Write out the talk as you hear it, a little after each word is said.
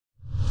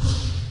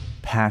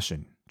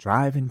passion,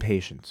 drive, and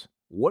patience.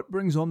 What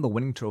brings home the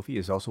winning trophy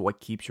is also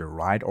what keeps your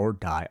ride or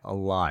die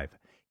alive.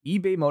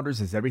 eBay Motors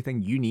has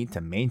everything you need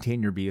to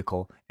maintain your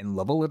vehicle and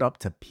level it up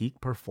to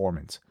peak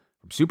performance.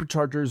 From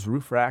superchargers,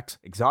 roof racks,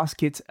 exhaust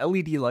kits,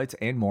 LED lights,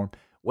 and more,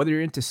 whether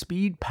you're into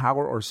speed,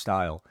 power, or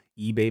style,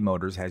 eBay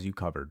Motors has you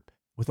covered.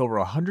 With over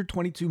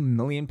 122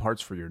 million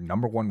parts for your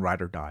number one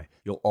ride or die,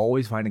 you'll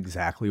always find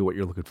exactly what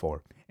you're looking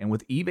for. And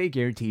with eBay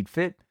Guaranteed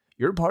Fit,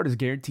 your part is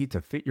guaranteed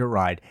to fit your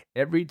ride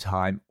every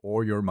time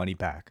or your money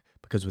back.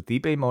 Because with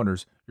eBay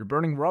Motors, you're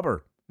burning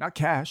rubber, not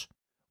cash.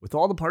 With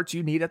all the parts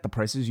you need at the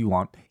prices you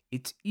want,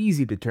 it's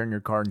easy to turn your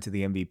car into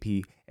the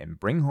MVP and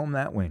bring home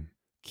that win.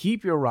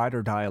 Keep your ride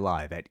or die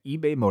alive at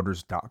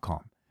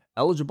ebaymotors.com.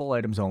 Eligible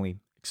items only.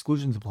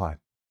 Exclusions apply.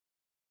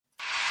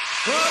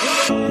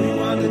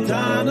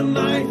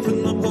 Rewind-A-Dynamite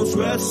from the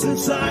post-wrestling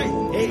site.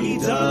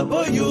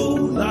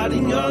 AEW,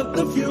 lighting up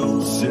the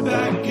fuse. Sit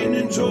back and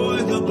enjoy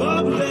the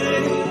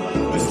bubbly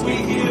as we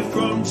hear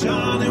from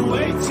John and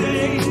Wade.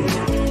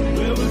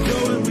 Where we're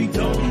going, we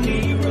don't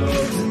need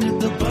roads. And if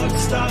the buck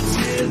stops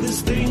here,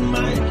 this thing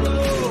might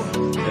blow.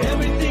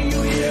 Everything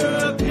you hear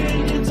are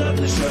opinions of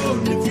the show.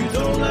 And if you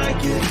don't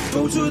like it,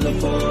 go to the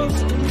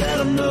forums and let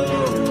them know.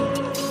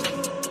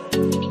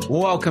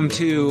 Welcome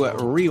to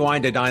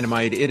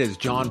Rewind-A-Dynamite. It is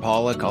John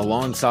Pollock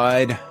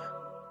alongside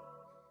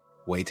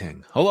Wei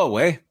Ting. Hello,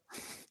 Wei.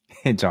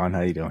 Hey, John. How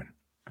you doing?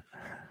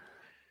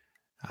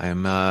 I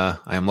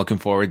am looking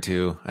forward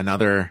to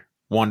another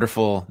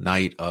wonderful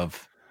night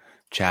of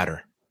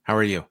chatter. How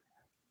are you?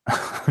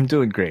 I'm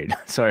doing great.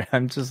 Sorry,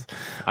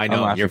 I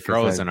know you're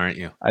frozen, aren't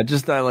you?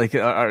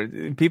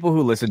 People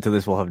who listen to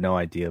this will have no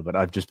idea, but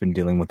I've just been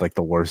dealing with like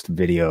the worst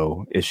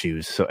video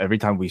issues. So every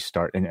time we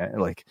start, and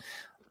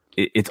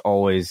it's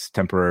always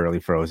temporarily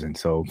frozen.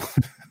 So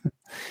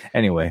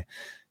anyway,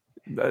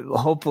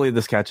 hopefully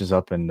this catches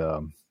up and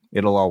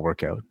it'll all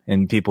work out.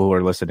 And people who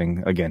are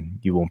listening, again,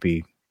 you won't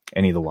be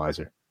any the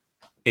wiser.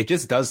 It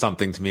just does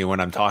something to me when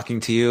I'm talking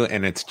to you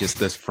and it's just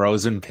this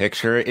frozen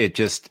picture. It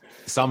just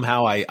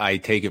somehow I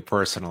take it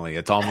personally.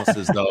 It's almost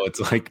as though it's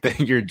like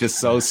you're just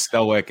so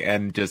stoic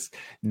and just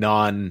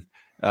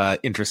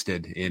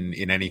interested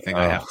in anything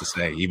I have to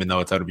say, even though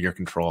it's out of your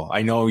control.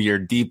 I know you're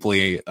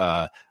deeply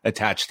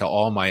attached to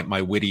all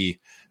my witty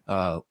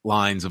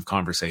lines of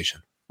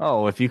conversation.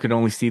 Oh, if you could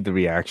only see the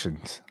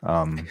reactions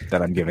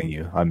that I'm giving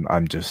you,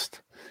 I'm just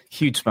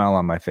huge smile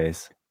on my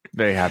face.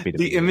 Very happy to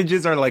be The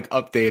images are like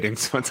updating,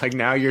 so it's like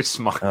now you're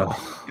smiling.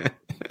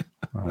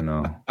 Oh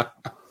no.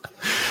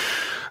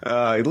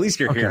 At least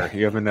you're here.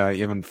 You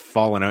haven't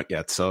fallen out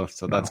yet, so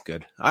that's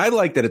good. I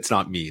like that it's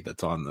not me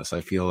that's on this.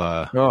 I feel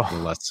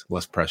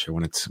less pressure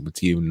when it's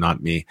you,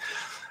 not me.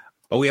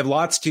 But we have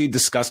lots to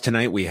discuss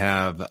tonight. We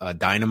have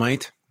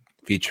Dynamite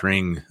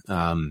featuring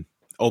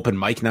open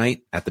mic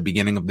night at the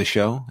beginning of the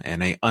show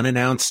and an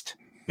unannounced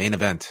main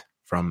event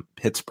from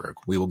Pittsburgh.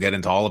 We will get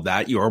into all of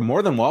that. You are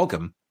more than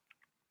welcome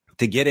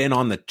to get in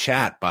on the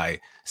chat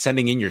by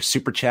sending in your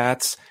super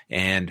chats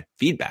and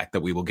feedback that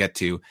we will get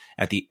to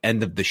at the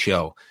end of the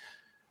show.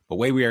 But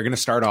we are going to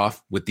start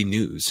off with the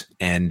news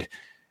and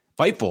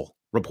Fightful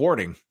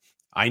reporting.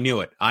 I knew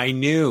it. I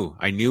knew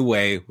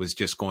Wei was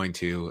just going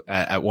to,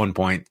 at one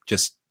point,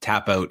 just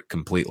tap out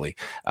completely.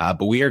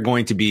 But we are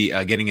going to be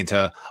getting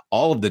into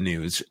all of the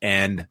news.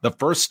 And the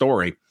first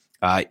story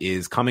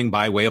is coming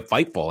by way of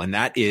Fightful. And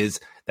that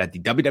is that the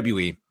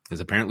WWE has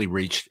apparently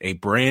reached a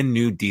brand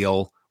new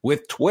deal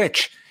with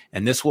Twitch,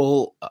 and this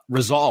will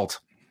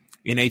result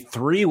in a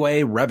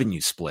three-way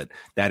revenue split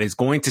that is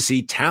going to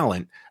see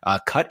talent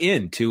cut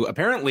into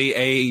apparently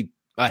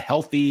a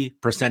healthy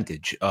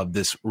percentage of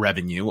this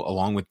revenue,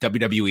 along with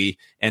WWE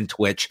and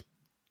Twitch.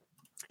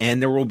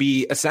 And there will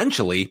be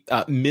essentially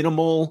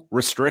minimal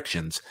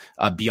restrictions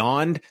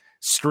beyond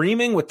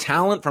streaming with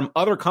talent from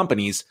other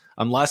companies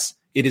unless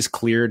it is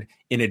cleared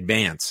in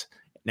advance.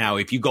 Now,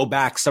 if you go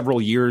back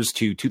several years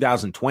to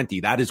 2020,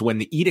 that is when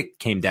the edict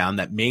came down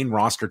that main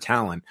roster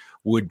talent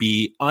would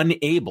be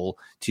unable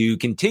to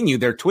continue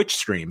their Twitch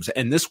streams.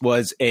 And this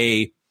was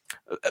a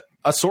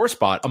sore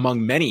spot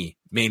among many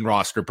main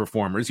roster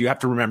performers. You have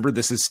to remember,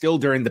 this is still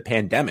during the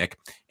pandemic,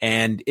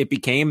 and it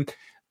became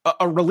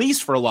a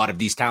release for a lot of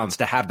these talents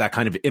to have that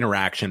kind of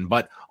interaction.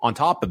 But on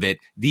top of it,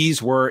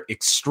 these were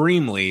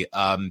extremely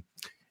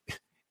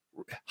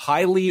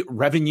highly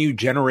revenue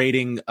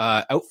generating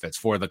outfits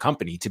for the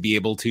company to be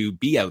able to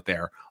be out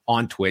there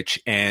on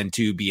Twitch and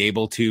to be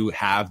able to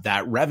have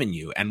that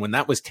revenue. And when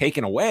that was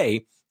taken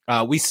away,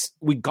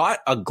 we got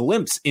a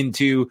glimpse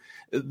into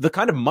the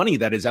kind of money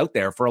that is out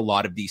there for a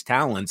lot of these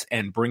talents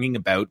and bringing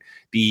about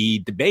the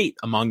debate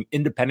among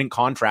independent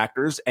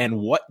contractors and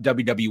what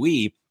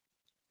WWE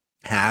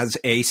has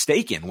a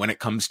stake in when it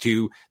comes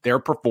to their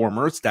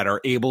performers that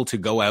are able to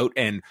go out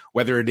and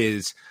whether it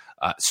is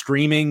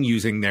streaming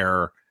using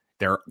their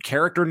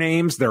character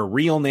names, their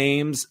real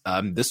names.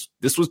 This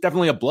was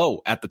definitely a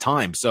blow at the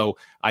time. So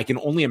I can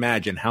only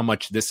imagine how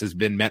much this has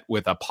been met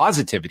with a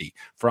positivity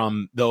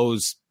from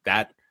those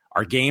that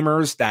are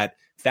gamers that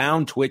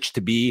found Twitch to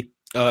be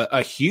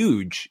a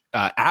huge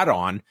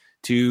add-on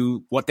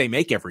to what they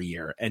make every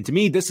year. And to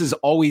me, this is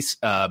always,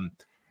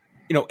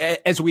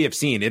 as we have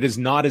seen, it is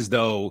not as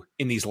though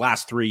in these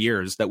last 3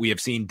 years that we have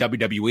seen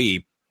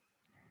WWE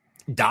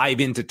dive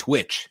into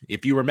Twitch.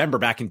 If you remember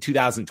back in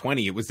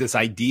 2020, it was this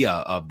idea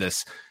of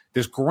this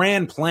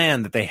grand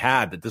plan that they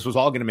had, that this was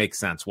all going to make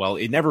sense. Well,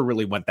 it never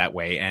really went that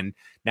way. And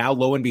now,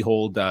 lo and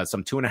behold,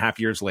 some 2.5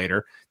 years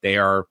later, they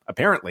are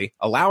apparently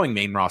allowing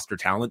main roster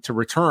talent to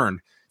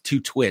return to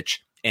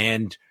Twitch.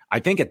 And I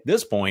think at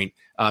this point,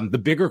 the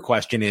bigger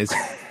question is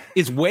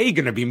Wei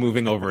going to be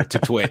moving over to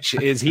Twitch?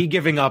 Is he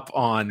giving up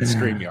on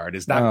StreamYard?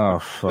 Is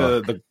that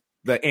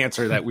the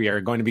answer that we are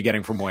going to be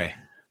getting from Wei?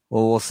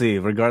 Well, we'll see.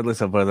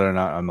 Regardless of whether or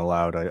not I'm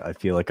allowed, I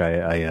feel like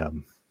I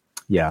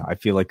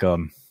feel like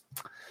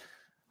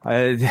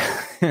I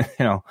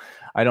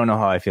don't know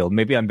how I feel.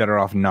 Maybe I'm better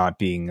off not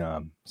being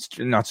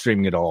not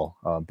streaming at all.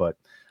 But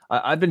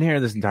I've been here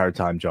this entire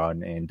time,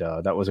 John, and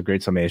that was a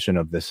great summation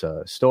of this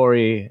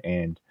story.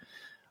 And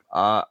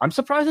I'm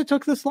surprised it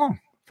took this long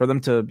for them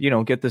to,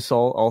 get this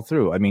all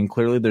through. I mean,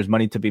 clearly there's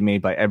money to be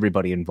made by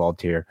everybody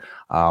involved here.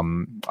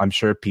 I'm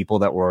sure people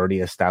that were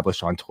already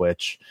established on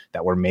Twitch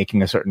that were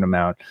making a certain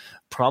amount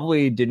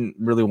probably didn't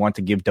really want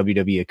to give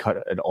WWE a cut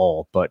at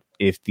all. But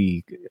if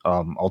the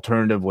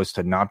alternative was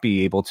to not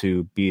be able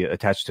to be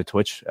attached to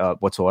Twitch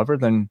whatsoever,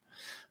 then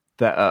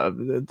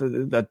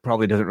that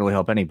probably doesn't really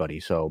help anybody.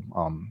 So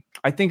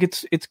I think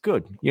it's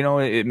good.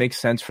 It makes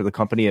sense for the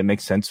company. It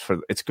makes sense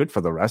it's good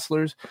for the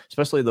wrestlers,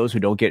 especially those who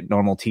don't get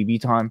normal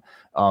TV time.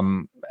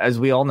 As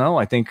we all know,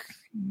 I think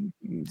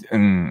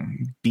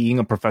being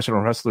a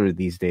professional wrestler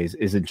these days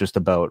isn't just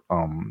about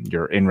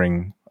your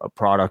in-ring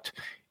product.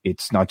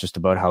 It's not just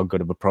about how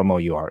good of a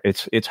promo you are.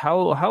 It's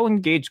how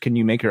engaged can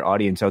you make your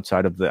audience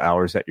outside of the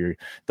hours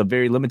the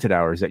very limited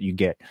hours that you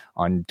get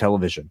on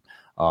television.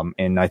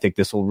 And I think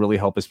this will really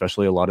help,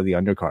 especially a lot of the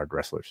undercard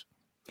wrestlers.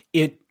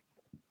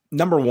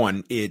 Number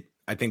one,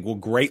 I think will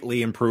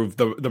greatly improve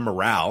the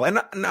morale.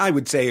 And I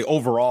would say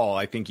overall,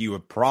 I think you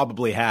have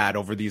probably had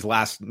over these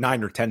last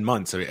 9 or 10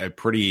 months, a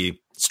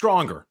pretty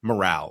stronger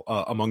morale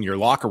among your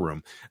locker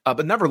room.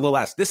 But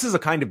nevertheless, this is a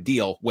kind of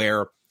deal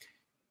where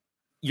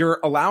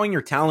you're allowing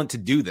your talent to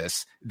do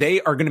this.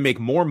 They are going to make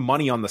more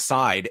money on the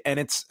side.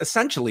 And it's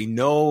essentially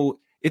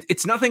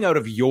it's nothing out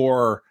of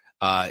your,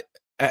 out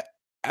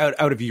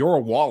of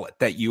your wallet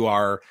that you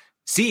are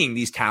seeing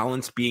these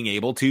talents being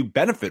able to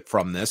benefit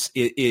from this.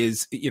 It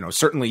is,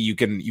 certainly you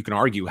can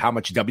argue how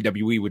much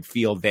WWE would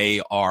feel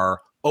they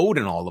are owed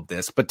in all of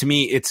this, but to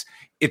me, it's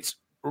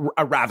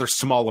a rather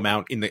small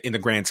amount in the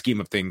grand scheme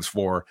of things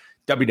for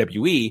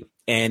WWE,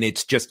 and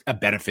it's just a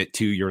benefit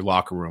to your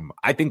locker room.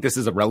 I think this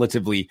is a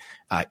relatively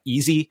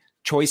easy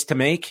choice to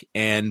make,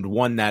 and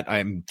one that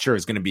I'm sure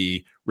is going to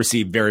be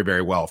received very,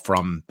 very well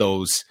from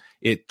those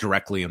it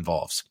directly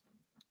involves.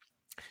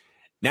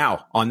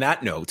 Now, on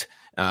that note,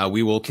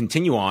 we will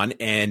continue on,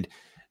 and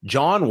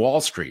John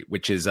Wall Street,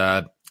 which is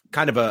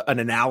kind of an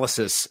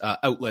analysis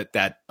outlet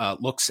that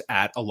looks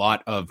at a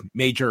lot of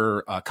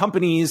major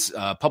companies,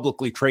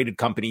 publicly traded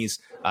companies.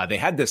 They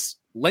had this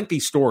lengthy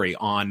story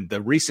on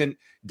the recent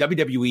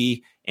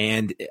WWE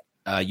and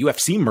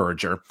UFC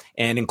merger,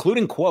 and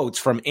including quotes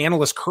from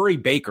analyst Curry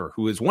Baker,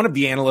 who is one of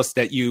the analysts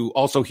that you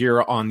also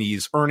hear on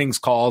these earnings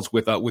calls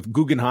with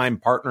Guggenheim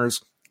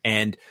Partners.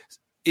 And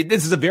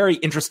this is a very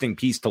interesting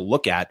piece to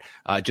look at,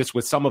 just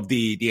with some of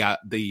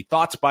the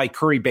thoughts by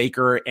Curry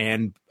Baker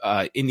and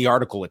in the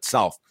article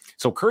itself.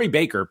 So Curry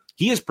Baker,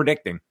 he is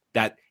predicting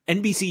that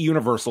NBC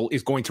Universal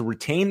is going to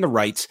retain the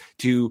rights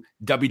to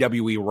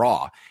WWE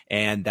Raw,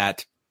 and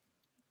that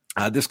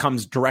this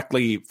comes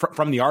directly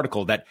from the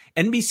article, that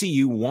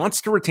NBCU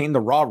wants to retain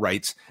the Raw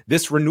rights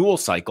this renewal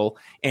cycle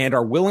and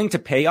are willing to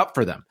pay up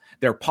for them.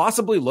 They're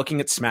possibly looking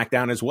at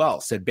SmackDown as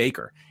well, said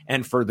Baker.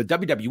 And for the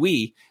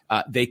WWE,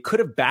 they could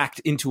have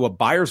backed into a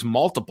buyer's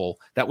multiple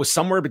that was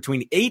somewhere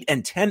between 8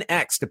 and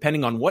 10x,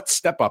 depending on what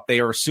step up they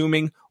are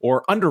assuming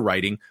or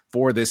underwriting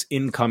for this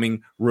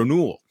incoming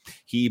renewal.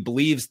 He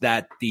believes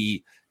that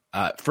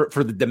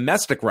for the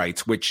domestic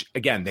rights, which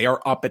again, they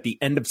are up at the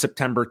end of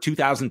September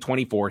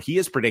 2024, he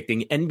is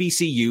predicting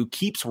NBCU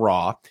keeps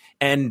Raw,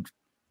 and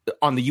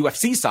on the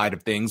UFC side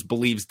of things,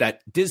 believes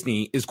that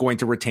Disney is going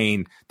to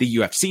retain the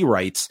UFC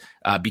rights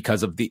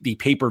because of the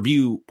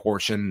pay-per-view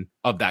portion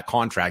of that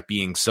contract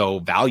being so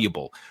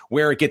valuable.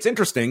 Where it gets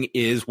interesting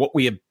is what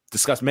we have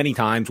discussed many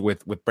times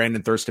with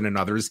Brandon Thurston and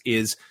others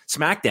is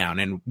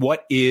SmackDown, and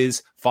what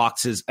is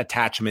Fox's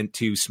attachment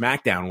to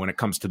SmackDown when it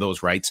comes to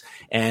those rights.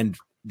 And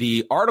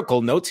the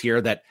article notes here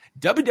that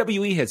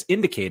WWE has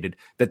indicated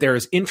that there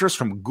is interest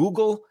from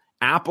Google,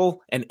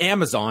 Apple, and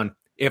Amazon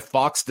if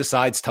Fox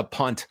decides to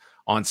punt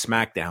on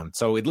SmackDown.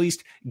 So at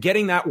least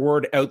getting that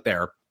word out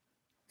there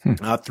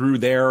through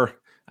their,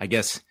 I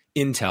guess,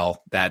 intel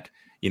that,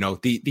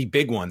 the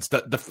big ones,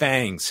 the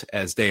fangs,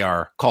 as they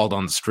are called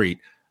on the street,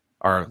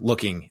 are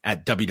looking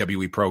at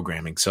WWE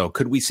programming. So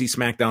could we see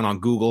SmackDown on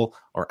Google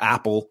or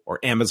Apple or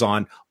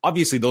Amazon?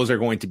 Obviously, those are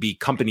going to be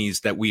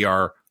companies that we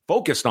are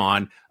focused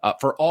on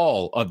for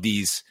all of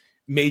these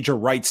major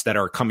rights that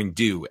are coming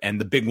due,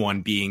 and the big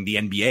one being the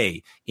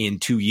NBA in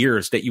 2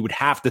 years, that you would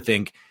have to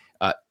think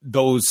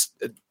those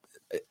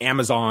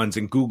Amazons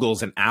and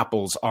Googles and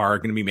Apples are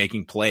going to be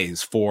making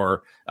plays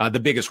for the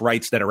biggest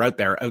rights that are out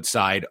there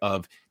outside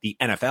of the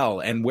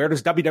NFL. And where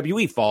does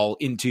WWE fall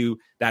into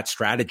that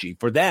strategy?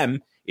 For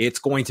them, it's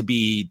going to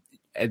be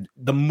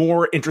the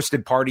more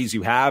interested parties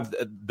you have,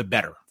 the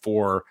better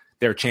for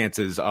their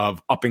chances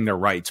of upping their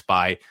rights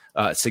by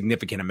a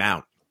significant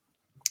amount.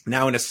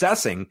 Now, in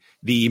assessing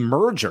the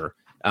merger,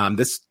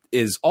 this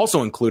is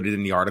also included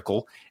in the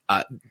article.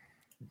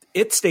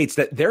 It states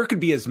that there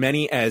could be as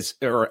much as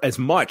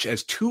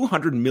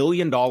 $200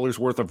 million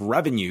worth of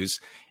revenue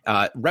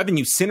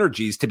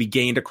synergies to be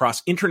gained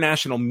across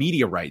international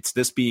media rights,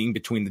 this being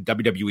between the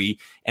WWE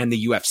and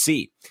the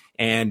UFC.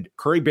 And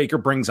Curry Baker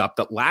brings up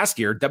that last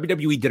year,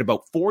 WWE did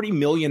about $40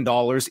 million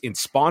in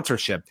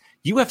sponsorship.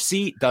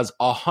 UFC does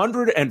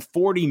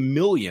 $140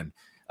 million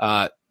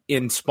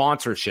in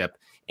sponsorship.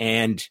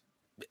 And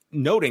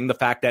noting the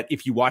fact that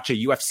if you watch a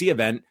UFC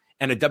event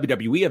and a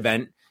WWE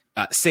event,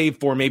 save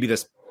for maybe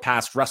this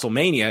past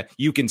WrestleMania,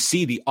 you can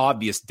see the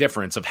obvious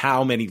difference of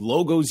how many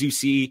logos you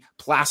see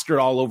plastered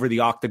all over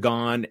the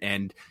octagon.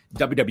 And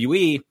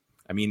WWE,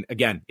 I mean,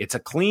 again, it's a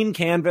clean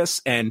canvas,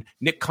 and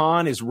Nick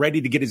Khan is ready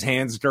to get his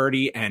hands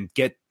dirty and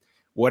get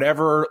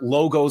whatever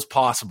logos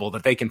possible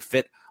that they can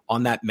fit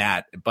on that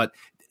mat. But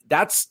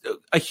that's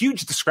a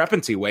huge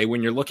discrepancy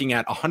when you're looking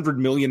at $100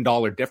 million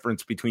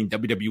difference between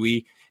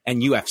WWE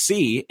and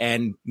UFC.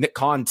 And Nick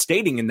Khan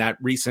stating in that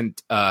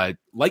recent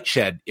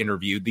Lightshed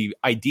interview, the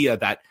idea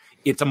that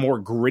it's a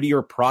more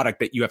grittier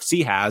product that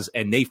UFC has,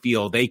 and they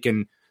feel they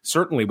can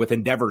certainly, with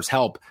Endeavor's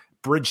help,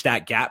 bridge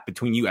that gap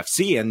between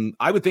UFC. And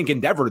I would think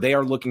Endeavor, they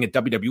are looking at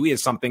WWE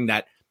as something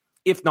that,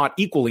 if not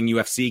equaling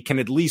UFC, can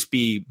at least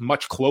be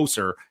much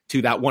closer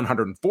to that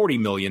 $140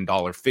 million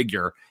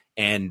figure.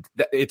 And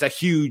it's a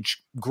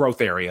huge growth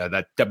area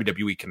that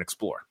WWE can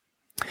explore.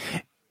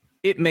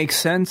 It makes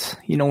sense,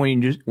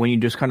 when you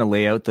just kind of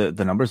lay out the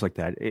numbers like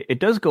that. It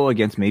does go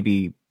against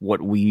maybe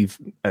what we've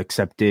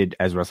accepted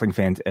as wrestling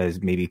fans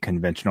as maybe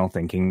conventional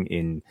thinking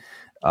in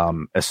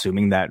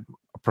assuming that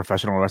a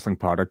professional wrestling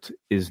product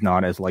is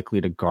not as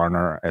likely to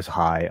garner as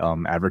high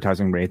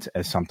advertising rates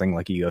as something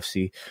like a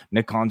UFC.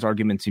 Nick Khan's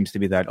argument seems to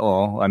be that,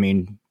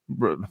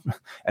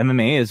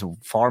 MMA is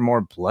far more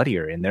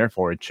bloodier, and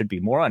therefore it should be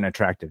more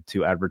unattractive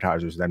to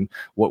advertisers than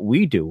what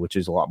we do, which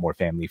is a lot more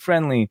family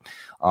friendly.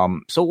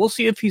 So we'll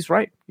see if he's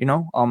right.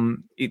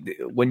 When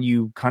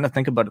you kind of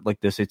think about it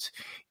like this, it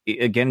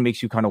again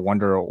makes you kind of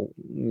wonder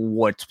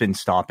what's been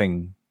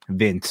stopping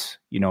Vince,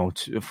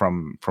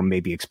 from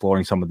maybe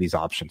exploring some of these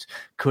options.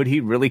 Could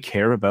he really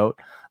care about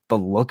the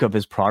look of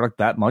his product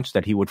that much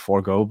that he would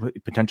forego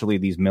potentially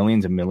these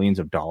millions and millions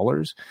of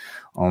dollars?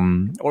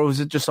 Or was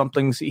it just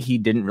something he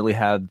didn't really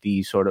have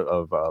the sort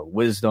of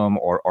wisdom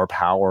or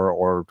power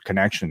or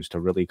connections to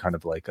really kind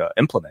of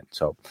implement?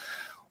 So,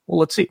 well,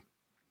 let's see.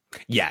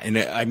 Yeah, and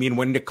I mean,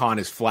 when Nick Khan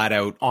is flat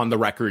out on the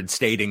record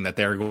stating that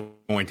they're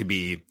going to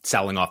be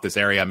selling off this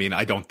area, I mean,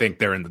 I don't think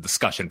they're in the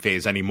discussion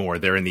phase anymore.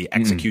 They're in the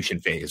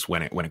execution phase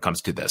when it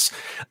comes to this.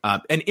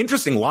 An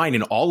interesting line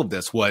in all of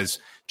this was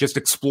just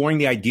exploring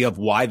the idea of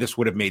why this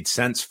would have made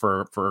sense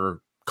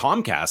for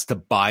Comcast to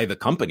buy the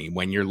company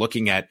when you're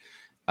looking at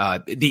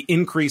the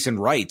increase in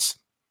rights.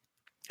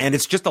 And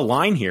it's just a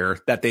line here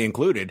that they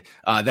included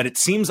that it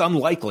seems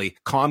unlikely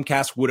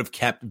Comcast would have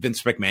kept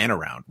Vince McMahon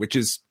around, which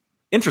is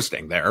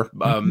interesting there,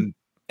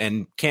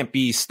 and can't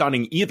be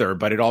stunning either,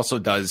 but it also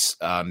does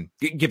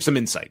give some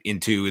insight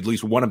into at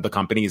least one of the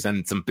companies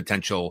and some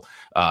potential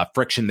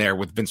friction there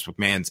with Vince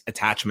McMahon's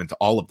attachment to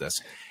all of this.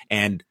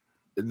 And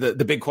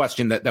the big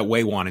question that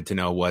Wei wanted to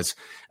know was,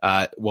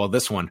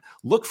 this one: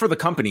 look for the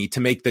company to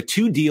make the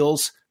two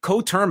deals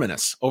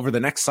coterminous over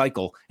the next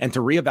cycle and to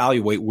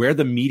reevaluate where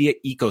the media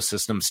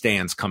ecosystem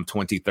stands come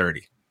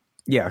 2030.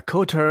 Yeah,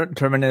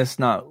 coterminous,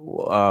 not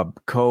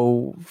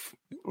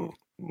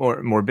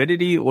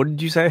morbidity. What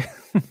did you say?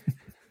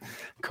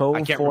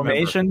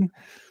 Co-formation?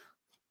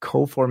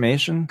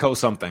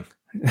 Co-something.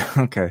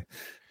 Okay.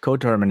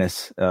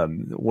 Coterminous,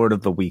 word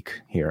of the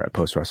week here at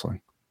Post Wrestling.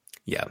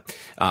 Yeah.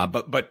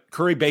 But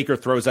Curry Baker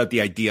throws out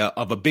the idea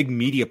of a big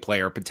media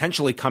player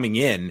potentially coming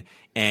in,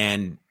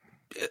 and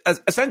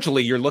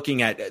essentially you're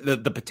looking at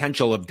the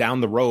potential of down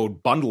the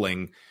road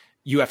bundling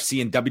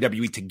UFC and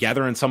WWE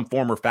together in some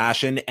form or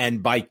fashion,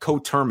 and by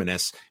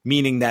coterminous,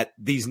 meaning that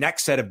these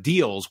next set of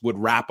deals would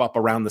wrap up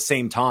around the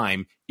same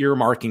time,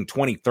 earmarking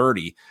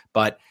 2030.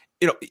 But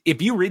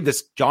if you read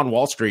this John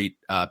Wall Street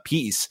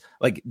piece,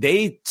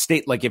 they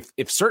state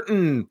if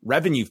certain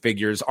revenue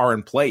figures are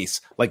in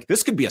place,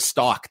 this could be a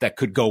stock that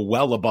could go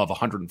well above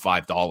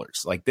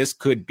 $105. This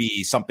could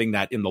be something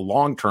that in the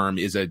long term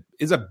is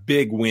a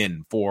big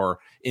win for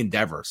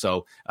Endeavor.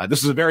 So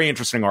this is a very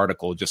interesting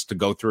article just to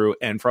go through,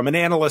 and from an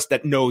analyst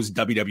that knows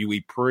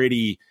WWE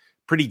pretty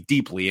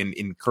deeply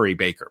in Curry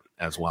Baker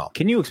as well.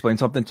 Can you explain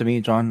something to me,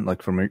 John,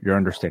 from your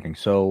understanding?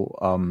 So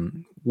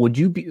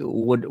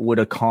would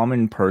a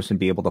common person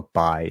be able to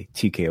buy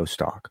TKO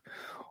stock?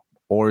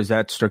 or is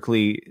that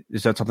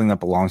something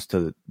that belongs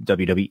to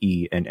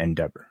WWE and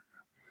Endeavor?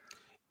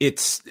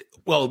 It's the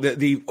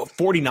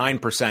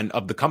 49%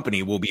 of the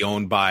company will be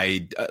owned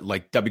by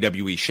like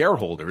WWE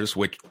shareholders,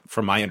 which,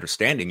 from my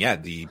understanding,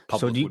 the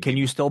public. So can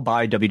you still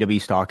buy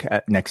WWE stock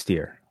next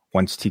year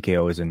once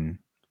TKO is in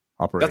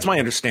operation? That's my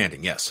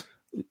understanding. Yes,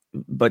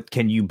 but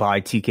can you buy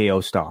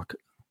TKO stock?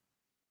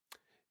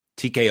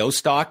 TKO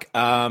stock.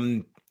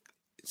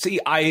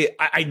 See,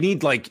 I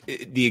need like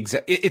the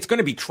exact. It's going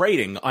to be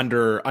trading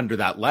under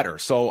that letter,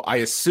 so I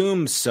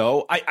assume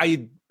so.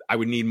 I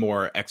would need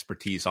more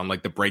expertise on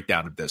like the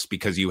breakdown of this,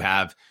 because you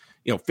have,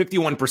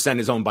 51%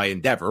 is owned by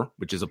Endeavor,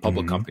 which is a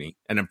public company,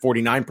 and then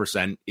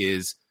 49%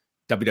 is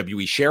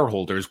WWE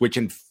shareholders, which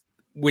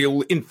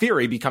will in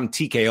theory become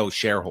TKO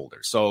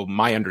shareholders. So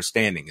my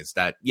understanding is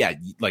that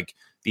like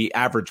the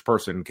average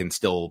person can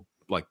still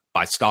like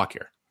buy stock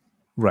here.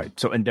 Right.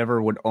 So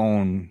Endeavor would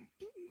own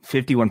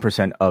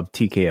 51% of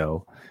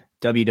TKO.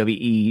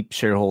 WWE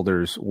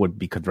shareholders would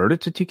be converted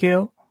to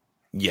TKO?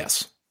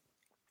 Yes.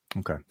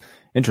 Okay.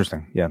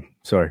 Interesting. Yeah.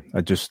 Sorry.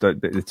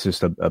 It's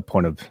just a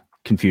point of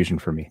confusion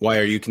for me. Why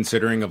are you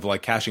considering of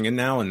like cashing in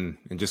now and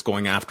just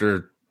going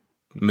after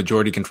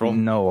majority control?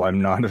 No,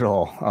 I'm not at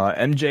all.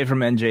 MJ from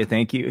NJ,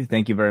 thank you.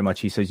 Thank you very much.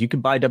 He says you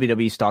could buy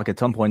WWE stock at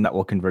some point that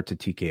will convert to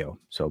TKO.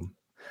 So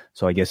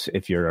I guess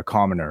if you're a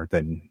commoner,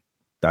 then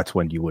that's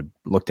when you would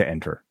look to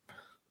enter.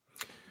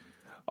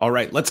 All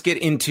right, let's get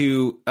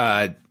into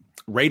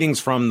ratings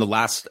from the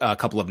last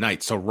couple of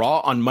nights. So Raw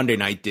on Monday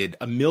night did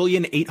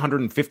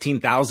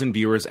 1,815,000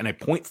 viewers and a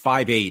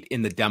 0.58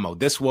 in the demo.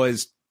 This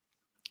was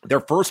their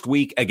first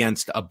week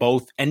against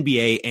both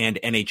NBA and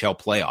NHL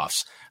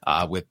playoffs,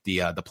 with the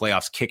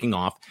playoffs kicking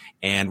off.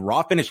 And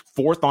Raw finished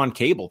fourth on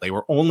cable. They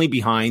were only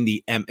behind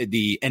the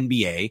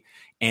NBA,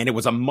 and it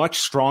was a much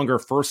stronger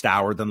first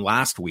hour than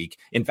last week.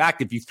 In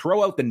fact, if you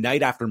throw out the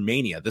night after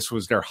Mania, this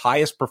was their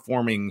highest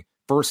performing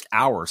first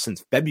hour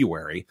since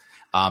February.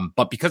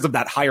 But because of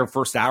that higher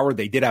first hour,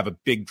 they did have a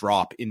big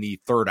drop in the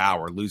third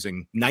hour,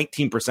 losing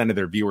 19% of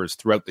their viewers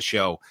throughout the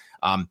show.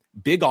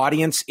 Big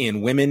audience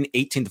in women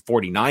 18 to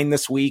 49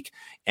 this week.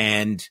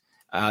 And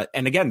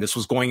again, this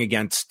was going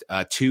against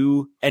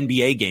two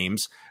NBA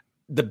games.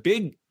 The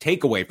big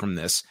takeaway from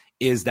this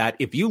is that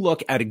if you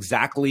look at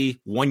exactly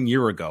 1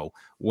 year ago,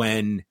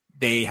 when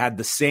they had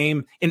the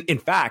same, in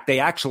fact, they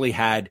actually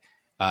had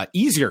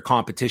easier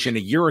competition a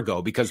year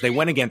ago, because they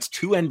went against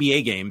two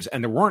NBA games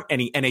and there weren't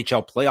any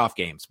NHL playoff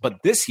games.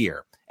 But this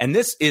year, and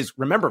this is,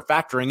 remember,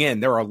 factoring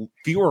in, there are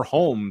fewer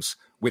homes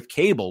with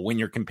cable when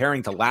you're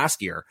comparing to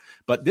last year.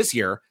 But this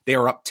year, they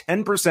are up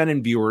 10%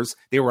 in viewers.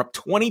 They were up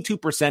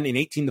 22% in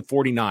 18 to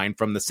 49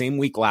 from the same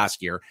week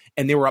last year.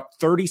 And they were up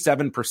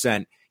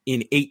 37%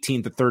 in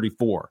 18 to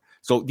 34.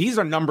 So these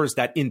are numbers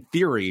that in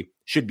theory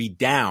should be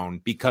down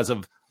because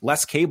of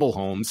less cable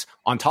homes.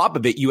 On top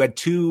of it, you had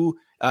two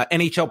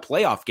NHL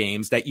playoff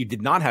games that you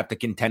did not have to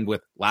contend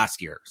with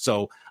last year.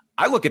 So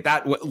I look at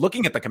that,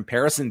 looking at the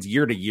comparisons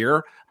year to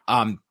year,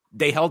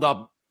 they held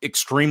up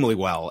extremely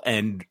well.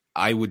 And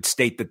I would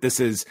state that this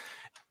is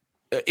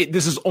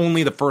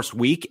only the first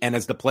week. And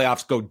as the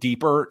playoffs go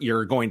deeper,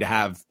 you're going to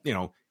have,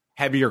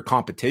 heavier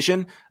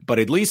competition. But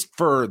at least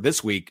for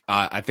this week,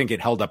 I think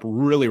it held up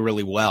really,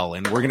 really well.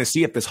 And we're going to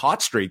see if this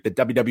hot streak that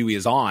WWE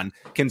is on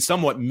can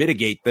somewhat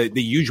mitigate the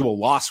usual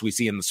loss we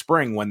see in the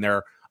spring when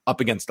they're up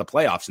against the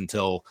playoffs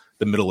until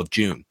the middle of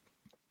June.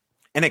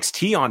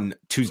 NXT on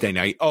Tuesday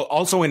night. Oh,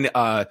 also in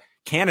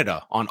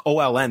Canada on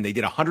OLN, they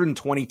did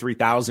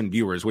 123,000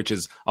 viewers, which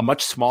is a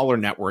much smaller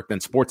network than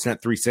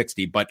Sportsnet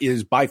 360, but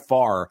is by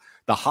far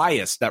the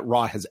highest that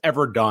Raw has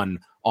ever done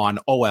on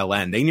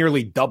OLN. They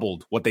nearly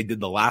doubled what they did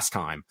the last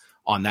time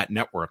on that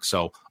network.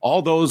 So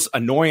all those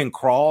annoying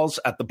crawls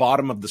at the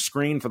bottom of the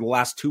screen for the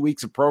last 2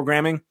 weeks of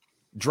programming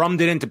drummed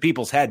it into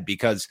people's head,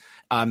 because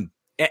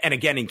and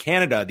again, in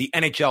Canada, the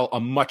NHL, a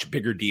much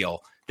bigger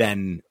deal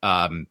than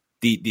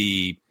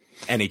the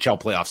NHL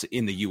playoffs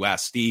in the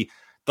US. The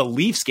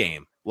Leafs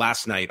game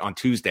last night on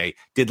Tuesday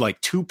did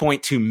like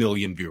 2.2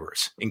 million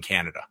viewers in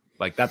Canada.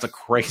 Like, that's a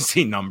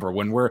crazy number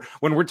when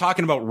we're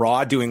talking about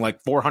Raw doing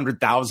like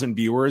 400,000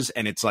 viewers,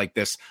 and it's like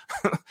this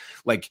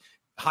like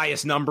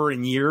highest number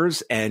in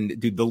years. And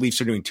dude, the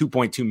Leafs are doing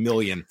 2.2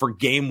 million for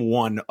game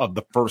one of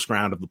the first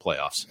round of the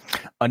playoffs.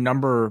 A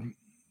number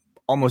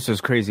almost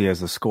as crazy as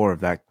the score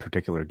of that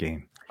particular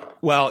game.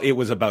 Well, it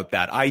was about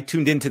that. I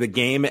tuned into the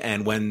game,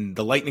 and when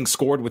the Lightning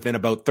scored within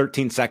about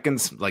 13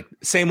 seconds, like,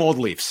 same old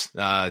Leafs,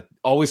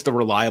 always the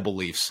reliable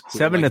Leafs.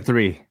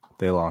 7-3,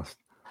 they lost.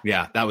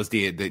 Yeah, that was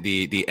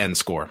the end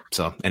score.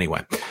 So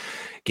anyway,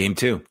 game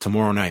two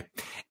tomorrow night.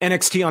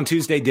 NXT on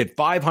Tuesday did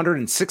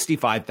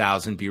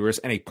 565,000 viewers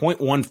and a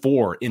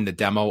 0.14 in the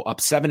demo, up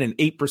 7% and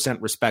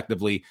 8%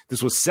 respectively.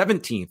 This was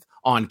 17th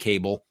on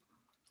cable.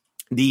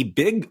 The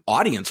big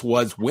audience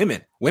was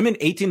women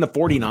 18 to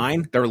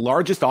 49, their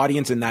largest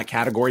audience in that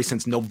category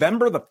since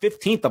November the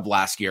 15th of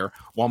last year,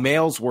 while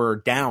males were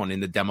down in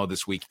the demo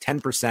this week,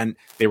 10%.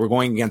 They were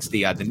going against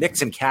the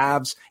Knicks and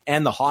Cavs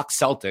and the Hawks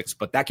Celtics,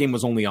 but that game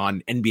was only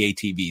on NBA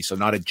TV, so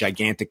not a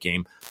gigantic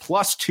game.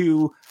 Plus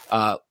two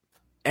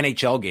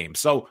NHL games.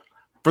 So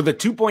for the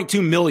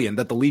 $2.2 million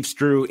that the Leafs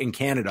drew in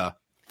Canada,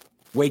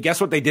 Wade,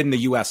 guess what they did in the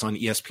US on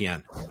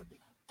ESPN?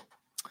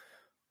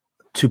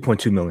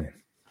 $2.2 million.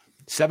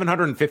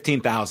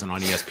 715,000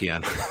 on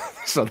ESPN.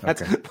 So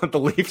that's what the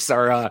Leafs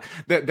are.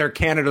 They're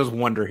Canada's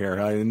wonder here.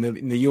 In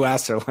the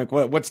US, they're like,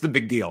 what's the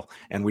big deal?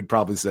 And we'd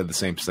probably say the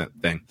same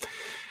thing.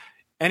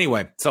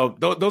 Anyway, so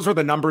those are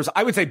the numbers.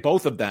 I would say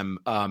both of them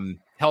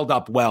held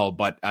up well,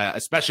 but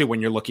especially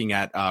when you're looking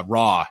at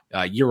Raw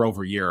year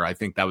over year, I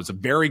think that was a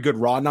very good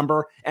Raw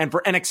number. And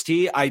for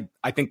NXT,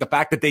 I think the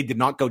fact that they did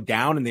not go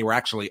down and they were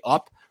actually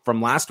up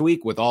from last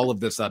week with all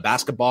of this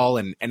basketball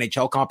and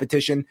NHL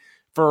competition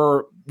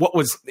for what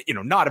was,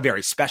 not a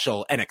very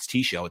special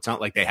NXT show. It's not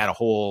like they had a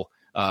whole,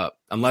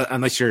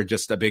 unless you're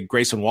just a big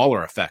Grayson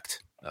Waller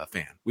effect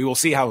fan. We will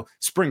see how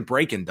Spring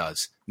Breakin'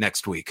 does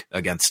next week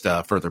against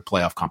further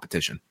playoff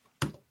competition.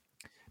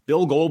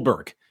 Bill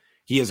Goldberg,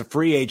 he is a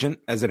free agent,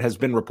 as it has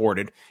been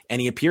reported, and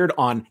he appeared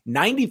on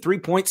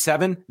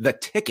 93.7 The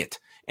Ticket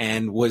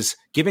and was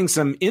giving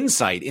some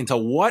insight into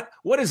what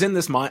is in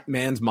this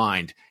man's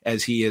mind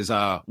as he is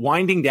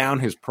winding down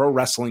his pro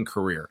wrestling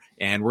career.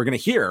 And we're going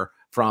to hear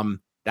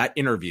from that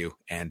interview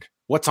and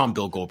what's on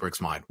Bill Goldberg's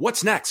mind.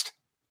 What's next?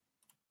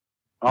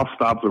 I'll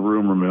stop the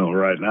rumor mill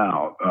right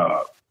now.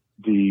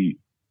 The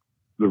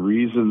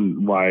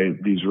reason why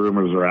these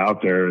rumors are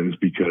out there is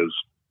because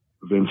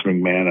Vince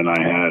McMahon and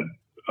I had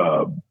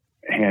a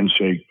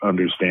handshake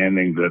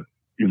understanding that,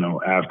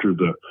 after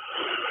the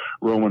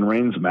Roman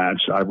Reigns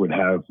match, I would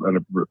have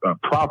a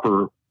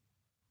proper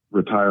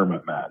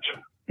retirement match.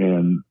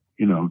 And,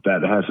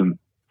 that hasn't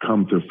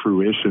come to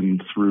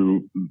fruition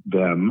through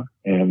them.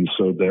 And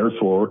so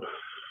therefore,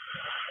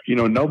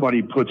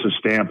 nobody puts a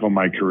stamp on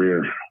my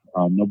career.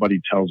 Nobody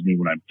tells me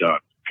when I'm done,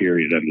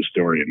 period, end of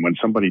story. And when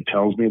somebody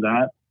tells me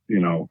that,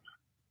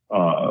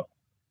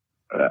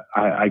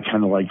 I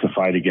kind of like to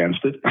fight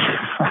against it.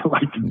 I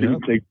like to do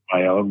things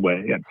my own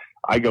way, and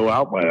I go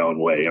out my own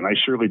way. And I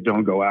surely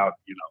don't go out,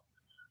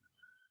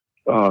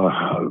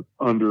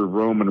 under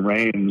Roman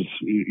Reigns,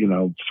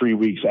 3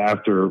 weeks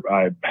after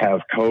I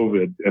have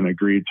COVID and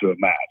agreed to a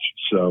match.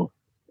 So,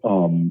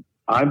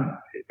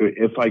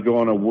 if I go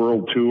on a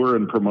world tour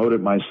and promote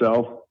it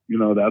myself,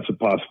 that's a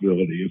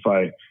possibility. If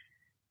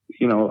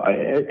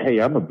hey,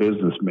 I'm a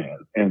businessman,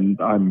 and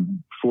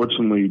I'm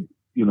fortunately,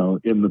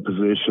 in the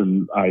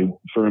position I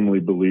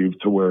firmly believe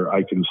to where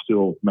I can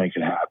still make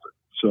it happen.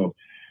 So,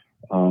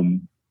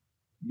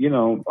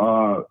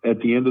 at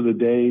the end of the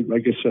day,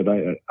 like I said,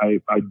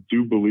 I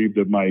do believe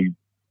that my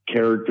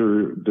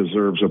character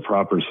deserves a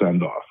proper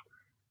send off.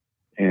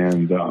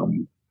 And,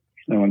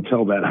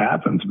 until that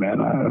happens, man,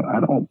 I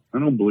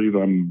don't believe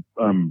I'm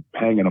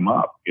hanging them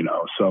up,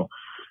 so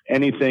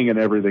anything and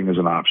everything is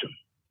an option.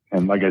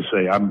 And like I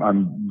say,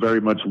 I'm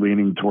very much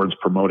leaning towards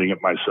promoting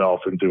it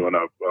myself and doing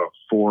a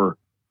four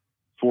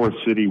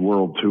city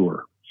world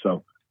tour.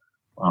 So,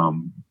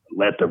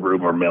 let the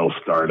rumor mill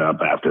start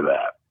up after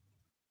that.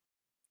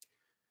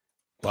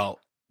 Well,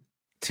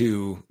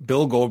 to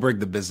Bill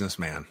Goldberg, the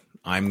businessman,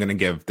 I'm going to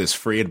give this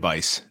free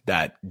advice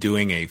that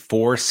doing a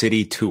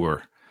 4-city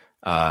tour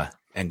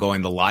and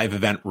going the live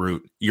event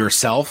route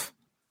yourself,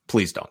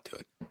 please don't do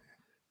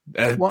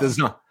it. Does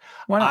not.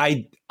 Why not?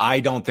 I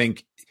don't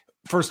think.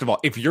 First of all,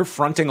 if you're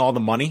fronting all the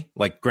money,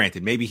 like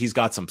granted, maybe he's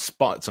got some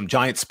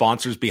giant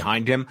sponsors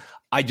behind him.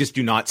 I just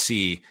do not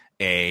see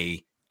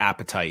a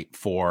appetite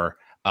for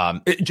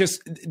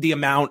just the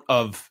amount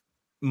of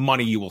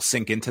money you will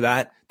sink into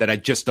that I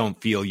just don't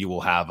feel you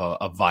will have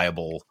a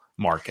viable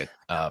market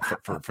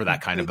for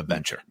that kind of a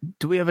venture.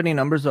 Do we have any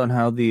numbers on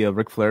how the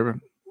Ric Flair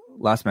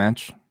last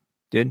match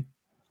did?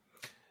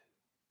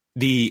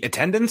 The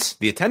attendance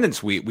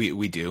we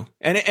do,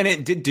 and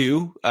it did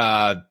do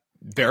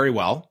very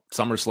well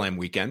SummerSlam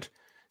weekend.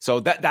 So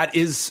that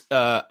is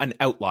an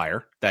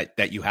outlier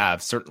that you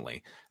have,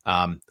 certainly.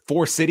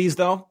 4 cities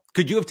though,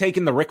 could you have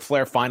taken the Ric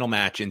Flair final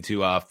match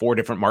into 4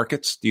 different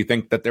markets? Do you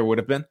think that there would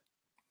have been?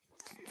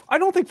 I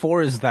don't think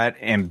 4 is that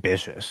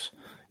ambitious,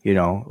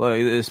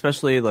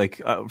 especially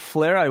like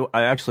Flair.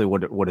 I actually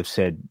would have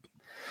said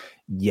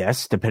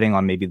yes, depending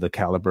on maybe the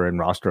caliber and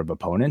roster of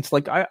opponents.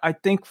 Like I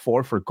think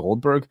 4 for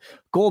Goldberg.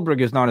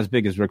 Goldberg is not as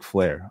big as Ric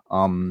Flair.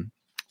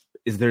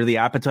 Is there the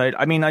appetite?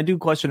 I mean, I do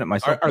question it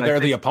myself. Are there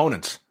the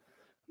opponents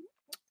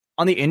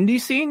on the indie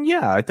scene?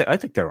 Yeah, I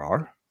think there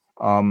are.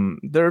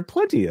 There are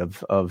plenty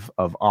of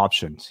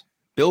options.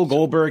 Bill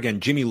Goldberg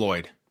and Jimmy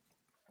Lloyd.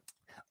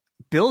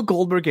 Bill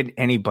Goldberg and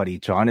anybody,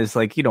 John, is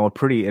like, a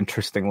pretty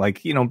interesting,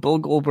 like, Bill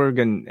Goldberg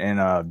and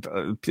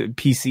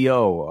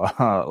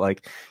PCO,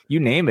 like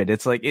you name it.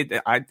 It's like,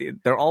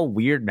 they're all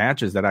weird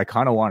matches that I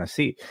kind of want to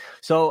see.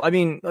 So, I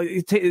mean,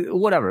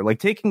 whatever, like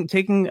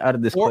taking out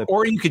of this clip.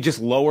 Or you could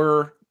just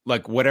lower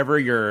like whatever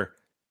your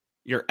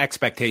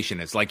expectation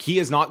is. Like he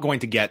is not going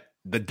to get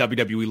the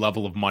WWE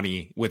level of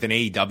money with an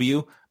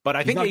AEW, but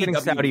I think he's not getting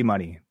Saudi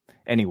money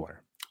anywhere.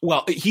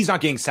 Well, he's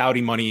not getting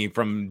Saudi money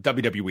from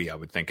WWE, I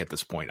would think, at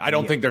this point. I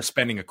don't think they're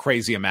spending a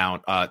crazy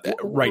amount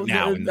right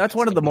now. That's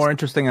one of the more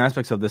interesting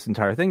aspects of this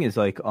entire thing is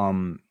like,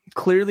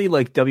 clearly,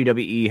 like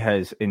WWE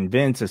has, and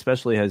Vince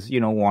especially has,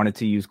 wanted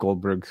to use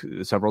Goldberg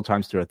several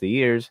times throughout the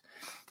years.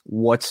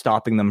 What's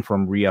stopping them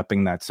from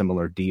re-upping that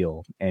similar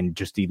deal and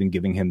just even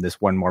giving him this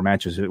one more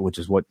match, which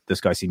is what this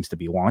guy seems to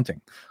be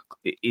wanting?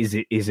 Is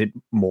it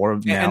more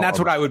of now? And that's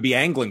what I would be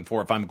angling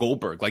for if I'm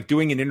Goldberg, like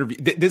doing an interview.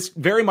 This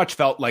very much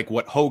felt like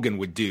what Hogan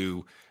would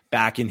do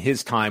back in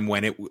his time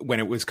when it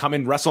was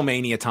coming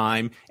WrestleMania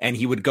time, and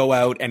he would go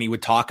out and he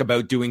would talk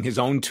about doing his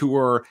own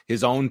tour,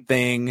 his own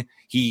thing.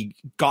 He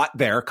got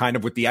there kind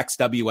of with the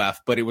XWF,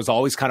 but it was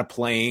always kind of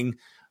playing,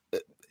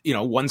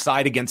 one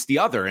side against the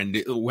other.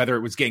 And whether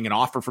it was getting an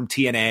offer from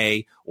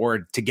TNA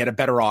or to get a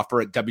better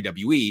offer at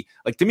WWE,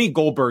 like to me,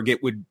 Goldberg,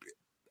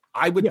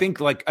 I would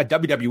think like a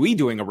WWE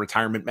doing a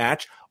retirement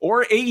match,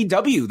 or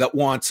AEW that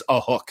wants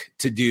a Hook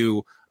to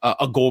do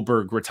a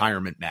Goldberg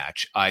retirement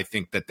match. I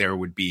think that there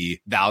would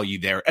be value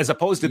there, as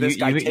opposed to this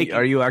guy taking.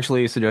 Are you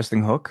actually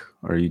suggesting Hook,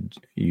 or are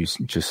you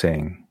just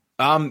saying?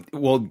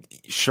 Well,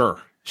 sure.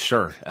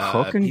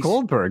 Hook and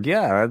Goldberg,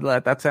 yeah,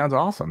 that sounds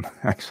awesome.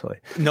 Actually,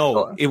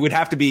 no, it would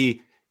have to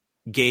be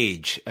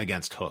Gage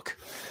against Hook.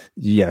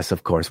 Yes,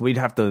 of course. We'd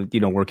have to,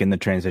 work in the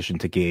transition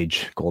to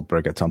Gage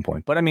Goldberg at some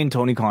point. But I mean,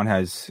 Tony Khan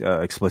has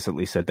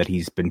explicitly said that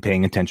he's been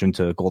paying attention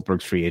to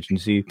Goldberg's free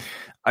agency.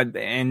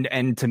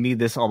 And to me,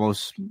 this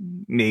almost,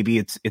 maybe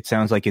it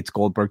sounds like it's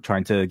Goldberg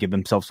trying to give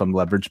himself some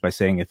leverage by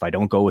saying, if I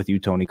don't go with you,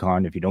 Tony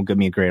Khan, if you don't give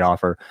me a great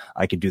offer,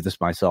 I could do this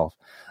myself.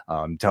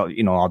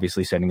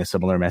 Obviously sending a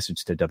similar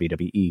message to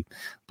WWE.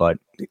 But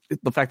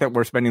the fact that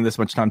we're spending this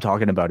much time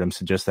talking about him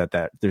suggests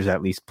that there's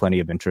at least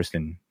plenty of interest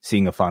in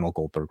seeing a final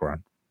Goldberg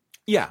run.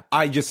 Yeah,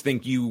 I just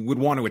think you would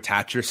want to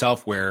attach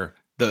yourself where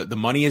the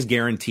money is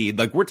guaranteed.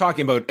 Like, we're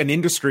talking about an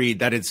industry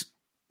that is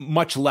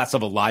much less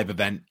of a live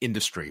event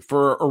industry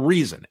for a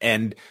reason.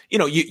 And,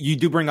 you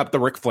do bring up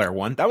the Ric Flair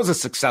one. That was a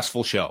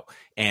successful show.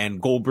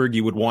 And Goldberg,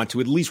 you would want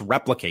to at least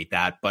replicate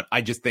that. But I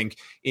just think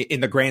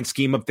in the grand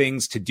scheme of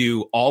things, to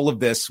do all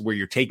of this where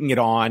you're taking it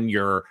on,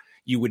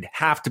 you would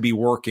have to be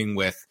working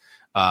with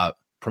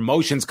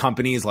promotions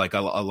companies like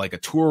a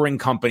touring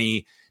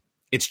company.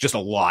 It's just a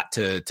lot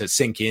to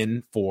sink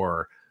in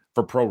for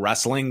pro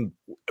wrestling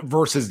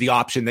versus the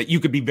option that you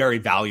could be very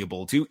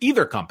valuable to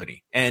either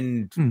company.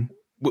 And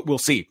we'll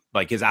see.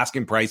 Like, his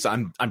asking price,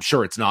 I'm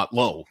sure it's not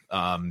low.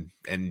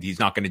 And he's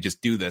not going to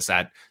just do this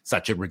at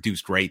such a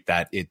reduced rate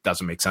that it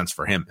doesn't make sense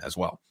for him as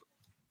well.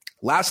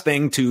 Last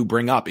thing to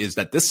bring up is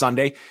that this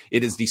Sunday,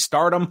 it is the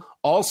Stardom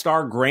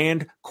All-Star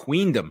Grand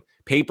Queendom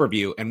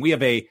pay-per-view. And we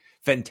have a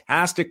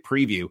fantastic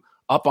preview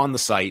up on the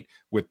site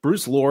with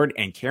Bruce Lord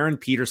and Karen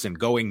Peterson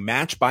going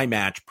match by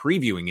match,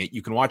 previewing it.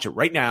 You can watch it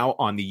right now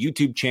on the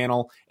YouTube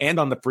channel and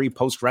on the free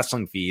Post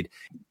Wrestling feed.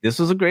 This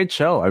was a great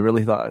show. I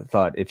really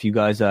thought if you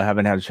guys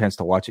haven't had a chance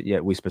to watch it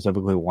yet, we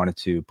specifically wanted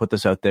to put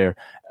this out there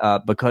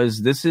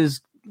because this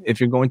is, if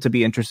you're going to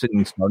be interested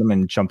in Stardom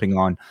and jumping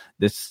on,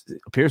 this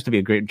appears to be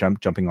a great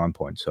jumping on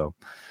point. So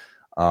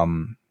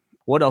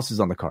what else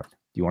is on the card?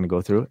 Do you want to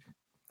go through it?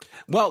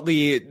 Well,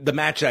 the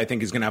match that I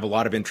think is going to have a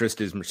lot of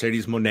interest is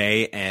Mercedes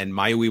Moné and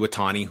Mayu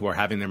Iwatani, who are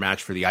having their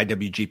match for the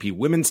IWGP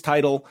Women's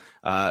title.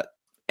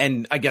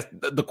 And I guess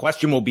the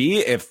question will be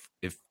if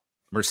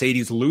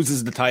Mercedes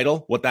loses the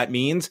title, what that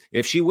means.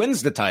 If she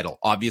wins the title,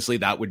 obviously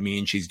that would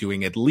mean she's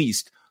doing at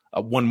least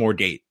one more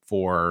date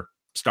for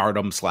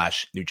Stardom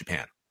 / New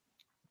Japan.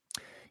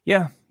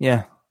 Yeah.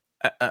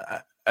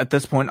 At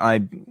this point,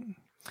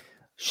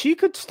 she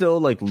could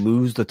still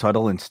lose the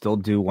title and still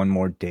do one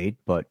more date,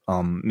 but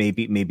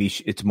maybe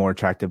it's more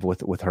attractive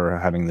with her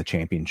having the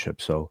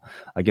championship. So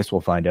I guess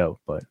we'll find out.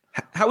 But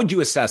how would you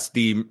assess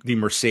the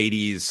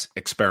Mercedes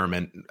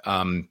experiment?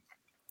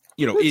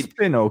 It's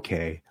been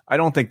okay. I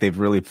don't think they've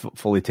really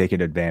fully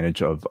taken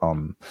advantage of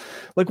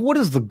what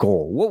is the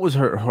goal? What was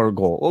her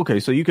goal? Okay,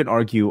 so you can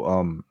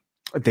argue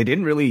they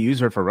didn't really use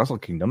her for Wrestle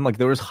Kingdom.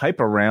 There was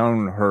hype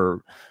around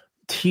her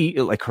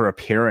her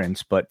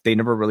appearance, but they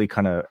never really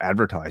kind of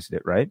advertised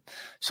it, right?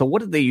 So what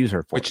did they use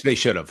her for? Which they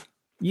should have.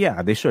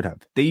 Yeah, they should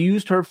have. They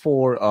used her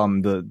for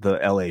the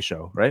LA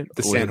show, right?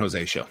 The San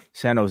Jose show.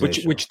 San Jose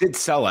show. Which did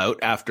sell out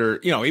after,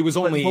 it was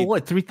only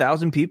what,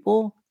 3,000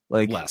 people?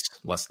 Less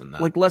than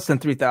that. Less than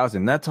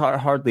 3,000. That's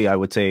hardly, I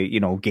would say,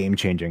 game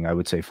changing, I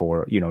would say,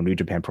 for, New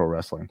Japan Pro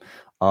Wrestling.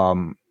 A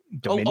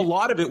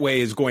lot of it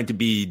is going to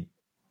be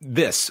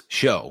this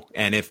show.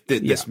 And if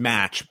this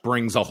match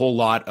brings a whole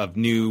lot of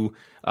new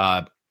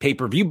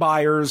pay-per-view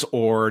buyers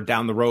or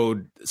down the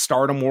road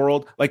Stardom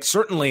world,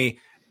 certainly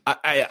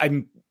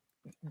I'm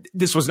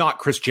this was not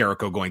Chris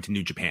Jericho going to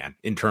New Japan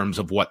in terms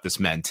of what this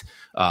meant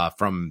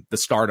from the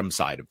Stardom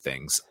side of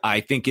things. I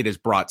think it has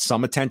brought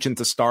some attention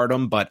to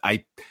Stardom, but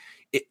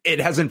it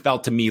hasn't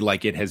felt to me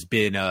like it has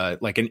been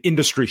an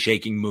industry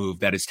shaking move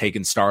that has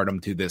taken Stardom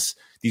to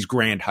these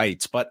grand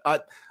heights. But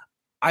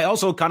I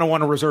also kind of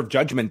want to reserve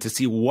judgment to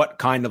see what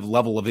kind of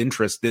level of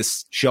interest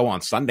this show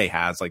on Sunday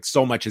has.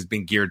 So much has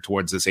been geared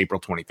towards this April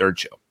 23rd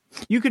show.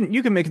 You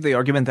can make the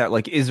argument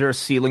that is there a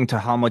ceiling to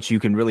how much you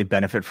can really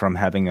benefit from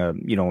having a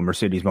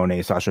Mercedes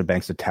Moné, Sasha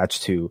Banks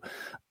attached to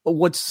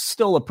what's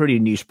still a pretty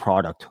niche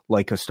product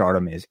like a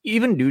Stardom is.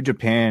 Even New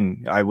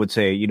Japan, I would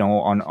say,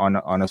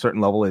 on a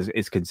certain level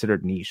is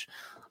considered niche.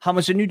 How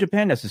much did New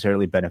Japan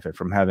necessarily benefit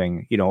from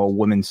having, a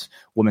women's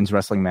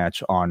wrestling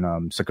match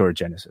on Sakura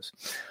Genesis?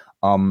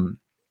 And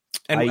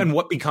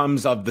what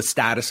becomes of the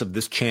status of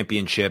this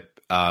championship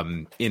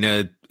in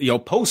a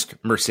post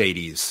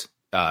Mercedes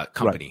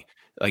company? Right.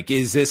 Like,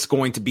 is this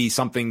going to be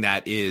something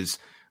that is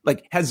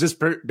like, has this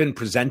been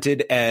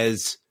presented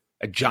as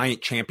a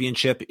giant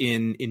championship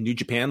in New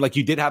Japan? Like,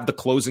 you did have the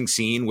closing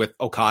scene with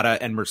Okada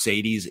and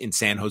Mercedes in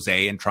San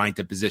Jose and trying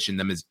to position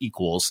them as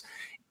equals,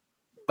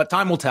 but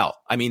time will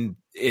tell. I mean,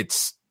 they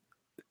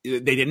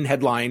didn't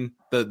headline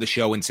the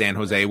show in San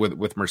Jose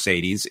with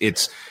Mercedes.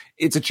 It's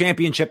a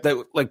championship that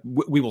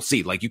we will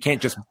see. Like, you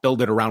can't just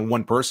build it around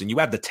one person. You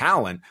have the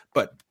talent,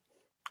 but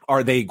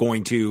are they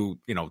going to,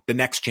 the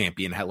next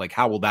champion?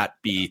 How will that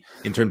be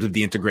in terms of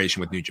the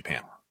integration with New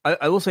Japan?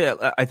 I will say,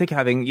 I think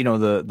having,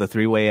 the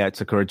three-way at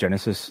Sakura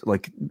Genesis,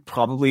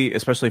 probably,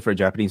 especially for a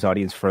Japanese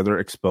audience, further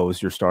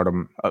expose your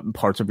Stardom,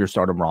 parts of your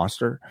Stardom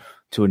roster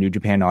to a New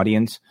Japan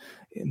audience.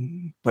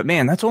 But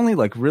man, that's only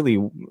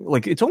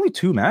it's only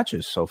 2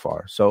 matches so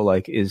far. So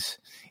if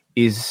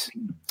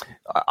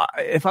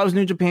I was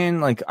New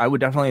Japan, I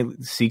would definitely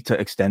seek to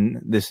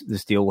extend this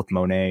deal with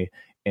Monet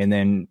and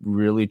then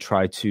really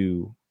try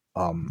to,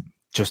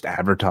 just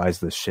advertise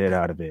the shit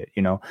out of it.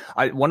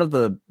 One of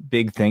the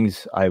big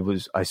things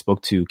I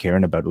spoke to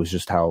Karen about was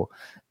just how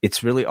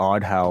it's really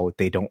odd how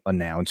they don't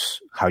announce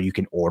how you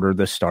can order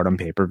the Stardom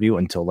pay-per-view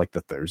until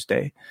the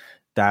Thursday.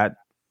 That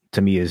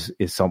to me is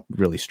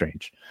really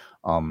strange.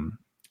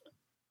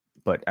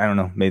 But I don't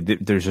know, maybe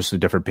there's just a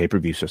different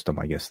pay-per-view system,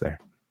 I guess, there.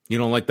 You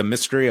don't like the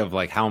mystery of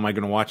how am I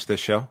going to watch this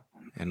show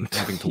and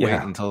having to wait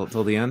until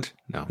the end?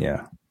 No.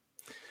 Yeah.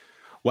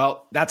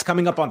 Well, that's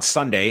coming up on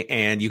Sunday,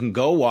 and you can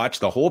go watch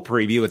the whole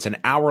preview. It's an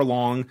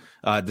hour-long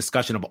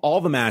discussion of all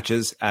the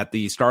matches at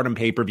the Stardom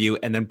pay-per-view,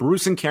 and then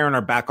Bruce and Karen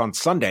are back on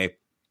Sunday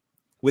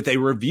with a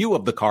review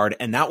of the card,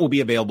 and that will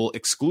be available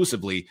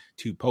exclusively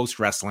to Post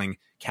Wrestling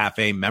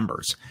Cafe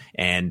members.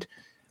 And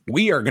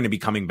we are going to be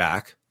coming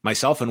back,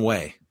 myself and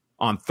Wei,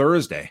 on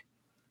Thursday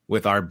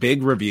with our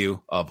big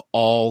review of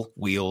All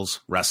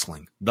Wheels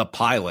Wrestling, the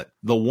pilot,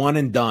 the one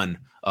and done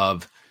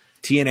of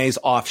TNA's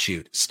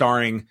offshoot,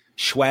 starring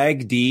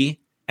Schwag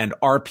D and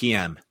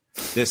RPM.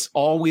 This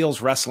All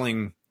Wheels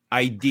Wrestling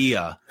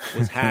idea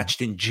was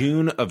hatched in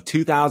June of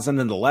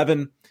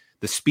 2011.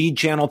 The Speed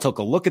Channel took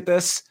a look at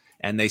this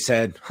and they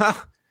said,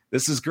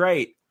 this is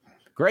great.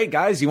 Great,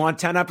 guys. You want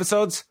 10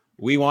 episodes?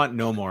 We want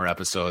no more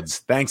episodes.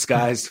 Thanks,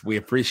 guys. We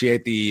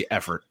appreciate the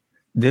effort.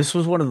 This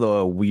was one of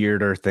the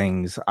weirder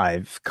things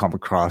I've come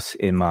across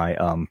in my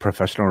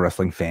professional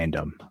wrestling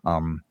fandom.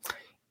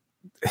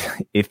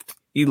 If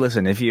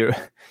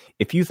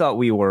you thought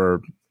we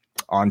were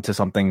onto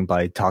something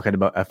by talking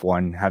about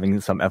F1,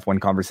 having some F1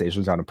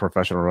 conversations on a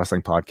professional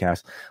wrestling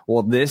podcast,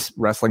 well, this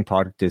wrestling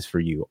product is for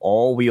you.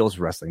 All Wheels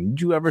Wrestling.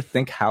 Did you ever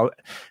think how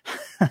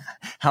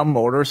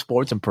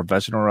motorsports and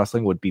professional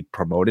wrestling would be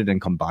promoted and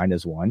combined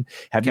as one?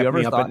 Have you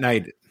ever thought up at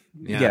night?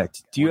 Yeah.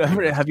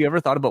 Have you ever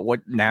thought about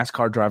what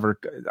NASCAR driver,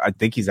 I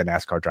think he's a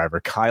NASCAR driver,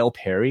 Kyle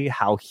Petty,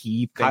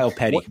 Kyle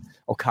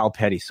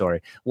Petty,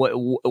 sorry.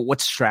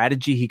 What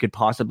strategy he could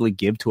possibly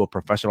give to a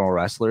professional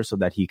wrestler so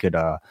that he could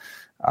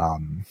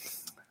earn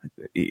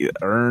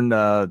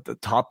the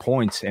top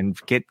points and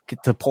get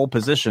to pole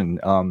position.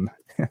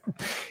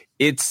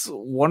 It's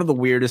one of the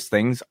weirdest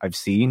things I've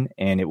seen,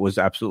 and it was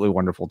absolutely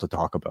wonderful to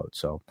talk about.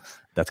 So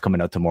that's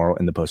coming out tomorrow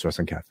in the Post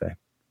Wrestling Cafe.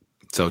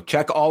 So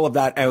check all of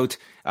that out.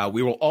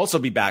 We will also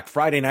be back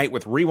Friday night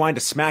with Rewind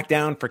to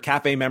SmackDown for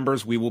Cafe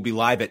members. We will be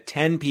live at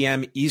 10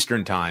 p.m.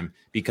 Eastern time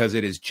because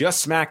it is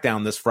just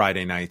SmackDown this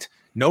Friday night.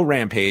 No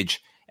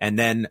Rampage. And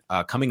then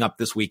coming up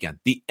this weekend,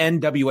 the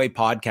NWA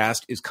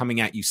podcast is coming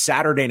at you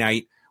Saturday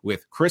night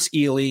with Chris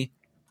Ely,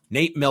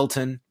 Nate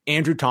Milton,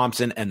 Andrew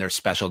Thompson, and their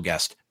special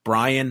guest,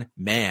 Brian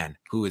Mann,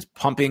 who is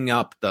pumping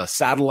up the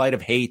satellite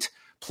of hate,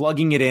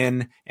 plugging it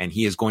in, and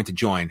he is going to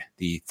join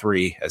the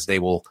three as they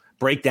will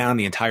break down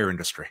the entire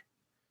industry.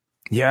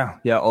 Yeah.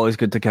 Always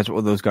good to catch up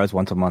with those guys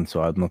once a month.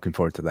 So I'm looking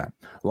forward to that.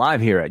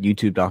 Live here at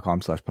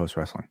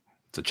youtube.com/postwrestling.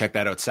 So check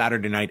that out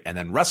Saturday night, and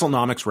then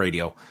WrestleNomics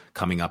Radio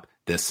coming up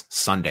this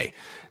Sunday.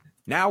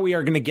 Now we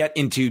are going to get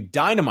into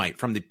Dynamite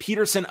from the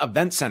Peterson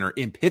Event Center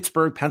in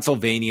Pittsburgh,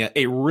 Pennsylvania.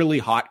 A really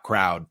hot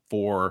crowd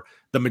for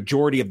the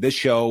majority of this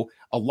show.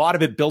 A lot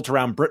of it built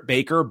around Britt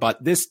Baker, but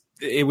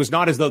it was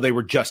not as though they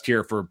were just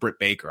here for Britt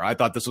Baker. I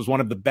thought this was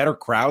one of the better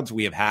crowds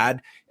we have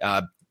had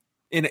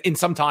in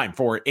some time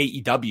for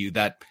AEW.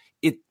 That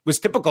it was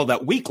typical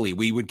that weekly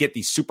we would get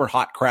these super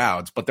hot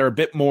crowds, but they're a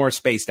bit more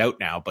spaced out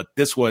now. But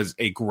this was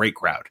a great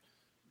crowd.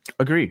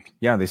 Agreed.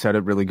 Yeah, they said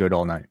it really good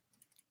all night.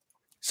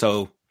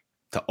 So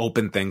to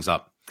open things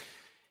up,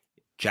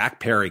 Jack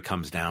Perry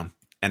comes down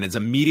and is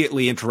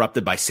immediately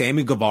interrupted by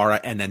Sammy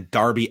Guevara and then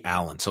Darby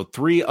Allin. So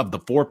 3 of the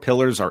 4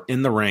 pillars are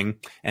in the ring,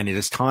 and it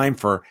is time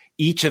for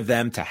each of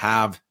them to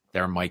have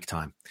their mic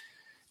time.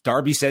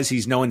 Darby says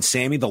he's known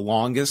Sammy the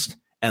longest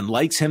and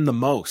likes him the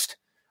most,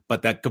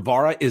 but that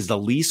Guevara is the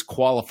least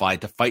qualified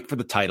to fight for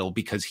the title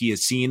because he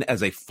is seen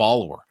as a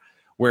follower.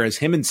 Whereas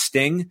him and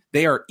Sting,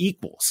 they are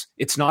equals.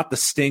 It's not the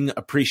Sting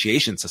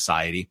Appreciation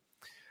Society.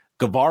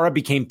 Guevara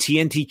became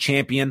TNT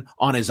champion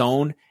on his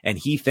own, and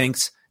he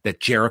thinks that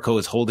Jericho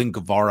is holding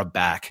Guevara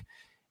back.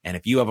 And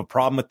if you have a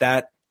problem with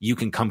that, you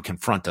can come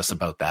confront us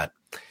about that.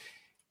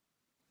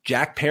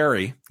 Jack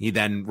Perry, he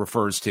then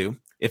refers to,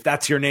 if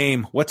that's your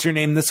name, what's your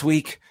name this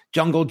week?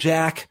 Jungle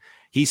Jack.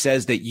 He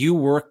says that you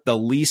worked the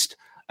least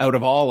out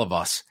of all of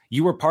us.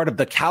 You were part of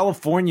the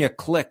California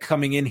clique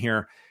coming in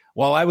here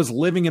while I was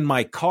living in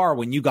my car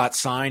when you got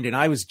signed, and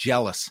I was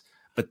jealous.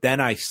 But then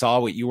I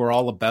saw what you were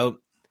all about,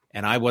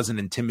 and I wasn't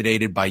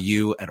intimidated by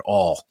you at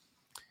all.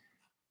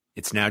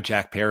 It's now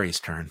Jack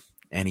Perry's turn,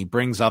 and he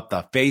brings up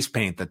the face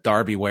paint that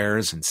Darby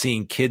wears and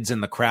seeing kids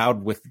in the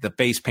crowd with the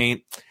face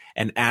paint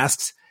and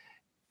asks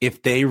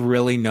if they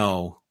really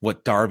know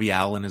what Darby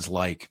Allin is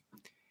like.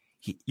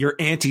 You're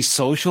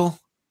antisocial?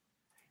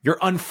 You're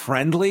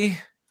unfriendly?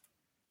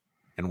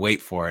 And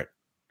wait for it.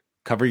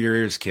 Cover your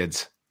ears,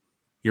 kids.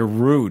 You're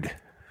rude.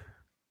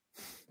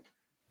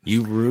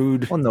 You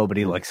rude. Well,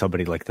 nobody likes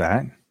somebody like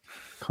that.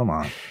 Come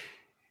on.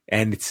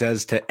 And it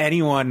says to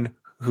anyone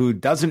who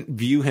doesn't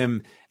view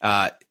him,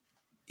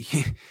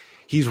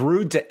 he's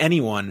rude to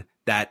anyone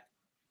that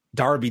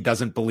Darby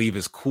doesn't believe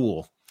is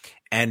cool.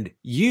 And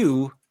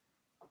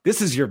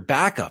this is your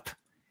backup.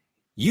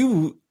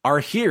 You are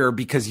here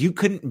because you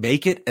couldn't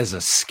make it as a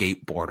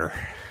skateboarder.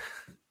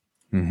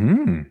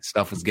 Mm-hmm.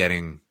 Stuff was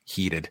getting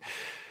heated.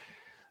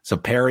 So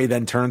Perry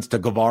then turns to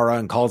Guevara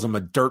and calls him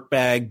a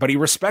dirtbag, but he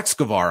respects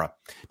Guevara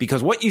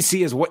because what you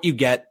see is what you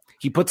get.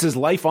 He puts his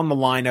life on the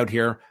line out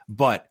here,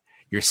 but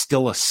you're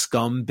still a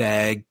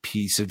scumbag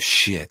piece of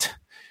shit.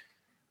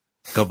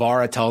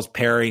 Guevara tells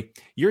Perry,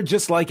 you're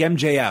just like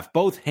MJF,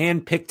 both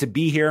handpicked to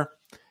be here.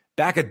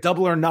 Back at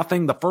Double or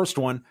Nothing, the first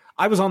one,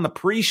 I was on the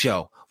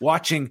pre-show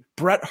watching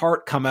Bret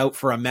Hart come out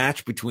for a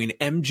match between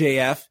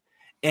MJF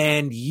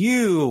and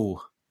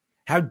you.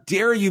 How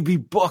dare you be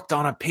booked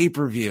on a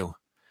pay-per-view?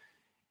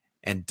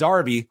 And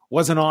Darby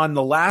wasn't on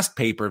the last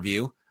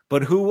pay-per-view,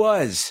 but who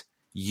was?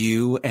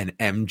 You and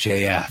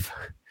MJF.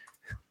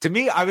 To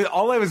me,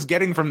 all I was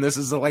getting from this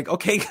is like,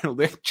 okay,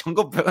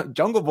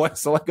 Jungle Boy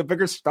is like a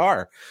bigger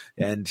star.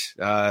 And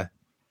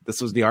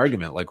this was the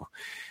argument. Like,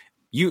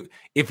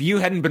 if you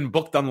hadn't been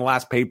booked on the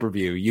last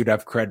pay-per-view, you'd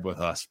have cred with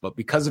us. But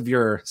because of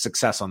your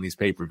success on these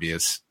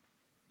pay-per-views,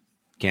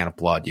 can't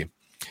applaud you.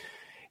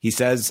 He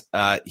says,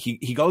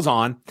 he goes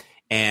on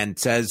and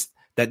says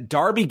that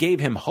Darby gave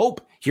him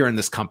hope here in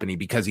this company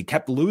because he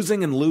kept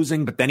losing and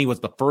losing, but then he was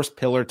the first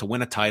pillar to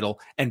win a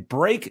title and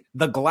break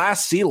the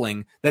glass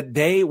ceiling that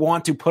they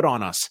want to put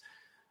on us.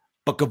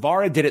 But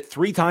Guevara did it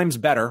 3 times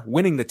better,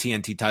 winning the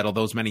TNT title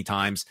those many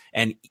times.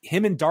 And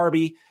him and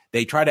Darby,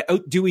 they try to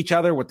outdo each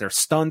other with their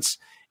stunts.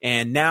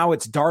 And now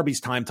it's Darby's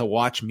time to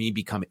watch me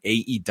become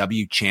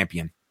AEW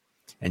champion.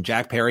 And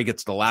Jack Perry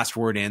gets the last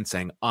word in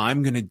saying,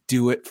 I'm going to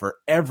do it for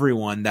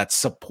everyone that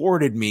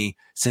supported me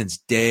since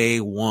day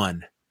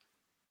one.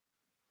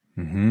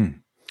 Mm-hmm.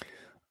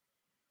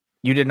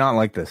 You did not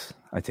like this,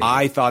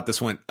 I thought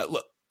this went.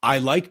 Look, I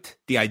liked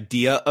the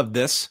idea of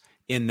this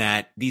in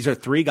that these are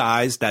 3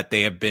 guys that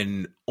they have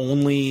been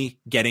only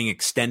getting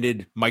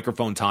extended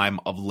microphone time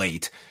of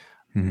late.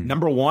 Mm-hmm.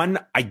 Number one,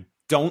 I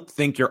don't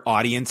think your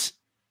audience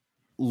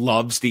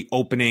loves the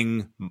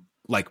opening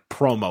like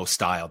promo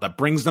style that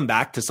brings them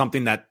back to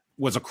something that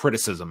was a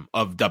criticism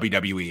of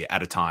WWE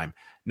at a time.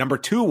 Number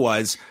 2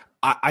 was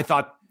I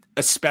thought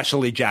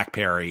especially Jack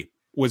Perry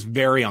was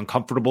very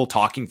uncomfortable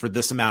talking for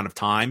this amount of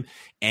time.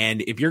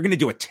 And if you're going to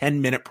do a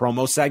 10-minute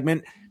promo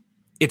segment,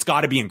 it's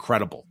got to be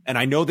incredible. And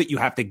I know that you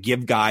have to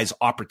give guys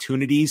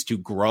opportunities to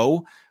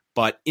grow,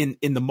 but in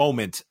the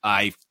moment,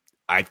 I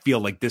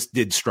feel like this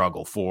did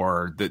struggle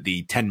for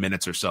the 10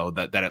 minutes or so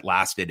that it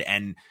lasted.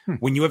 And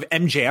when you have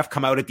MJF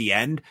come out at the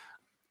end,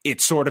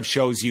 it sort of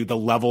shows you the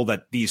level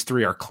that these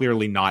 3 are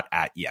clearly not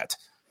at yet.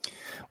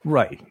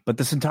 Right. But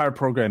this entire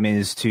program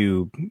is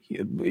to,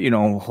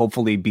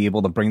 hopefully be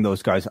able to bring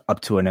those guys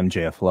up to an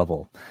MJF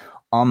level.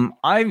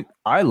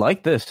 I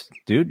like this,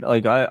 dude.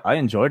 Like I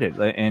enjoyed it.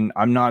 And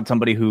I'm not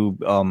somebody who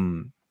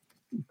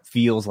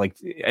feels like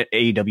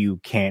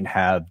AEW can't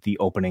have the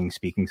opening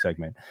speaking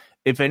segment.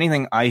 If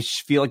anything, I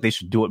feel like they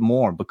should do it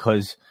more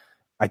because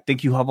I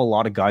think you have a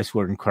lot of guys who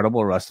are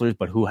incredible wrestlers,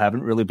 but who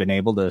haven't really been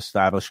able to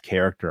establish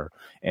character.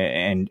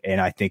 And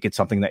I think it's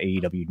something that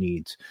AEW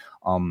needs.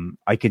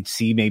 I could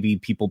see maybe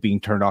people being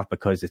turned off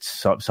because it's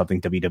something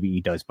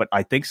WWE does, but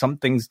I think some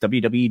things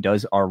WWE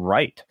does are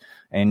right.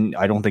 And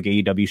I don't think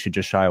AEW should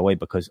just shy away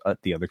because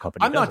the other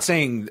company I'm not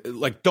saying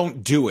like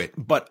don't do it,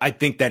 but I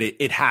think that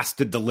it has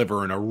to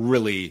deliver in a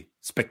really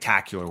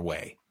spectacular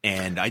way.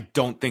 And I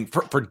don't think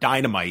for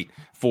Dynamite,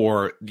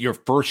 for your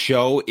first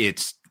show,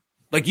 it's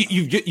like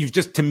you've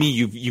just, to me,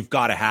 you've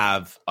got to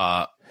have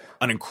an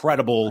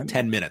incredible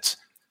 10 minutes.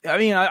 I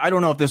mean, I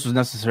don't know if this was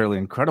necessarily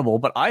incredible,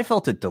 but I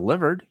felt it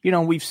delivered.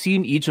 We've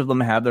seen each of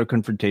them have their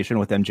confrontation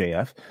with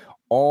MJF.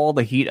 all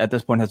the heat at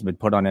this point has been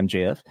put on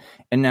MJF,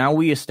 and now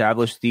we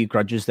establish the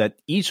grudges that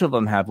each of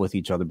them have with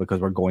each other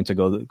because we're going to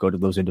go to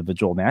those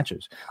individual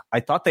matches. I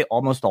thought they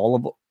almost all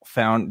of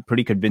found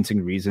pretty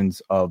convincing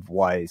reasons of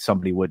why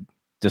somebody would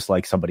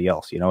dislike somebody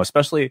else,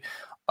 especially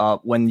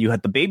when you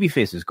had the baby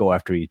faces go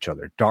after each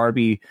other.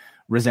 Darby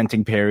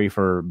resenting Perry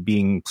for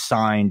being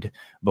signed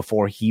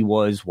before he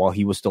was, while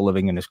he was still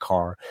living in his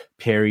car.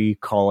 Perry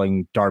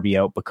calling Darby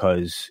out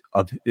because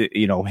of,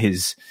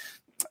 his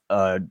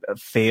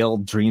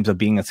failed dreams of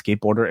being a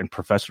skateboarder and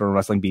professional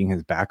wrestling being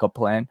his backup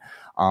plan.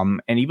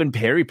 And even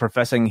Perry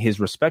professing his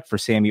respect for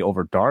Sammy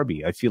over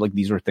Darby. I feel like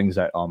these are things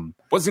that...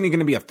 Wasn't he going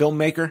to be a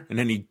filmmaker? And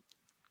then he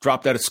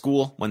dropped out of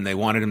school when they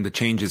wanted him to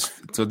change his...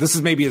 So this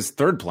is maybe his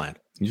third plan.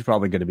 He's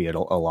probably going to be at a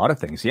lot of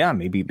things. Yeah,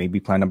 maybe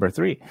plan number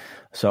 3.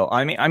 So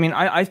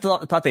I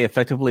thought they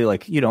effectively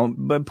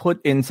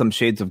put in some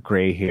shades of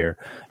gray here,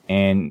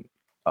 and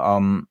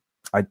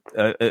I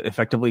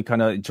effectively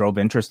kind of drove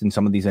interest in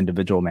some of these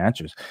individual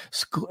matches.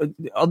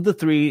 Of the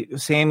 3,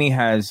 Sammy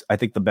has, I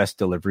think, the best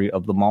delivery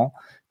of them all.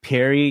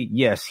 Perry,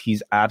 yes,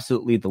 he's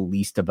absolutely the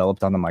least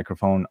developed on the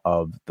microphone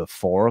of the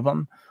 4 of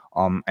them.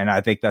 And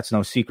I think that's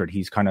no secret.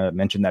 He's kind of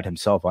mentioned that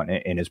himself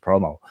in his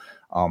promo.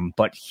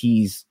 But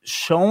he's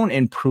shown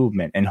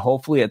improvement, and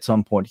hopefully at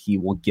some point he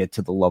will get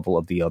to the level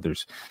of the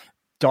others.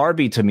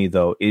 Darby, to me,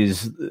 though,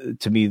 is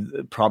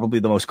probably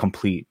the most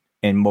complete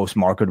and most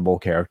marketable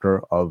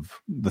character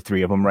of the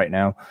 3 of them right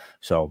now.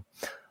 So,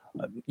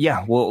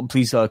 well,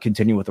 please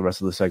continue with the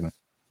rest of the segment.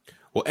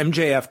 Well,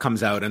 MJF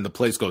comes out and the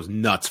place goes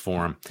nuts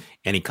for him.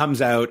 And he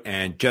comes out,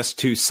 and just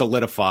to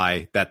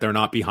solidify that they're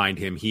not behind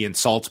him, he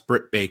insults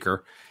Britt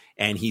Baker.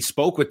 And he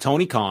spoke with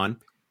Tony Khan,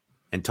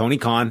 and Tony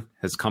Khan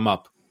has come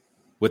up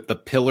with the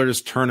Pillars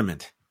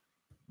tournament.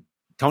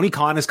 Tony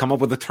Khan has come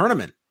up with a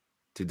tournament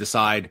to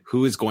decide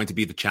who is going to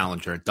be the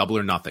challenger at Double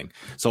or Nothing.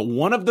 So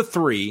one of the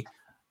 3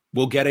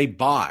 will get a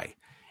bye,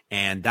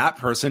 and that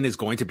person is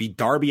going to be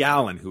Darby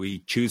Allin, who he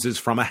chooses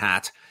from a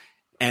hat.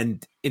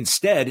 And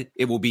instead,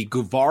 it will be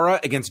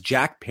Guevara against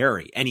Jack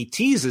Perry. And he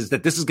teases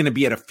that this is going to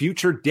be at a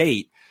future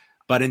date,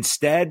 but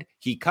instead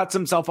he cuts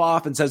himself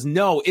off and says,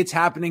 no, it's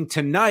happening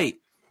tonight,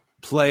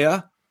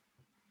 playa.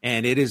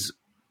 And it is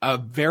a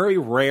very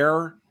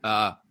rare,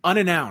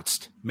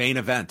 unannounced main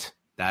event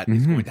that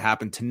is going to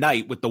happen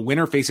tonight, with the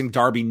winner facing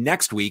Darby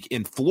next week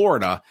in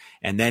Florida.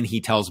 And then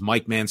he tells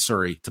Mike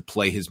Mansouri to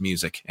play his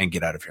music and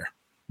get out of here.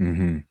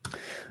 Mm-hmm.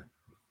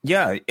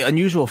 Yeah,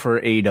 unusual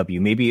for AEW.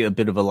 Maybe a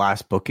bit of a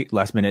last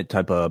minute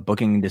type of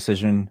booking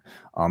decision.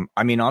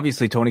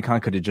 Obviously Tony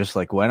Khan could have just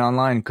went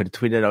online, could have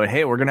tweeted out,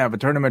 "Hey, we're gonna have a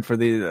tournament for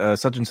the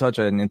such and such,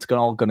 and it's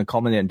all gonna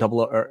culminate in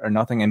Double or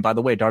Nothing. And by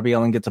the way, Darby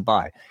Allin gets a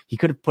bye." He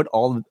could have put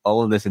all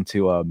of this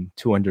into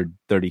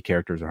 230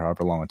 characters or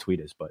however long a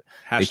tweet is. But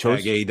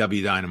hashtag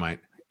AEW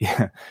Dynamite.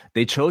 Yeah,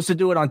 they chose to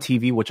do it on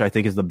TV, which I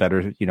think is the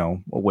better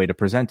way to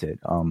present it.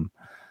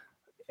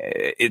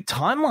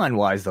 Timeline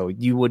wise, though,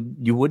 you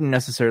wouldn't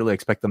necessarily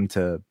expect them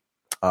to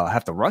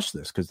have to rush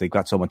this because they've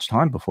got so much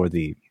time before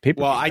the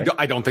paper. Well,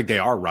 I don't think they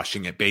are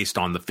rushing it based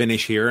on the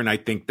finish here, and I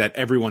think that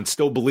everyone's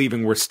still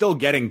believing we're still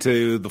getting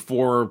to the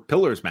 4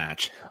 Pillars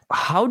match.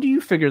 How do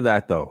you figure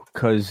that though?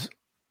 Because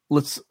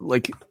that's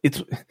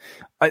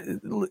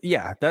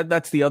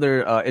the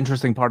other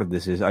interesting part of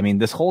this is,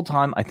 this whole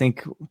time I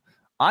think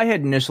I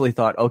had initially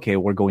thought, okay,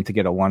 we're going to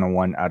get a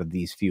 1-on-1 out of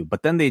these few,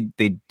 but then they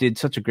did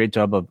such a great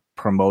job of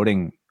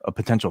promoting a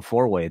potential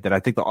 4-way that I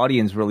think the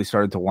audience really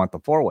started to want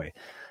the 4-way.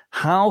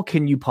 How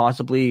can you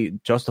possibly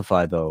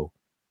justify, though,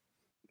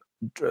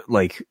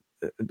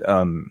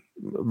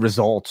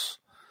 results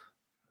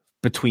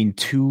between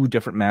 2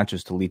 different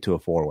matches to lead to a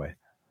 4-way?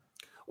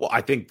 Well,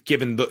 I think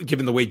given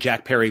the way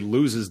Jack Perry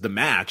loses the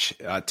match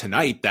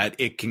tonight, that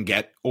it can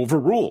get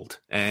overruled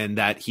and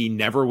that he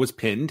never was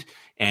pinned.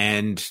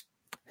 And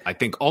I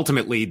think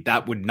ultimately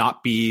that would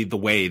not be the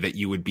way that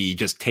you would be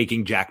just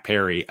taking Jack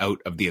Perry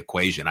out of the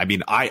equation.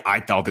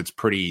 I felt it's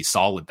pretty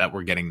solid that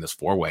we're getting this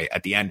 4-way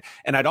at the end.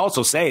 And I'd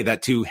also say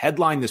that to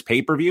headline this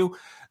pay-per-view,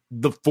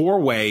 the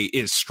 4-way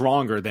is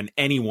stronger than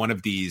any one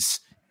of these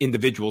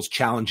individuals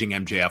challenging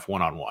MJF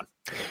one-on-one.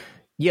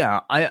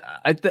 Yeah,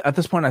 at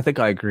this point, I think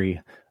I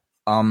agree.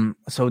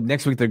 So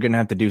next week they're going to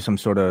have to do some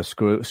sort of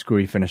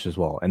screwy finish as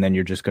well. And then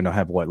you're just going to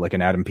have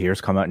an Adam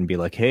Pearce come out and be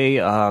like, "Hey,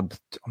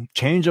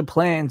 change of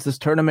plans. This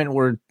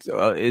tournament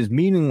is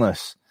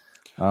meaningless."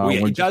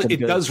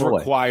 It does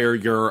require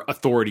your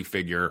authority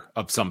figure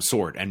of some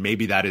sort. And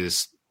maybe that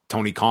is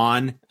Tony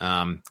Khan,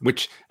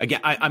 which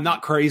again, I'm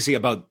not crazy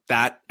about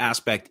that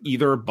aspect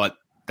either, but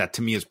that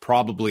to me is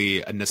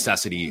probably a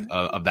necessity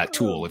of that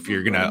tool if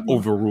you're going to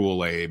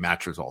overrule a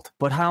match result.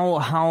 But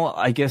how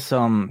I guess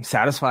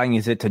satisfying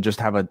is it to just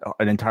have an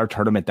entire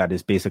tournament that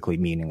is basically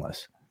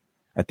meaningless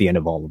at the end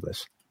of all of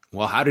this?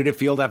 Well, how did it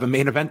feel to have a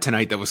main event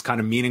tonight that was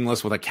kind of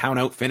meaningless with a count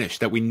out finish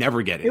that we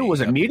never get? It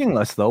wasn't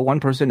meaningless though.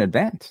 One person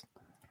advanced.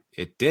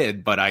 It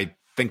did, but I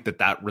think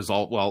that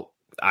result. Well,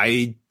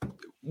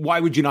 why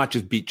would you not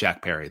just beat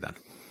Jack Perry then?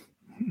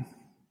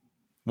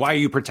 Why are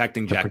you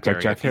protecting Jack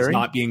Perry if he's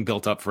not being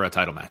built up for a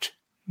title match?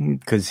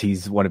 because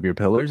he's one of your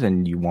pillars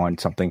and you want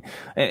something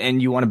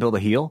and you want to build a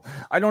heel.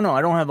 I don't know.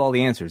 I don't have all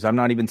the answers. I'm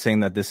not even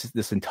saying that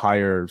this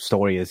entire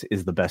story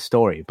is the best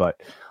story,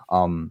 but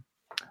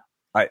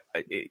I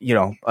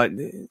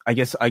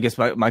guess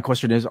my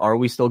question is, are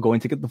we still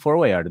going to get the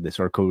 4-way out of this,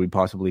 or could we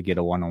possibly get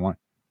a 1-on-1?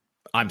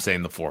 I'm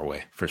saying the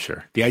 4-way for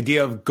sure. The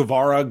idea of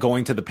Guevara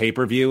going to the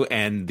pay-per-view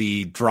and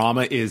the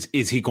drama is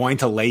he going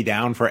to lay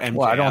down for MJF?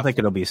 Well, I don't think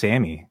it'll be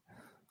Sammy.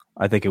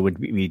 I think it would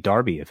be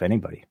Darby, if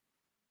anybody.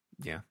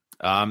 Yeah.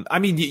 I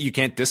mean, you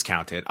can't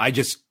discount it.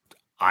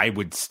 I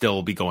would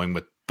still be going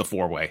with the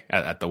 4-way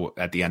at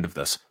the end of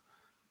this.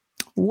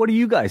 What do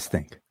you guys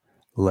think?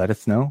 Let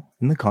us know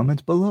in the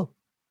comments below.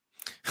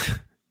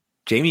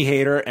 Jamie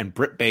Hayter and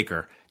Britt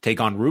Baker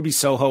take on Ruby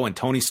Soho and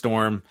Toni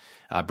Storm.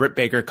 Britt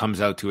Baker comes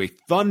out to a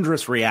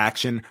thunderous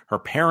reaction. Her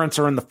parents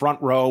are in the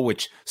front row,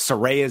 which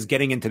Saraya is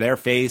getting into their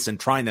face and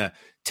trying to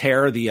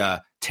tear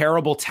the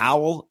terrible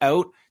towel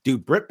out.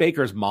 Dude, Britt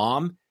Baker's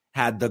mom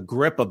had the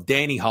grip of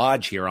Danny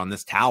Hodge here on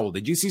this towel.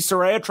 Did you see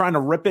Saraya trying to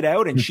rip it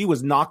out? And she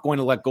was not going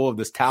to let go of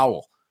this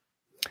towel.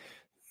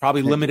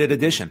 Probably limited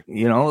edition.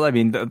 You know, I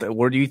mean,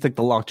 where do you think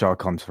the lockjaw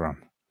comes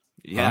from?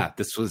 Yeah, huh?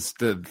 This was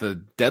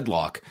the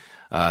deadlock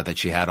that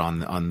she had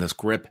on this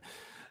grip.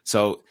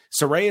 So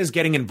Saraya is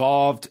getting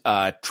involved,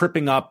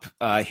 tripping up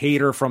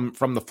Hayter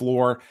from the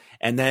floor.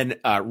 And then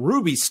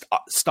Ruby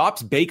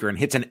stops Baker and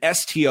hits an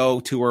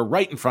STO to her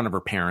right in front of her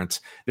parents.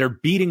 They're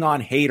beating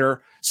on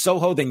Hayter.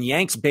 Soho then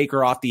yanks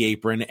Baker off the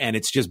apron, and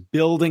it's just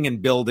building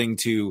and building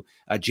to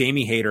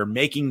Jamie Hayter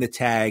making the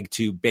tag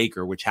to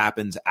Baker, which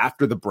happens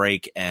after the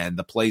break, and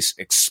the place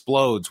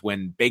explodes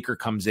when Baker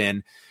comes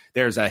in.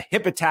 There's a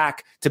hip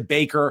attack to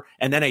Baker,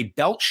 and then a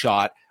belt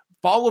shot,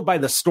 followed by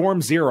the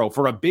Storm Zero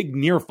for a big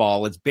near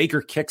fall as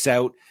Baker kicks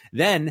out.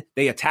 Then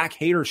they attack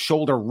Hayter's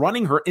shoulder,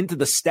 running her into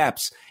the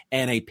steps,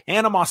 and a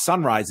Panama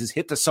Sunrise is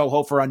hit to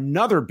Soho for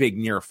another big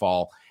near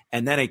fall.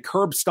 And then a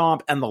curb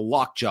stomp and the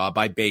lockjaw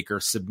by Baker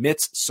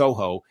submits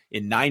Soho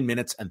in 9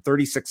 minutes and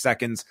 36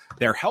 seconds.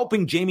 They're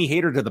helping Jamie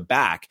Hayter to the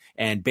back,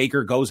 and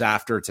Baker goes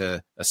after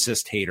to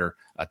assist Hayter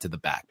to the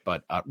back.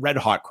 But red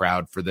hot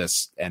crowd for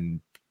this,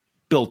 and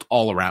built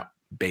all around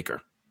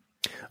Baker.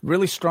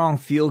 Really strong,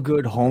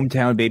 feel-good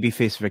hometown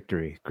babyface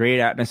victory. Great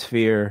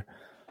atmosphere.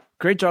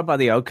 Great job by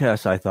the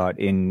Outcasts, I thought,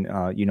 in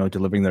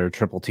delivering their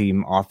triple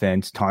team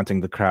offense,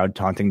 taunting the crowd,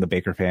 taunting the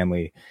Baker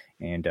family.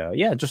 And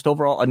just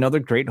overall, another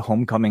great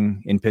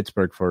homecoming in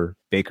Pittsburgh for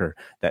Baker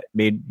that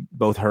made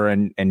both her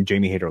and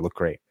Jamie Hayter look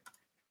great.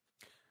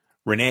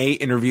 Renee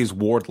interviews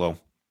Wardlow,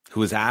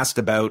 who is asked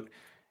about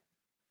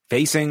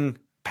facing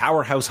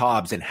Powerhouse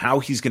Hobbs and how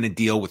he's going to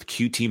deal with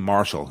QT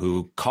Marshall,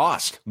 who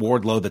cost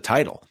Wardlow the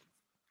title.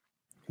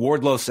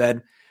 Wardlow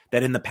said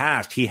that in the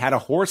past, he had a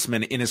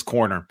horseman in his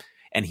corner,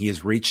 and he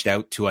has reached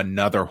out to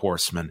another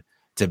horseman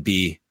to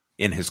be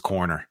in his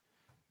corner.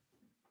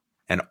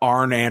 And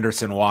Arn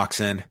Anderson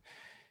walks in,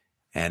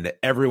 and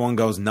everyone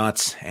goes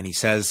nuts. And he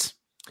says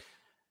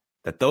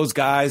that those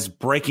guys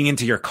breaking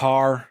into your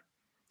car,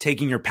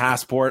 taking your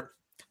passport,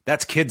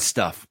 that's kid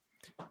stuff.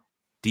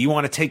 Do you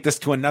want to take this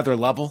to another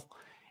level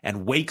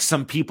and wake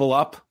some people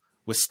up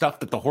with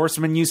stuff that the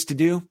horsemen used to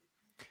do?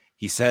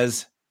 He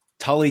says,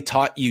 Tully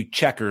taught you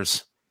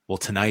checkers. Well,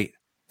 tonight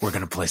we're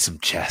going to play some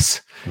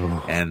chess.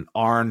 Ooh. And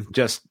Arn,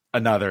 tremendous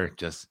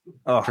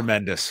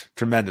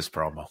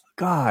promo.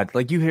 God,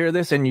 like you hear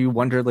this and you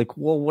wonder, like,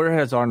 well, where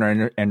has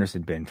Arn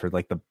Anderson been for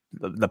like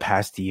the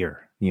past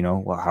year? You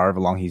know,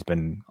 however long he's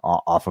been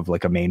off of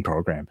like a main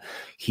program.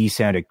 He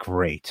sounded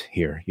great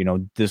here. You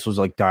know, this was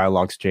like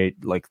dialogue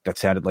straight, like that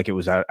sounded like it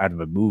was out of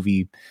a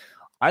movie.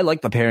 I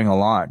like the pairing a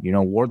lot. You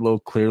know,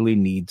 Wardlow clearly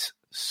needs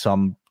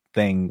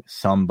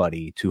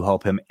somebody to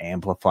help him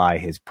amplify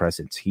his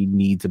presence. He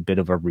needs a bit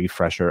of a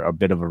refresher, a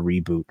bit of a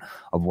reboot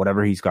of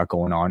whatever he's got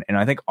going on. And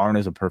I think Arn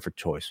is a perfect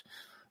choice.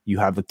 You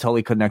have the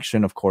Tully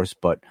connection, of course,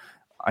 but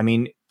I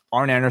mean,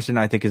 Arn Anderson,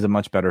 I think, is a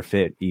much better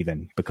fit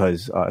even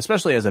because,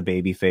 especially as a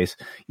babyface,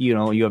 you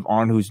know, you have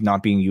Arn who's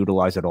not being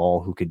utilized at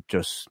all, who could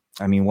just,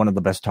 I mean, one of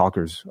the best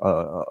talkers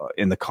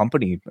in the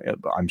company,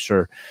 I'm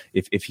sure,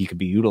 if he could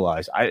be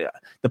utilized.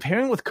 The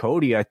pairing with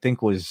Cody, I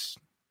think, was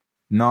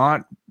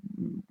not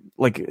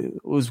like,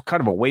 it was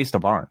kind of a waste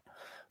of Arn,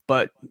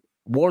 but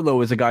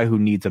Wardlow is a guy who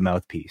needs a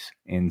mouthpiece.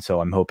 And so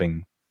I'm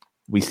hoping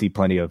we see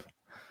plenty of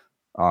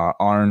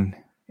Arn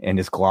and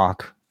his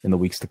Glock in the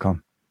weeks to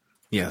come.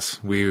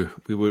 Yes, we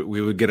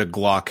would get a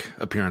Glock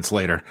appearance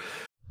later.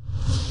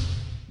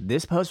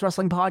 This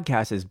post-wrestling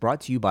podcast is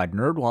brought to you by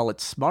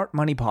NerdWallet's Smart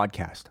Money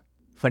Podcast.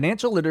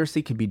 Financial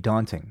literacy can be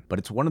daunting, but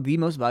it's one of the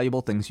most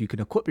valuable things you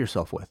can equip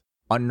yourself with.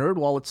 On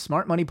NerdWallet's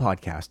Smart Money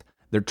Podcast,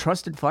 their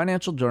trusted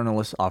financial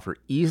journalists offer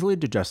easily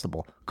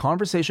digestible,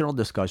 conversational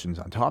discussions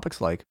on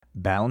topics like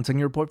balancing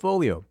your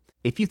portfolio.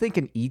 If you think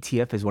an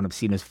ETF is one of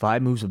Cena's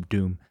 5 moves of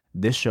doom,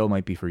 this show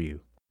might be for you.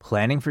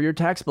 Planning for your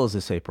tax bills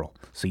this April,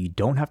 so you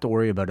don't have to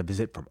worry about a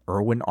visit from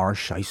Erwin R.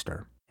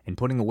 Shyster. And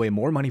putting away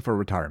more money for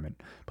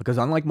retirement, because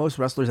unlike most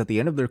wrestlers at the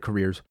end of their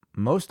careers,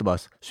 most of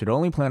us should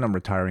only plan on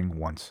retiring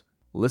once.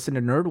 Listen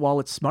to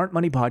NerdWallet's Smart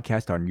Money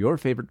Podcast on your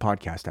favorite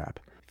podcast app.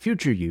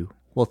 Future you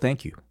Well,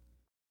 thank you.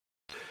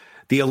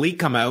 The Elite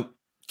come out.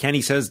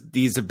 Kenny says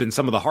these have been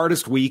some of the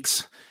hardest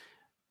weeks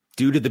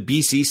due to the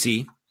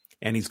BCC.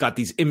 And he's got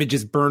these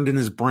images burned in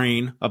his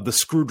brain of the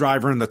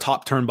screwdriver in the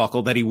top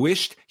turnbuckle that he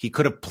wished he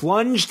could have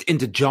plunged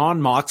into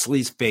Jon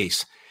Moxley's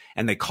face.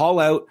 And they call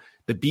out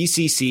the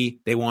BCC.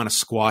 They want to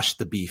squash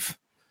the beef.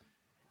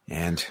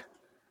 And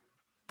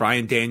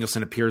Bryan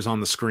Danielson appears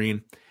on the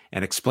screen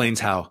and explains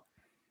how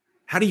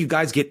do you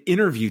guys get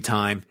interview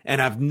time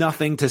and have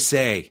nothing to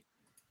say?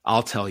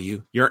 I'll tell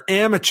you, you're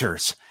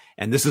amateurs.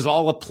 And this is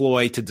all a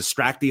ploy to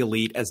distract the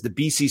Elite as the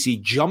BCC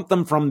jump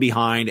them from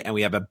behind, and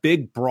we have a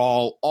big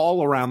brawl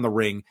all around the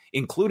ring,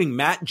 including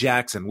Matt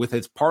Jackson with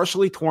his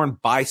partially torn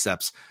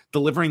biceps,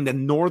 delivering the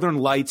Northern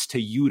Lights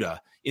to Yuta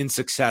in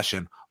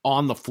succession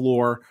on the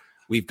floor.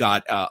 We've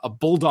got a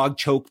bulldog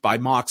choke by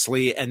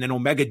Moxley, and then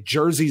Omega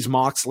jerseys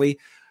Moxley.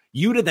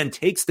 Yuta then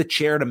takes the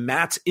chair to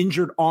Matt's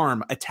injured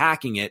arm,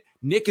 attacking it.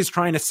 Nick is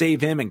trying to save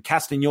him, and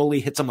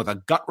Castagnoli hits him with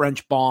a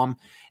gut-wrench bomb,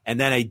 and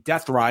then a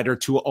Death Rider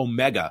to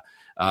Omega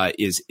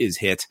is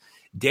hit.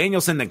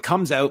 Danielson then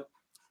comes out,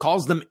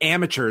 calls them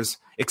amateurs,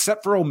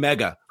 except for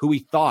Omega, who he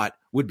thought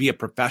would be a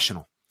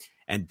professional.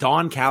 And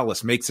Don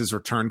Callis makes his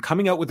return,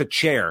 coming out with a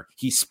chair.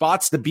 He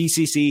spots the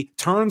BCC,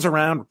 turns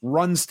around,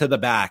 runs to the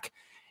back.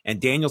 And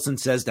Danielson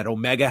says that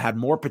Omega had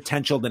more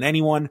potential than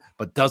anyone,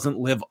 but doesn't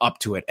live up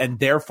to it, and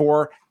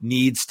therefore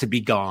needs to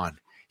be gone.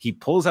 He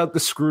pulls out the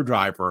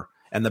screwdriver,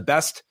 and the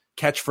best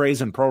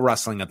catchphrase in pro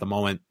wrestling at the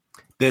moment,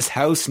 "This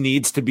house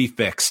needs to be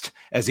fixed,"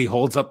 as he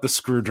holds up the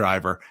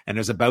screwdriver and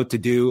is about to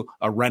do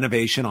a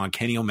renovation on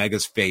Kenny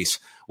Omega's face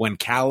when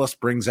Callis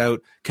brings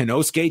out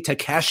Konosuke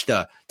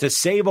Takeshita to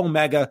save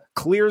Omega,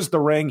 clears the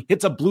ring,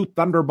 hits a blue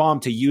thunder bomb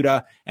to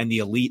Yuta, and the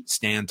Elite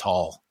stand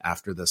tall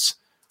after this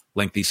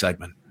lengthy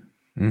segment.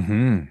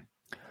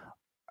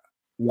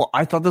 Well,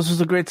 I thought this was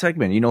a great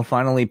segment.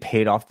 Finally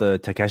paid off the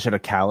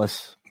Takeshita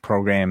Callis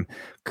program,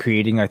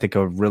 creating, I think,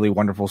 a really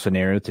wonderful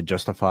scenario to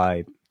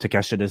justify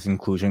Takeshita's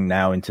inclusion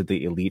now into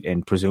the Elite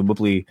and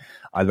presumably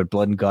either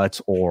Blood and Guts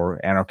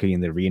or Anarchy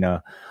in the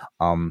Arena.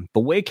 The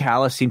way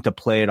Callis seemed to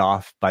play it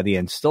off by the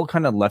end still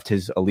kind of left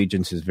his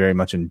allegiances very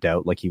much in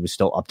doubt, like he was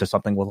still up to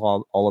something with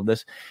all of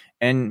this.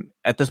 And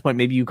at this point,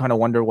 maybe you kind of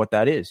wonder what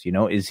that is.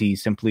 Is he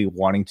simply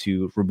wanting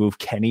to remove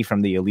Kenny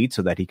from the Elite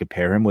so that he could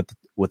pair him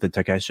with the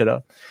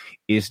Takeshita?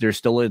 Is there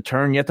still a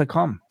turn yet to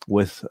come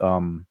with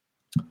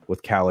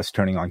Callis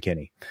turning on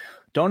Kenny?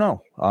 Don't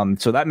know.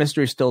 So that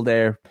mystery is still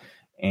there.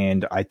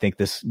 And I think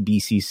this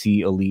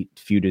BCC Elite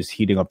feud is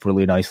heating up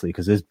really nicely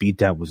because this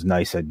beatdown was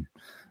nice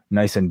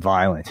and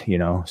violent,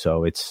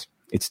 So it's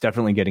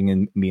definitely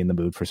getting me in the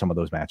mood for some of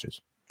those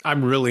matches.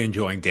 I'm really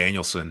enjoying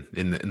Danielson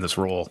in this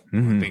role.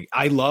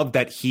 I love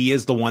that he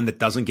is the one that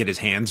doesn't get his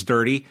hands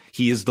dirty.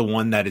 He is the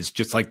one that is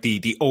just like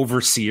the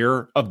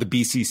overseer of the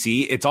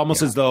BCC. It's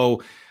almost as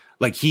though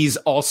like he's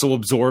also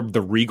absorbed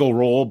the Regal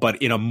role,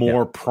 but in a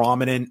more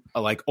prominent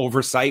like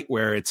oversight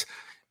where it's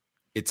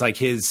like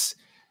his,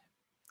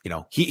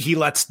 he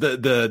lets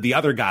the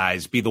other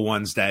guys be the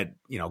ones that,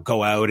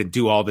 go out and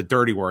do all the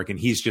dirty work. And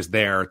he's just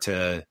there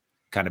to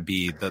kind of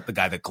be the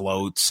guy that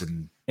gloats.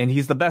 And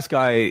he's the best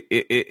guy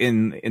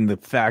in the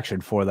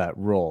faction for that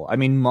role. I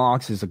mean,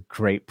 Mox is a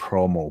great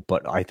promo,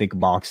 but I think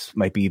Mox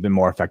might be even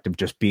more effective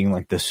just being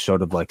like this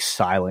sort of like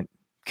silent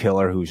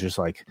killer who's just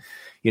like,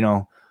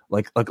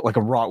 like a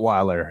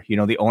Rottweiler,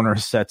 the owner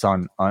sets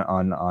on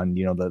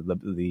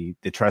the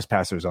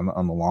trespassers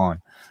on the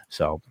lawn.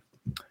 So,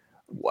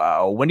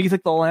 wow. When do you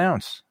think they'll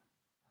announce?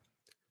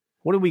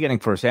 What are we getting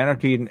first?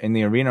 Anarchy in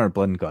the Arena or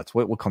Blood and Guts?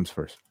 What comes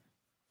first?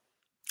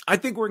 I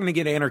think we're going to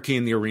get Anarchy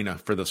in the Arena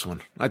for this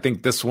one. I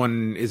think this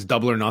one is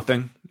double or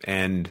nothing.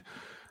 And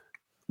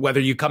whether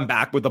you come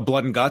back with a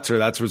Blood and Guts or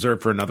that's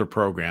reserved for another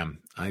program,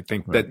 I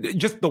think that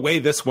just the way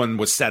this one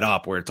was set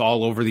up where it's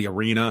all over the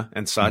arena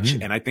and such.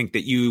 And I think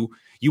that you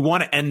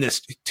want to end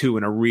this too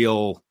in a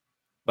real,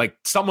 like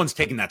someone's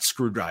taking that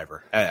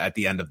screwdriver at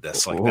the end of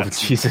this. Like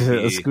Jesus,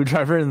 a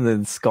screwdriver in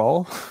the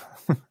skull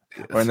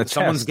or in the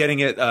someone's chest. Getting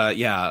it.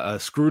 A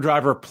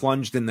screwdriver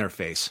plunged in their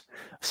face.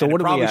 So and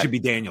what probably should be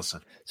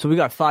Danielson. So we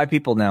got 5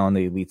 people now on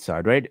the Elite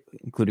side, right?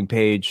 Including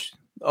Paige.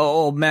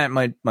 Oh, Matt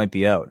might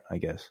be out, I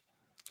guess.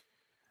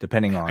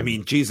 Depending on. I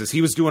mean, Jesus,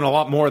 he was doing a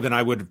lot more than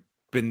I would have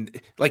been.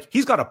 Like,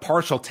 he's got a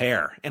partial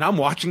tear, and I'm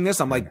watching this.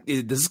 I'm like,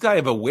 does this guy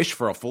have a wish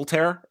for a full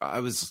tear?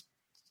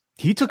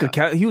 He took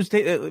he was.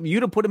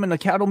 You'd have put him in a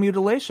cattle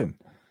mutilation.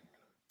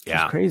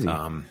 Yeah, crazy.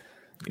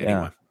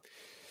 Anyway.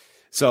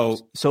 So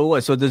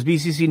does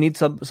BCC need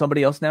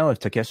somebody else now if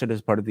Takeshita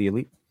is part of the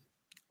Elite?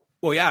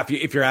 Well, yeah,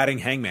 if you're adding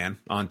Hangman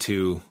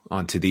onto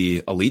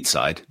the Elite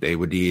side, they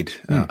would need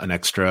an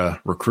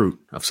extra recruit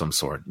of some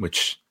sort,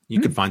 which you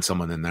could find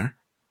someone in there.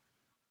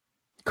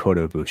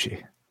 Kota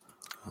Ibushi.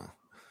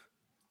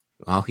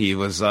 Well, he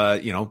was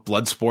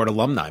Bloodsport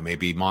alumni.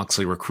 Maybe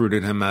Moxley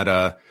recruited him at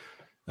a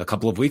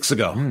couple of weeks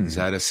ago. He's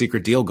had a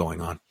secret deal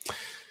going on.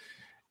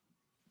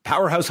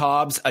 Powerhouse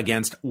Hobbs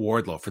against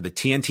Wardlow for the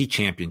TNT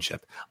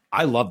Championship.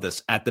 I love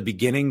this. At the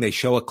beginning, they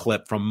show a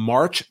clip from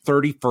March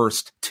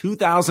 31st,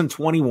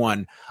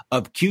 2021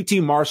 of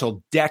QT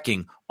Marshall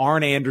decking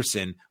Arn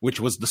Anderson, which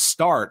was the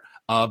start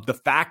of the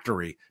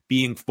factory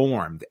being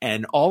formed.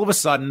 And all of a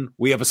sudden,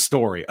 we have a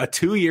story, a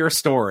 2-year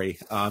story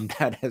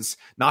that has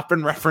not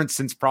been referenced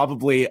since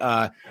probably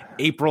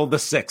April the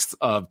 6th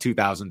of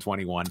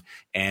 2021.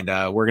 And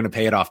we're going to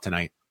pay it off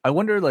tonight. I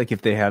wonder, like,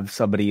 if they have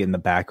somebody in the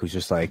back who's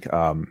just like,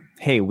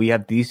 hey, we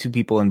have these 2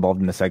 people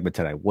involved in the segment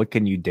tonight. What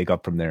can you dig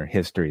up from their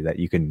history that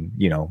you can,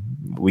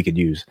 we could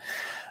use?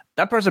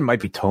 That person might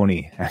be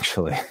Tony,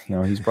 actually.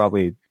 He's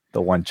probably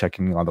the one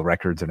checking on the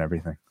records and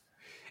everything.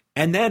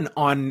 And then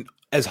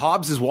as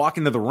Hobbs is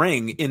walking to the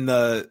ring in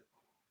the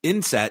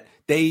inset,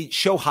 they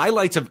show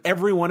highlights of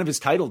every one of his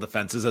title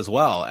defenses as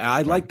well. And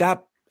I like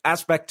that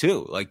aspect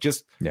too, like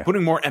just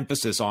putting more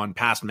emphasis on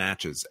past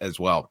matches as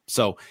well.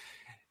 So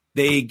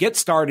they get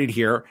started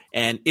here,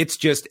 and it's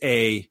just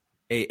a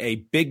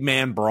big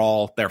man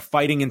brawl. They're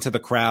fighting into the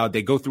crowd.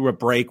 They go through a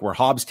break where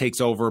Hobbs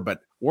takes over, but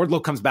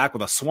Wardlow comes back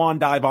with a swan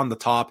dive off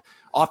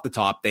the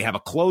top. They have a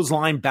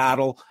clothesline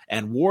battle,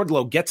 and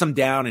Wardlow gets him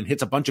down and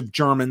hits a bunch of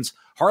Germans.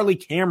 Harley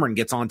Cameron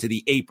gets onto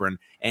the apron,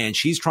 and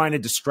she's trying to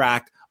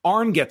distract.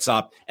 Arn gets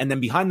up, and then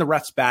behind the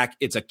ref's back,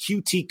 it's a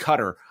QT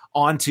cutter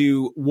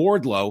onto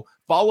Wardlow,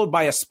 followed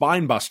by a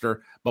spine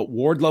buster, but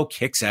Wardlow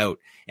kicks out,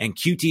 and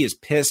QT is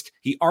pissed.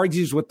 He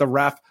argues with the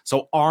ref,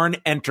 so Arn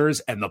enters,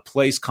 and the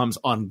place comes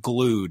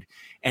unglued,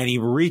 and he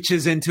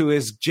reaches into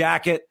his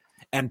jacket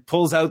and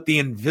pulls out the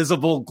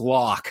invisible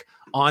Glock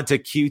onto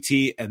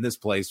QT, and this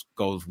place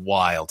goes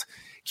wild.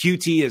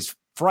 QT is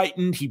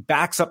frightened. He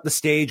backs up the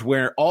stage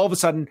where all of a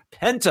sudden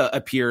Penta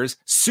appears,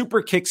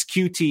 super kicks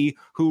QT,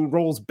 who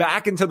rolls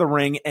back into the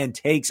ring and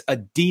takes a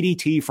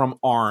DDT from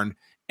Arn.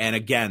 And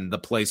again, the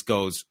place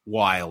goes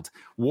wild.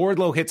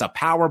 Wardlow hits a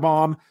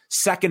powerbomb,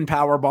 second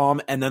powerbomb,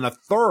 and then a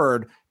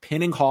third,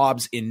 pinning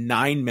Hobbs in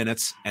 9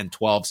 minutes and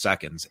 12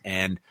 seconds.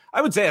 And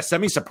I would say a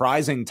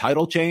semi-surprising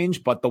title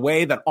change, but the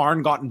way that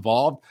Arn got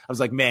involved, I was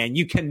like, man,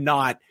 you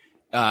cannot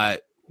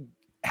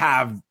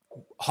have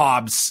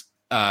Hobbs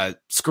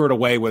skirt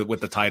away with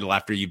the title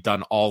after you've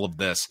done all of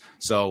this.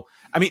 So,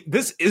 I mean,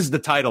 this is the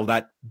title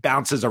that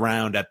bounces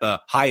around at the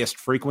highest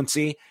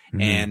frequency,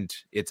 and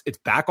it's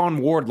back on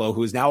Wardlow,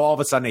 who is now all of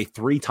a sudden a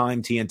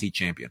 3-time TNT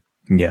champion.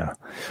 Yeah.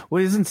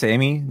 Well, isn't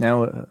Sammy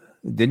now?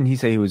 Didn't he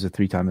say he was a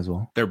 3-time as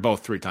well? They're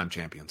both 3-time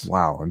champions.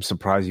 Wow, I'm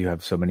surprised you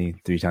have so many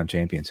 3-time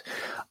champions.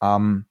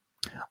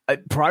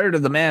 Prior to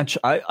the match,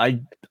 I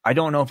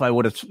don't know if I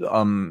would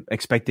have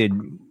expected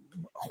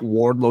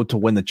Wardlow to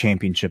win the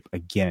championship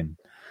again,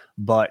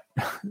 but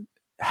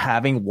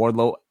having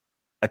Wardlow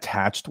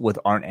attached with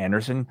Arn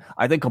Anderson,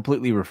 I think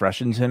completely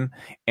refreshes him,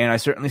 and I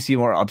certainly see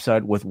more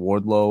upside with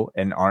Wardlow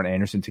and Arn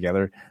Anderson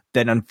together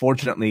than,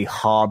 unfortunately,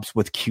 Hobbs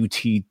with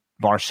QT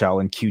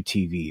Marshall and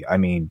QTV. I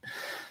mean,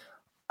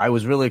 I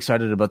was really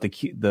excited about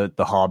the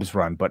Hobbs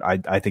run, but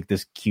I think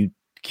this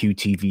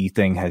QTV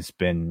thing has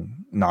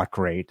been not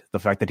great. The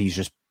fact that he's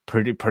just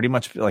pretty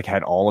much like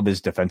had all of his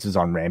defenses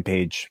on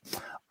Rampage,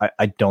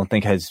 I don't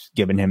think has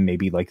given him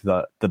maybe like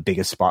the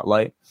biggest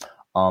spotlight.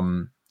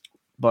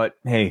 But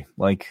hey,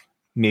 like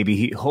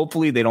maybe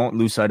hopefully they don't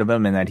lose sight of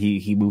him and that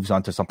he moves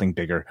on to something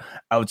bigger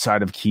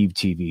outside of Kiev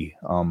TV.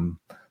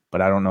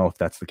 But I don't know if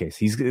that's the case.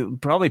 He's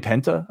probably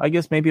Penta, I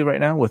guess, maybe right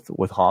now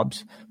with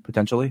Hobbs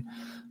potentially.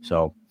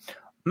 So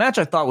match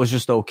I thought was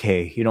just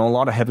okay. A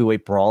lot of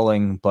heavyweight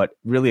brawling, but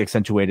really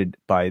accentuated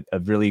by a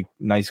really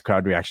nice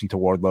crowd reaction to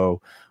Wardlow,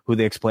 who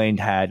they explained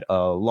had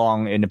a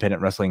long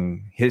independent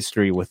wrestling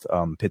history with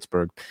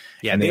Pittsburgh.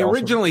 Yeah, and they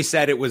originally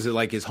said it was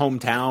like his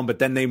hometown, but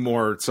then they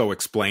more so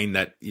explained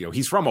that,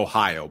 he's from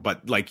Ohio,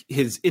 but like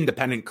his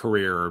independent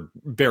career,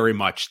 very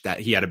much that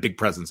he had a big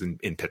presence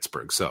in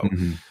Pittsburgh. So,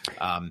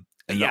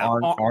 yeah,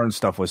 Arn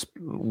stuff was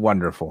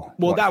wonderful.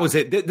 Well, that was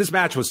it. This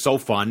match was so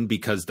fun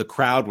because the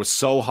crowd was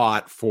so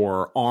hot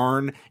for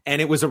Arn,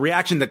 and it was a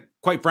reaction that,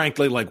 quite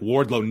frankly, like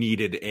Wardlow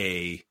needed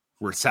a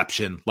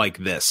reception like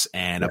this,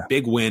 and a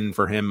big win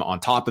for him on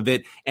top of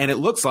it. And it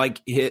looks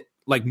like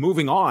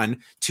moving on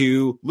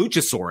to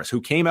Luchasaurus,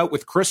 who came out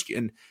with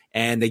Christian,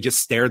 and they just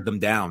stared them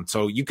down.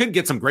 So you could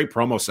get some great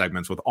promo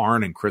segments with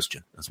Arn and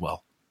Christian as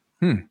well.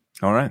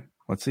 All right,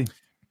 let's see.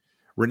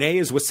 Renee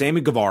is with Sammy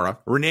Guevara.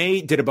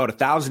 Renee did about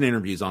 1,000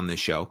 interviews on this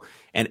show,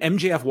 and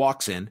MJF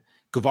walks in.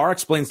 Guevara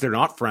explains they're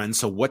not friends,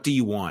 so what do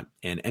you want?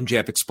 And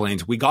MJF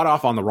explains, we got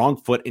off on the wrong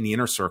foot in the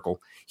inner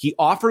circle. He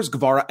offers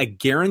Guevara a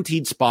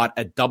guaranteed spot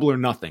at Double or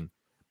Nothing,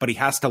 but he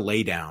has to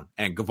lay down,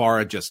 and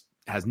Guevara just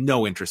has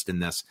no interest in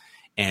this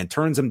and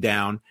turns him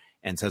down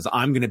and says,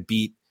 I'm going to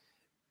beat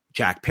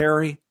Jack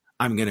Perry,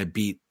 I'm going to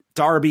beat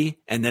Darby,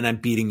 and then I'm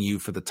beating you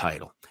for the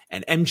title.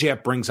 And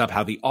MJF brings up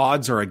how the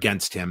odds are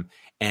against him,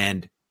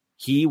 and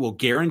he will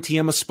guarantee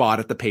him a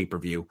spot at the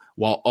pay-per-view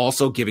while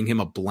also giving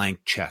him a blank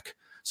check.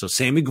 So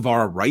Sammy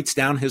Guevara writes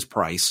down his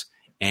price,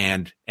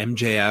 and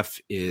MJF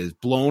is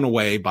blown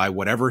away by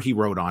whatever he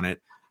wrote on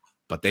it.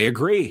 But they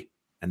agree,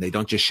 and they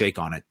don't just shake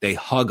on it. They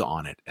hug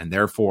on it, and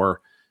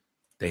therefore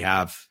they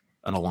have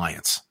an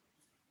alliance.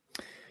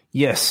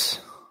 Yes.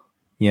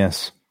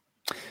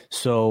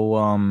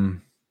 So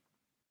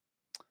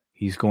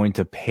he's going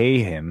to pay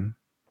him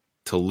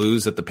to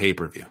lose at the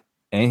pay-per-view,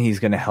 and he's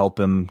going to help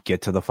him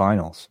get to the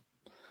finals.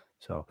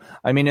 So,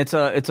 I mean, it's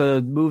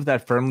a move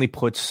that firmly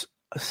puts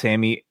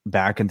Sammy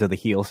back into the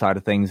heel side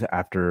of things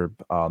after,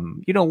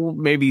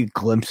 maybe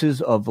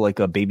glimpses of like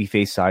a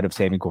babyface side of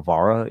Sammy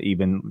Guevara,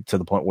 even to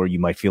the point where you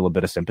might feel a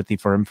bit of sympathy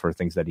for him for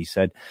things that he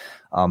said.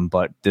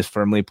 But this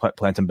firmly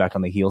plants him back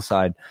on the heel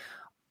side.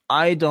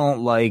 I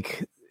don't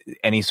like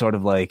any sort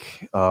of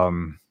like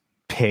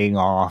paying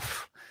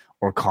off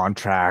or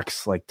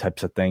contracts, like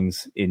types of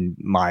things in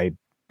my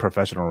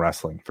professional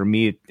wrestling. For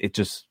me, it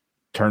just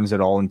turns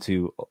it all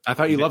into. I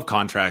thought you loved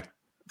contract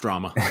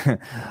drama.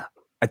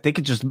 I think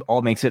it just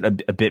all makes it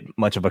a bit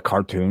much of a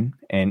cartoon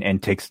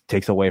and takes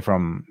away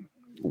from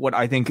what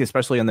I think,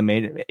 especially on the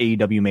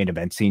AEW main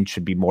event scene,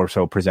 should be more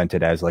so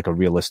presented as like a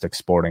realistic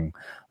sporting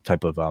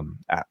type of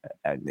I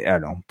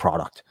don't know,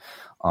 product.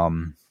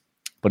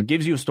 But it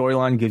gives you a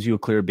storyline, gives you a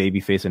clear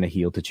babyface and a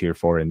heel to cheer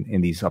for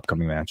in these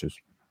upcoming matches.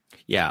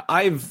 Yeah,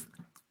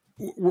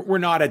 we're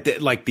not at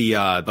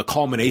the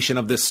culmination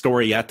of this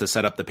story yet to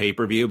set up the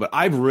pay-per-view, but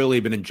I've really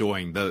been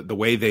enjoying the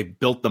way they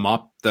built them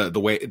up, the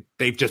way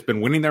they've just been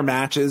winning their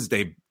matches.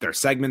 Their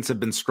segments have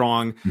been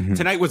strong. Mm-hmm.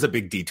 Tonight was a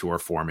big detour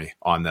for me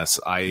on this.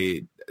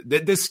 It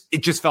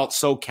just felt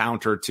so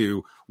counter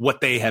to what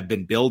they have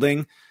been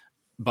building.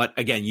 But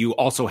again, you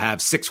also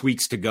have 6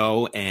 weeks to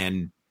go,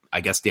 and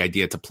I guess the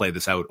idea to play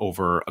this out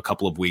over a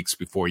couple of weeks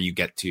before you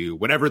get to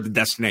whatever the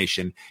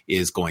destination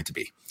is going to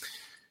be.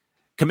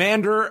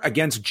 Commander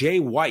against Jay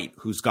White,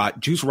 who's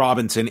got Juice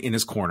Robinson in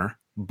his corner.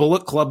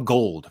 Bullet Club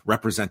Gold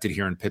represented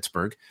here in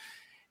Pittsburgh.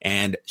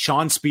 And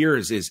Sean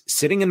Spears is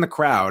sitting in the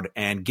crowd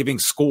and giving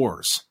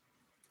scores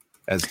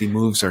as the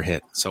moves are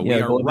hit. So we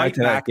are right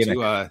back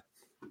to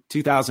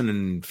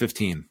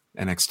 2015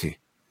 NXT.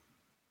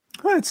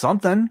 Well, it's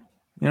something,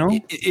 you know.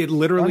 It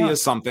literally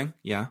is something,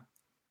 yeah.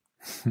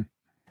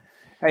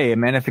 Hey,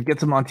 man, if it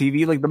gets him on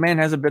TV, like the man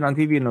hasn't been on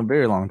TV in a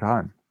very long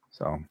time.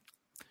 So,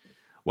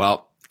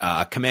 well,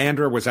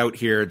 Commander was out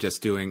here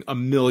just doing a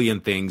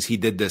million things. He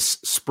did this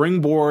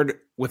springboard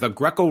with a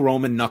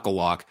Greco-Roman knuckle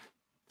lock,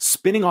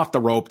 spinning off the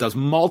rope, does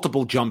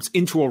multiple jumps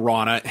into a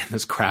Rana, and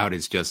this crowd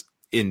is just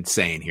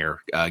insane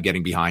here,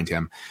 getting behind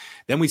him.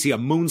 Then we see a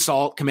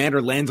moonsault.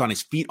 Commander lands on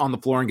his feet on the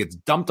floor and gets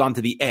dumped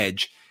onto the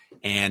edge.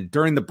 And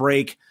during the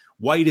break,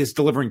 White is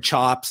delivering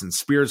chops, and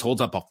Spears holds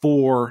up a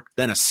 4,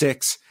 then a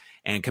 6.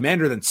 And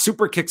Commander then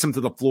super kicks him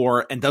to the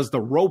floor and does the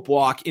rope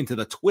walk into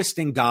the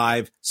twisting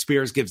dive.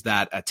 Spears gives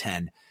that a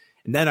 10.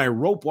 And then a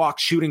rope walk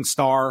shooting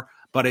star,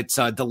 but it's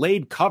a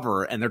delayed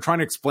cover, and they're trying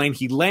to explain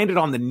he landed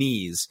on the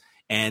knees.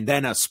 And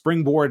then a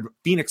springboard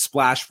Phoenix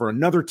splash for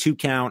another 2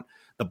 count.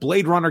 The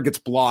Blade Runner gets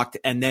blocked,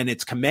 and then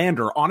it's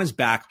Commander on his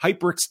back,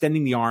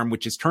 hyperextending the arm,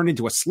 which is turned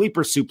into a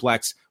sleeper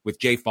suplex, with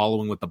Jay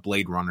following with the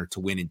Blade Runner to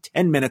win in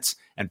 10 minutes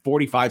and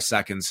 45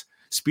 seconds.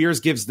 Spears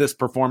gives this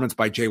performance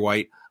by Jay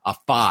White a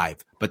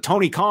 5, but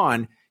Tony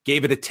Khan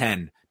gave it a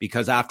 10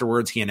 because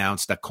afterwards he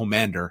announced that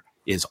Commander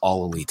is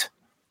all elite.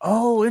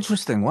 Oh,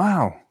 interesting.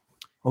 Wow.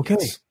 Okay.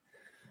 Yes.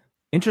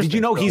 Interesting. Did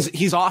you know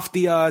he's off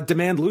the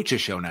Demand Lucha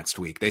show next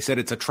week? They said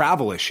it's a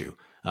travel issue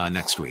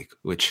next week,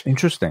 which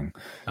interesting.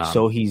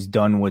 So he's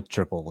done with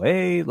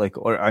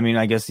AAA,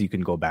 I guess you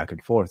can go back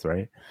and forth,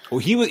 right? Well,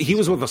 he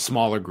was with a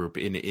smaller group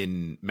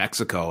in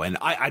Mexico, and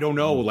I don't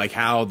know like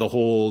how the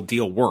whole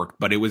deal worked,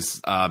 but it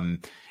was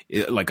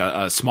like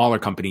a smaller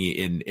company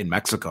in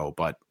Mexico.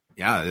 But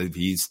yeah,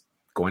 he's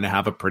going to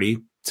have a pretty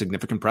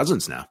significant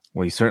presence now.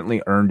 Well, he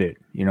certainly earned it,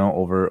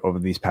 over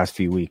these past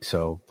few weeks.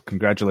 So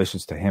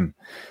congratulations to him.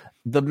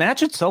 The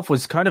match itself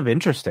was kind of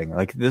interesting.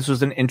 Like this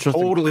was an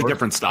interesting, totally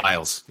different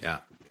styles.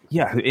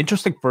 Yeah,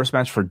 interesting first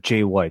match for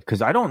Jay White,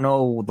 because I don't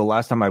know the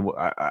last time I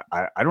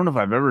don't know if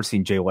I've ever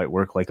seen Jay White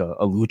work like a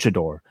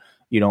luchador,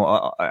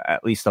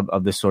 at least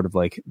of this sort of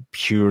like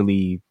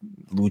purely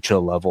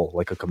lucha level,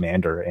 like a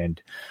Commander.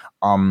 And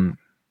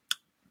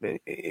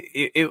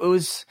it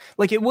was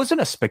like, it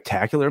wasn't a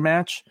spectacular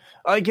match.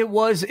 Like it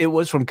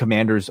was from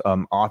Commander's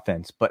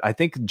offense, but I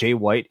think Jay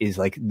White is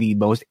like the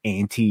most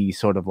anti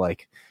sort of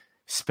like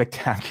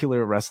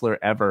spectacular wrestler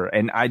ever,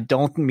 and I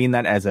don't mean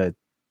that as a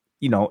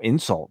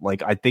insult.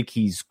 Like I think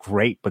he's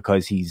great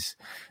because he's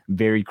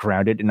very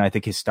grounded, and I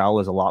think his style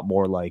is a lot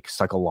more like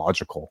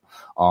psychological,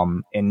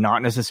 and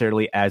not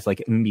necessarily as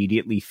like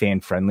immediately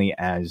fan friendly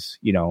as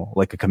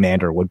like a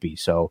Commander would be.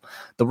 So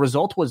the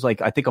result was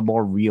like, I think, a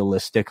more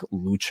realistic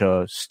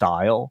lucha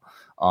style,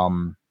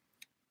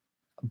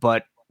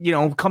 but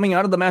coming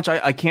out of the match,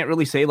 I can't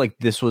really say like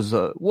this was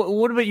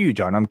what about you,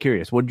 John? I'm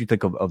curious. What did you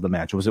think of the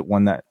match? Was it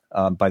one that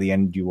by the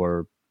end you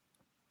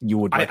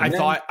would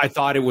recommend? I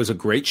thought it was a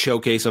great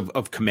showcase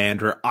of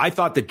Commander. I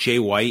thought that Jay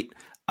White,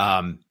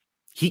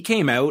 he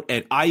came out,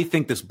 and I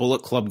think this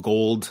Bullet Club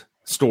Gold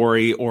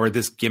story or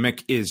this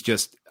gimmick is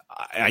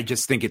I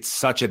just think it's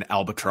such an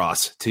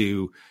albatross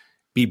to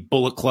be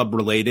Bullet Club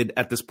related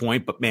at this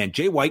point, but man,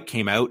 Jay White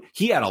came out.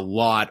 He had a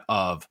lot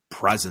of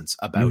presence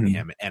about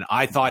him, and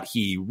I thought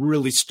he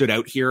really stood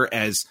out here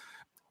as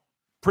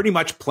pretty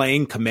much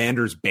playing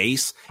Commander's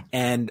base.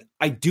 And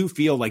I do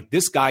feel like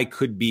this guy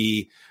could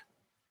be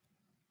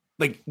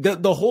like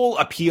the whole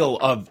appeal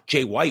of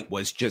Jay White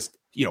was just,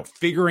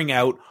 figuring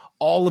out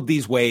all of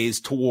these ways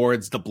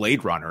towards the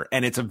Blade Runner.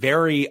 And it's a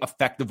very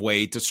effective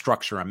way to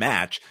structure a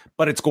match,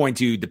 but it's going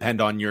to depend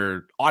on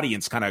your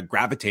audience kind of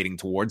gravitating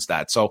towards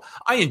that. So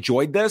I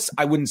enjoyed this.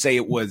 I wouldn't say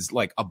it was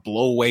like a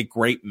blow-away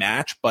great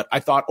match, but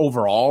I thought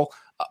overall,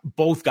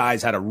 both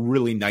guys had a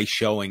really nice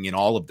showing in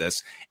all of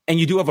this. And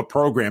you do have a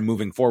program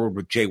moving forward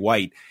with Jay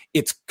White.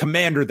 It's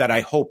Commander that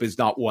I hope is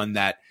not one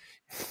that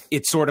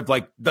it's sort of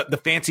like the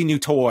fancy new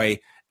toy,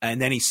 and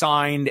then he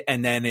signed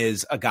and then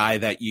is a guy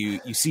that you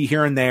see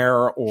here and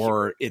there,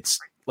 or it's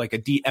like a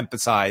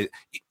de-emphasized.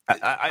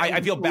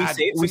 I feel bad.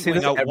 We say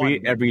this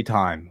every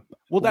time.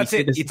 Well, that's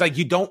it. It's like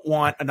you don't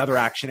want another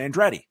Action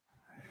Andretti.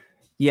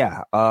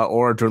 Yeah,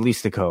 or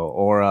Dralistico,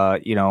 or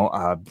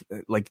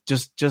like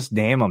just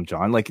name them,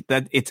 John. Like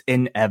that, it's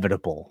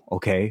inevitable.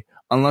 Okay,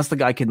 unless the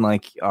guy can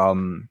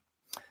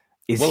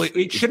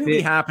it shouldn't be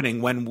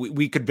happening when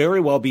we could very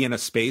well be in a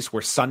space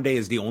where Sunday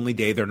is the only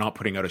day they're not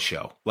putting out a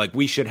show. Like,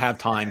 we should have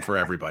time for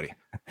everybody.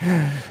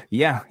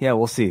 Yeah,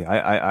 we'll see.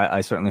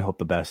 I certainly hope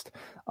the best.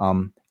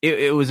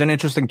 It was an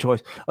interesting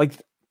choice. Like,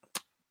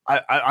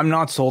 I'm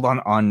not sold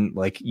on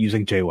like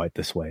using Jay White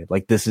this way.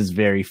 Like, this is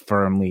very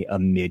firmly a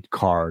mid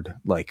card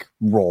like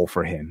role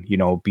for him.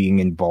 Being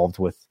involved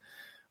with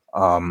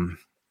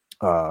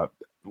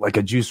like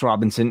a Juice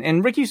Robinson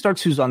and Ricky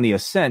Starks, who's on the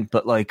ascent,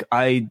 but like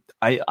I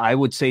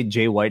would say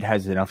Jay White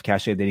has enough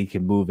cachet that he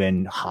can move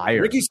in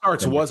higher. Ricky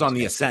Starks was on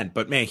the ascent,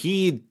 but man,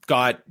 he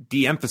got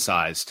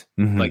de-emphasized.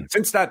 Like,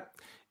 since that,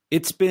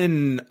 it's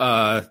been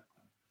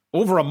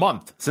over a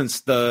month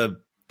since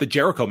the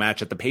Jericho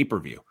match at the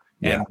pay-per-view.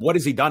 And what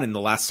has he done in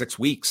the last 6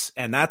 weeks?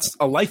 And that's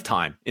a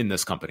lifetime in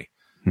this company.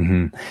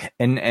 And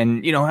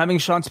having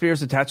Sean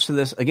Spears attached to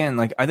this again,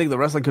 like, I think the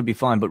wrestling could be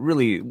fun, but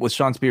really with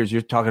Sean Spears,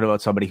 you're talking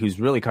about somebody who's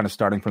really kind of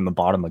starting from the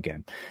bottom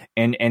again.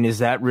 And is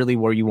that really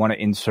where you want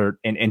to insert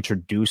and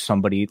introduce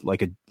somebody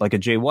like a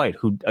Jay White,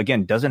 who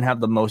again doesn't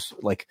have the most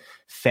like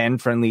fan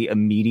friendly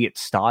immediate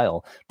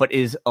style, but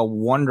is a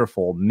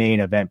wonderful main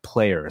event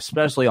player,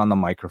 especially on the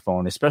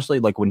microphone, especially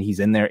like when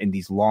he's in there in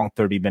these long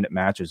 30-minute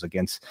matches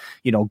against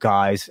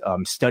guys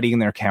studying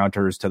their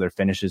counters to their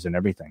finishes and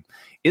everything.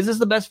 Is this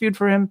the best feud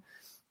for him?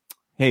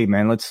 Hey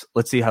man, let's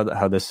see how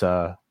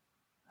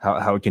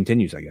it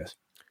continues, I guess.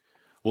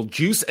 Well,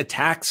 Juice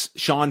attacks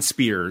Sean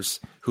Spears,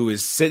 who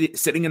is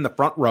sitting in the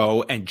front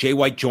row, and Jay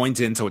White joins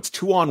in. So it's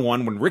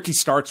 2-on-1 when Ricky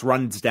Starks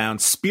runs down,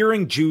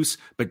 spearing Juice,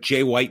 but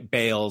Jay White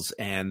bails,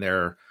 and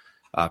they're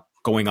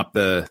going up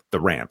the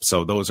ramp.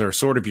 So those are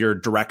sort of your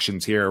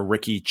directions here.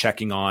 Ricky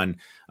checking on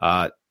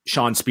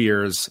Sean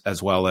Spears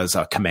as well as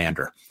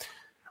Commander.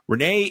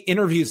 Renee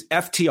interviews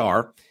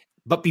FTR,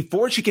 but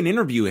before she can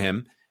interview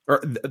him,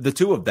 or the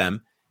two of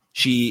them,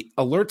 she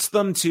alerts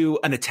them to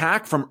an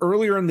attack from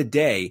earlier in the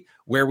day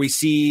where we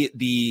see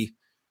the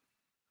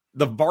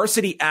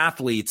varsity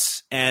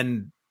athletes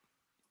and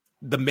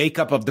the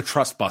makeup of the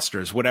Trust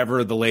Busters,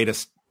 whatever the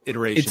latest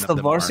iteration it's of the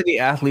them varsity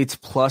athletes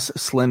plus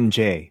Slim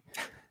J,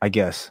 I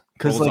guess.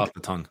 Rolls off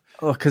the tongue.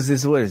 Oh, because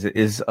what is it?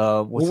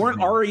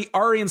 Weren't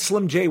Ari and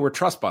Slim J were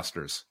Trust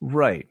Busters.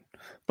 Right.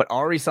 But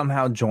Ari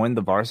somehow joined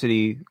the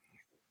varsity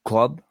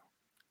club?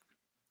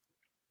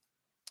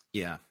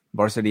 Yeah.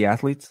 Varsity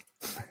athletes?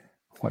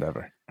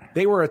 Whatever.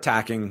 They were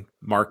attacking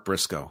Mark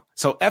Briscoe.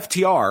 So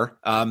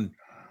FTR,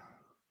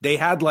 they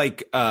had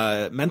like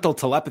mental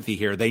telepathy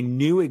here. They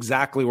knew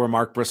exactly where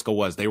Mark Briscoe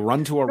was. They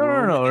run to a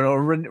room. No.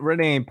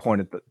 Renee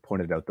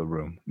pointed out the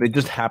room. They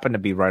just happened to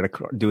be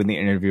doing the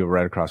interview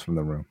right across from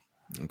the room.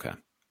 Okay.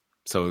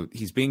 So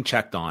he's being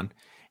checked on,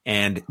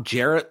 and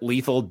Jarrett,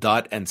 Lethal,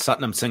 Dutt, and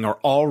Satnam Singh are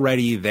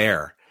already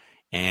there,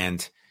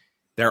 and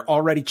they're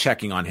already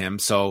checking on him.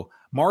 So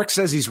Mark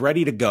says he's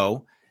ready to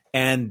go,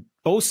 and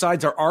both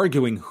sides are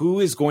arguing who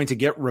is going to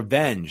get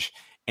revenge.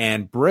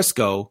 And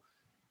Briscoe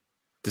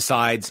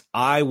decides,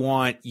 I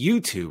want you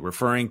two,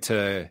 referring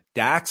to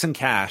Dax and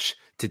Cash,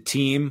 to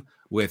team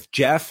with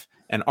Jeff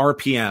and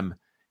RPM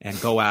and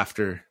go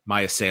after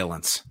my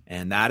assailants.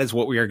 And that is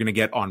what we are going to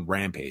get on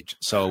Rampage.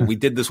 So we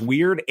did this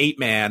weird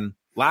 8-man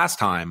last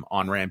time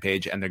on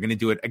Rampage, and they're going to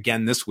do it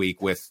again this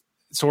week with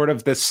sort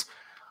of this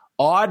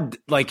odd,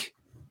 like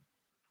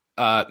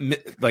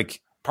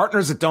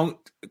partners that don't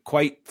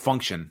quite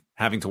function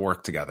having to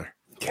work together.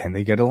 Can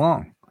they get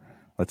along?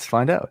 Let's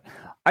find out.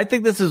 I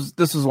think this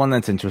is one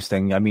that's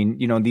interesting. I mean,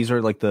 these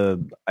are like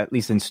at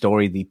least in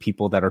story, the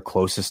people that are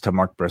closest to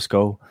Mark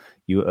Briscoe.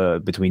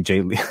 Between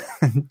Jay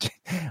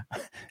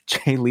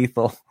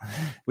Lethal,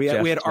 we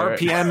had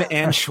RPM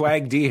and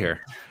Swag D here.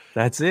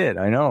 That's it.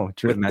 I know.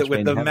 With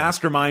the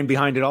mastermind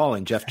behind it all,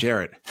 and Jeff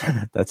Jarrett.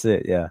 That's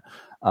it. Yeah.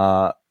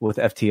 With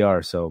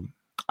FTR. So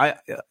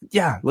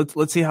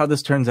let's see how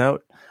this turns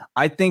out.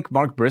 I think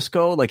Mark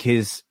Briscoe, like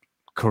his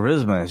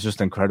charisma is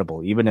just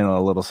incredible, even in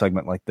a little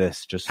segment like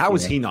this. Just how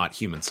is he not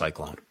Human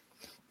Cyclone?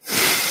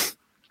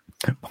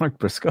 Mark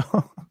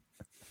Briscoe.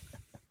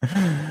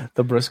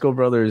 The Briscoe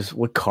brothers,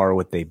 what car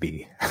would they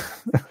be?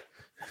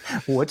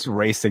 What's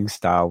racing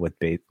style would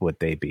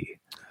they be?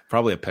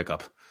 Probably a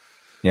pickup.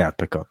 Yeah,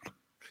 pickup.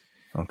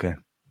 Okay.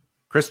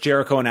 Chris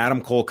Jericho and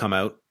Adam Cole come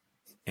out,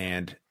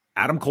 and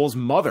Adam Cole's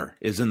mother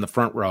is in the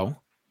front row.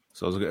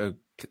 So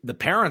the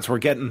parents were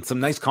getting some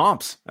nice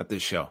comps at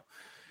this show.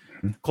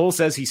 Mm-hmm. Cole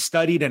says he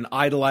studied and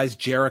idolized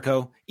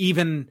Jericho.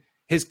 Even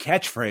his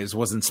catchphrase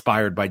was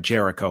inspired by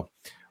Jericho.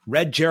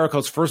 Read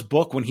Jericho's first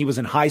book when he was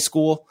in high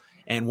school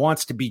and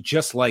wanted to be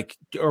just like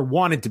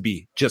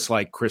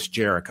Chris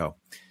Jericho.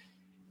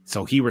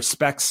 So he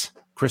respects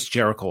Chris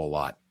Jericho a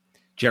lot.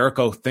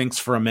 Jericho thinks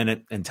for a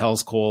minute and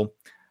tells Cole,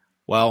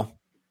 well,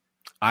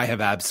 I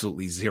have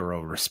absolutely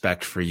zero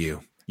respect for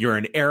you. You're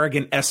an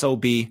arrogant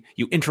SOB.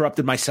 You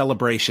interrupted my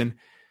celebration.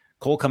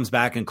 Cole comes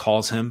back and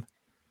calls him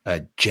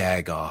a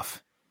jagoff.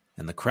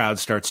 And the crowd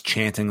starts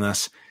chanting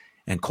this.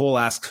 And Cole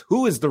asks,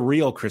 who is the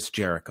real Chris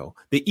Jericho?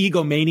 The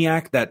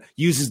egomaniac that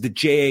uses the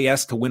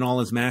JAS to win all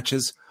his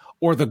matches?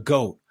 Or the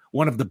GOAT,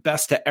 one of the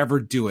best to ever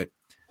do it?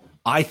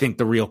 I think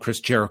the real Chris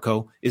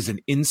Jericho is an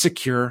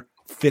insecure,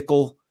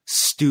 fickle,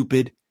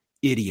 stupid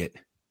idiot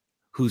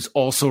who's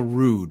also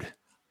rude.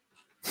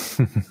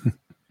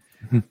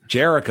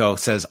 Jericho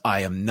says,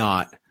 I am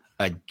not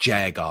a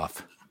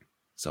jagoff.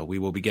 So we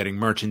will be getting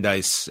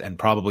merchandise and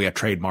probably a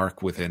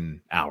trademark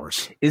within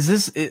hours.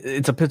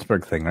 It's a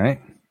Pittsburgh thing, right?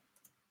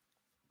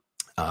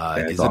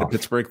 Is it a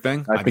Pittsburgh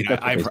thing?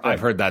 I've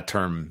heard that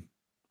term.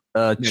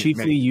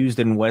 Chiefly used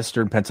in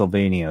Western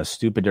Pennsylvania,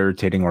 stupid,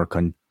 irritating, or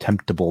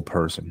contemptible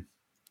person.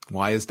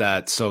 Why is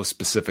that so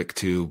specific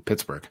to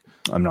Pittsburgh?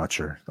 I'm not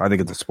sure. I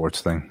think it's a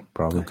sports thing,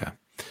 probably. Okay.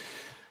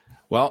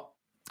 Well,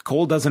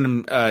 Cole does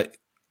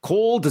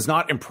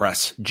not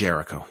impress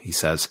Jericho, he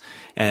says.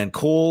 And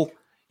Cole,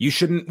 you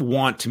shouldn't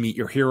want to meet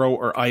your hero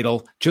or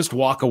idol. Just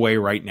walk away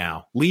right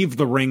now. Leave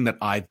the ring that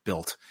I've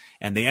built.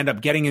 And they end up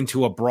getting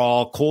into a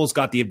brawl. Cole's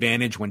got the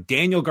advantage when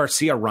Daniel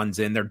Garcia runs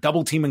in. They're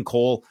double teaming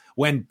Cole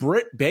when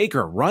Britt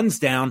Baker runs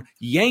down,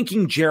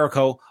 yanking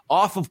Jericho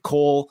off of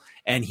Cole,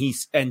 and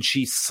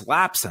she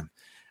slaps him.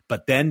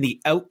 But then the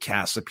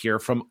Outcasts appear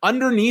from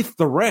underneath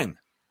the ring,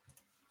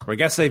 where I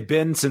guess they've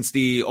been since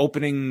the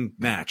opening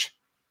match,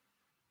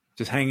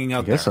 just hanging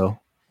out there. So.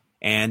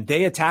 And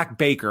they attack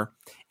Baker,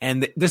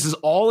 and this is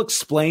all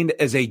explained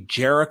as a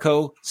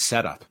Jericho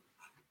setup.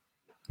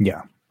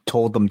 Yeah.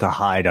 Told them to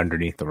hide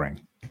underneath the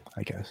ring,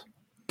 I guess.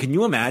 Can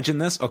you imagine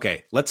this?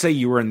 Okay, let's say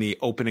you were in the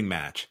opening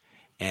match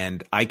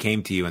and I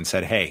came to you and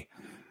said, hey,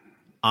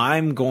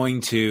 I'm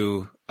going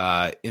to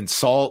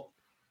insult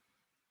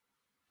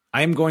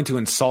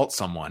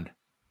someone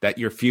that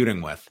you're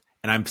feuding with.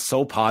 And I'm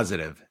so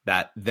positive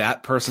that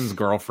that person's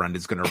girlfriend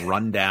is going to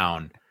run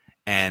down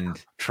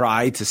and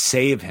try to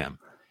save him.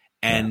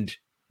 And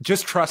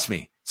just trust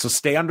me. So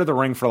stay under the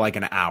ring for like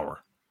an hour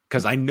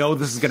because I know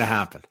this is going to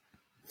happen.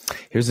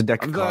 Here's a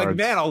deck of cards. Like,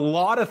 man, a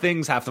lot of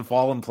things have to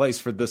fall in place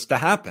for this to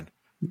happen.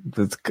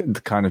 That's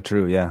kind of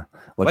true, yeah.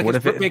 Like what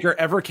if Britt Baker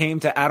ever came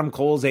to Adam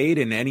Cole's aid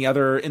in any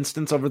other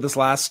instance over this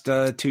last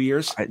 2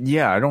 years? I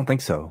don't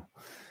think so.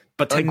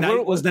 But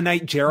tonight was the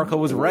night Jericho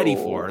was ready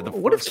for.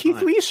 What if Keith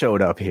Lee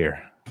showed up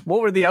here? What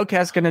were the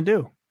Outcasts going to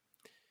do?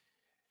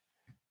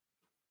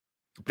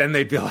 Then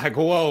they'd be like,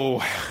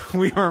 whoa,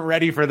 we weren't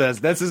ready for this.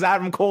 This is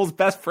Adam Cole's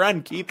best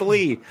friend, Keith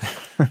Lee.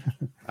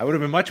 I would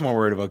have been much more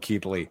worried about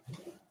Keith Lee.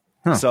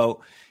 Huh.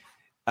 So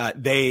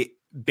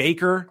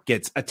Baker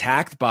gets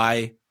attacked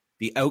by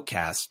the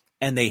Outcast,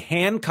 and they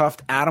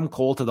handcuffed Adam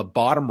Cole to the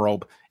bottom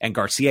rope, and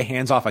Garcia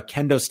hands off a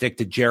kendo stick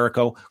to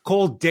Jericho.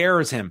 Cole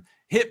dares him,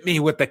 hit me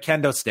with the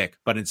kendo stick,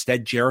 but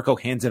instead Jericho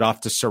hands it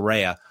off to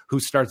Saraya, who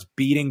starts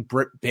beating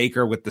Britt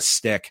Baker with the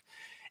stick.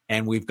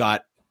 And we've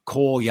got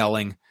Cole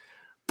yelling,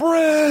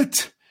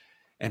 Britt!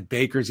 And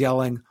Baker's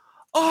yelling,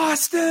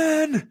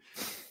 Austin!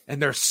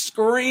 And they're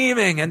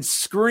screaming and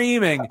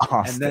screaming.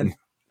 Austin. And then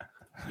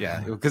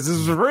yeah, because this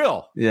was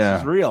real. Yeah.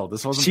 This was real.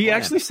 This wasn't She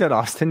planned. actually said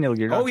Austin.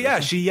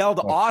 She yelled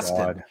Austin.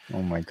 God.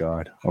 Oh, my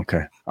God.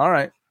 Okay. All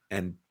right.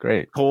 And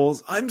great.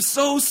 Cole's, I'm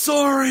so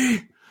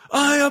sorry.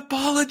 I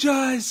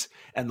apologize.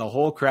 And the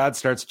whole crowd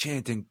starts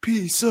chanting,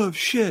 piece of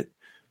shit.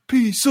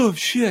 Piece of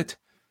shit.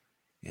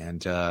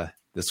 And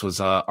this was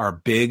our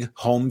big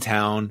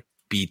hometown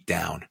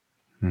beatdown.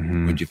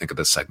 Mm-hmm. What did you think of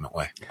this segment,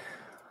 Way?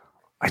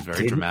 It's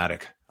very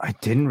dramatic. I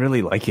didn't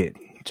really like it,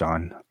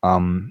 John.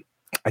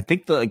 I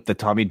think the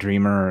Tommy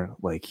Dreamer,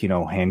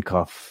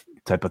 handcuff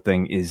type of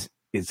thing is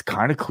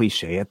kind of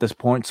cliche at this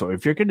point. So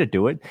if you're going to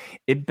do it,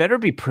 it better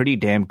be pretty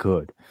damn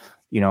good.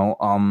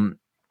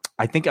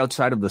 I think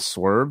outside of the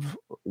swerve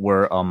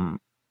where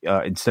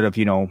instead of,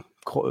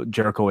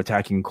 Jericho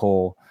attacking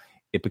Cole,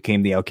 it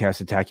became the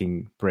Outcast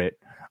attacking Britt.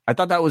 I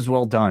thought that was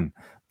well done.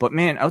 But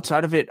man,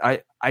 outside of it,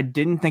 I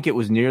didn't think it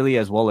was nearly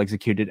as well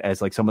executed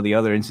as like some of the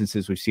other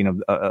instances we've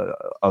seen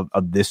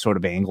of this sort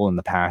of angle in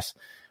the past.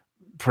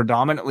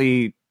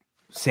 Predominantly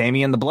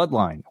Sammy and the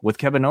Bloodline with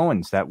Kevin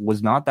Owens. That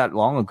was not that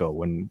long ago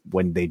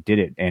when they did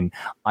it. And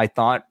I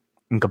thought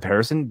in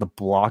comparison, the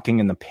blocking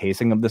and the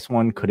pacing of this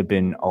one could have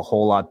been a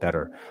whole lot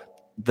better.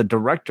 The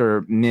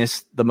director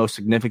missed the most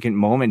significant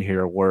moment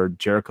here where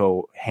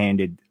Jericho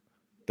handed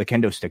the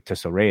kendo stick to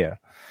Saraya.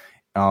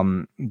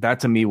 That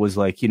to me was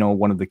like,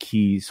 one of the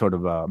key sort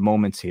of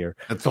moments here.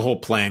 That's the whole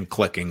plan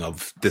clicking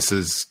of this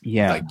is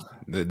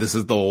this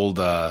is the old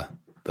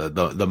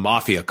the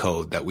mafia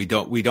code that we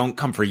don't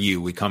come for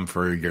you, we come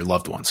for your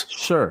loved ones.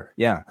 Sure.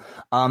 Yeah.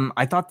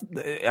 I thought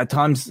at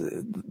times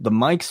the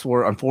mics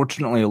were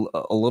unfortunately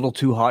a little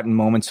too hot in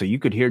moments. So you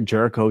could hear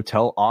Jericho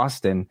tell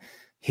Austin,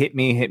 hit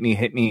me, hit me,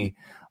 hit me.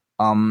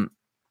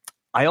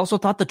 I also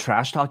thought the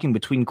trash talking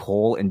between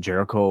Cole and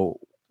Jericho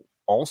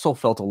also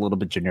felt a little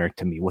bit generic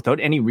to me without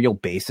any real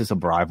basis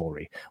of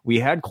rivalry. We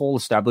had Cole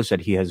establish that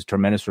he has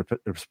tremendous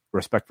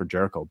respect for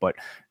Jericho, but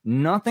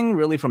nothing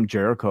really from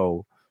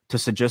Jericho to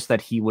suggest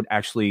that he would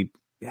actually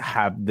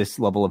have this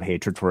level of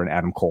hatred for an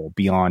Adam Cole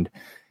beyond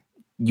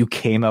you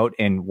came out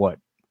and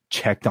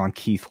checked on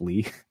Keith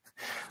Lee.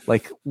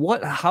 Like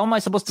what, how am I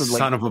supposed to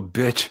son of a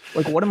bitch?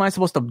 Like, what am I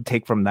supposed to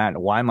take from that?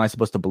 Why am I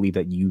supposed to believe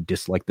that you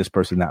dislike this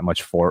person that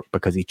much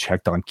because he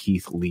checked on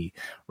Keith Lee?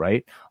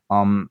 Right.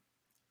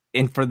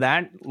 And for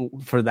that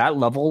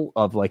level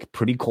of like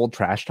pretty cold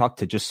trash talk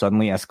to just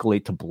suddenly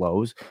escalate to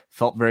blows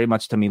felt very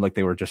much to me like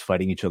they were just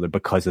fighting each other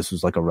because this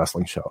was like a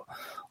wrestling show.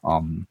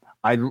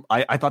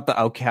 I thought the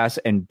Outcast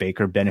and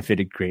Baker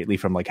benefited greatly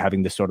from like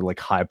having this sort of like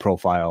high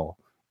profile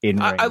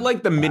I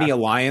like the mini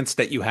alliance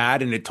that you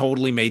had, and it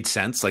totally made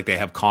sense. Like they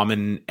have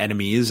common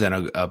enemies and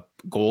a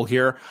goal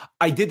here.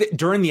 I did it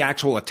during the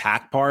actual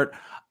attack part.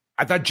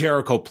 I thought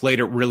Jericho played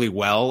it really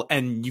well,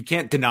 and you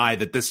can't deny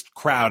that this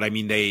crowd, I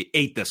mean, they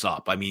ate this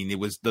up. I mean, it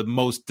was the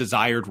most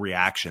desired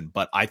reaction,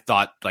 but I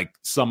thought like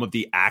some of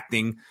the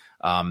acting,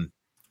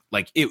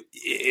 like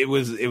it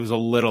was a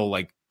little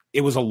like,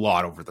 it was a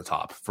lot over the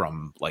top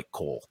from like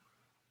Cole.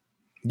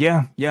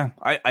 Yeah.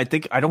 I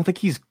don't think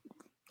he's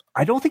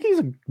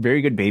a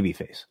very good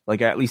babyface.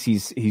 Like at least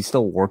he's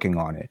still working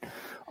on it.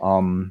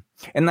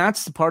 And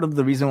that's part of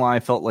the reason why I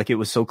felt like it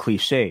was so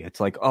cliche. It's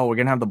like, oh, we're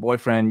going to have the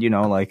boyfriend,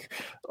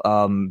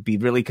 be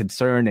really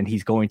concerned, and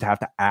he's going to have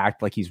to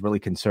act like he's really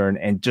concerned.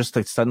 And just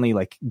to suddenly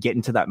like get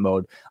into that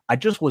mode, I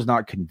just was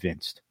not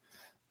convinced.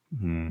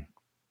 And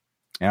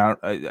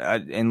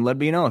let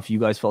me know if you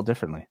guys felt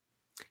differently.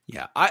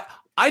 Yeah.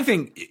 I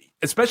think,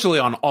 especially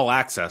on All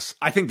Access,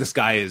 I think this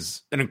guy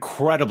is an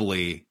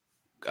incredibly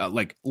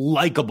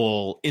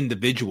likable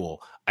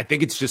individual. I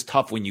think it's just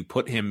tough when you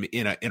put him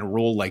in a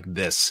role like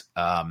this.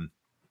 But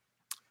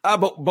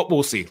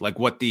we'll see. Like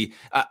what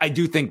I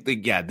do think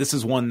that this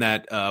is one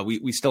that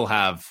we still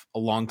have a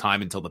long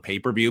time until the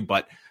pay-per-view,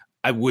 but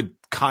I would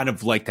kind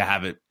of like to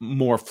have it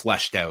more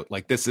fleshed out.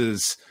 Like this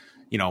is,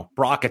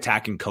 Brock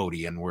attacking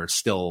Cody, and we're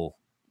still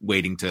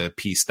waiting to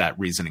piece that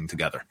reasoning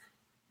together.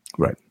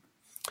 Right.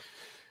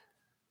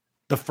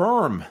 The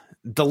Firm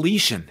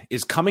deletion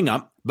is coming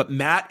up, but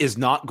Matt is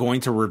not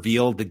going to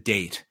reveal the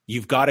date.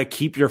 You've got to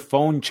keep your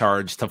phone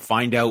charged to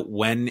find out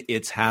when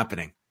it's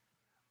happening.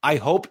 I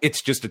hope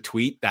it's just a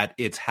tweet that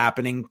it's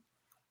happening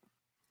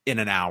in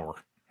an hour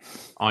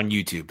on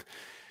YouTube.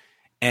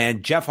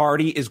 And Jeff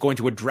Hardy is going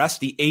to address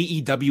the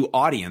AEW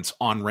audience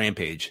on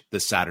Rampage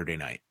this Saturday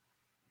night.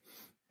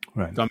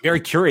 Right. So I'm very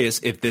curious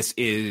if this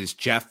is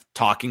Jeff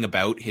talking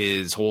about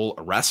his whole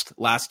arrest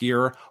last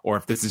year, or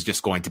if this is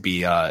just going to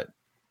be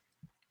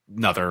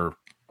another,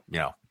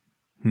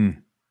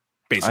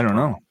 basic. I don't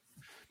know.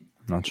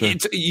 Not sure.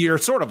 You're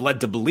sort of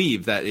led to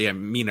believe that,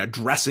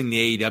 addressing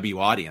the AEW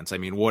audience. I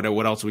mean, what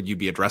else would you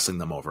be addressing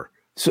them over?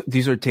 So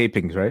these are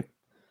tapings, right?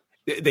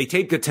 They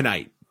taped it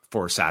tonight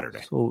for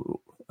Saturday.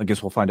 So I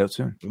guess we'll find out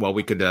soon. Well,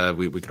 we could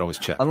always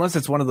check. Unless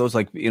it's one of those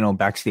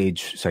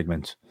backstage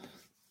segments.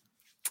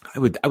 I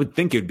would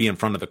think it would be in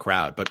front of the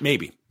crowd, but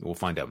maybe we'll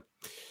find out.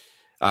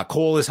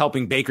 Cole is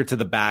helping Baker to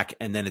the back,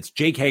 and then it's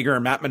Jake Hager,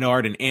 Matt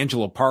Menard, and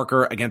Angelo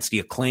Parker against the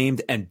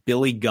Acclaimed and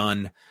Billy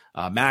Gunn.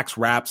 Max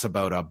raps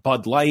about a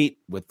Bud Light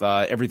with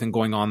everything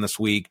going on this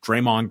week.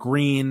 Draymond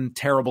Green,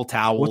 terrible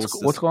towels.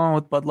 What's going on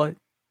with Bud Light?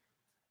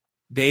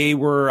 They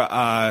were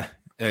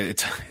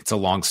it's a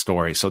long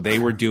story. So they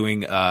were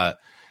doing a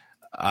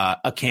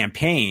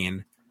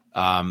campaign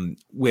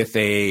with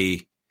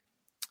a.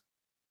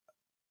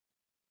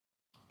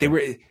 They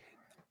were.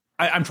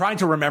 I'm trying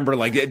to remember,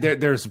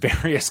 there's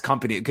various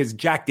companies, because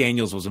Jack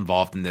Daniels was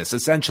involved in this.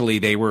 Essentially,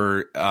 they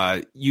were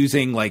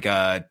using like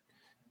a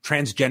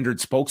transgendered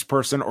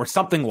spokesperson or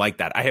something like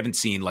that. I haven't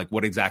seen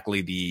what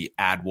exactly the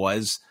ad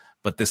was,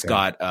 but this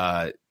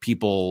got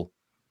people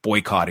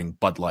boycotting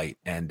Bud Light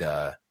and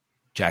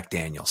Jack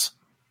Daniels.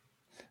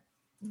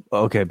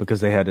 Okay, because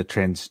they had a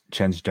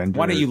transgender.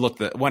 Why don't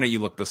you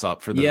look this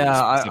up for the? Yeah,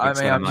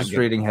 I'm just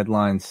reading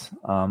headlines.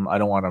 I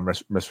don't want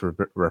to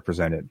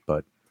misrepresent it,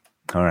 but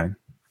all right.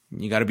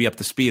 You got to be up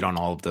to speed on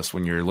all of this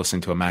when you're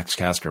listening to a Max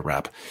Caster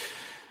rap.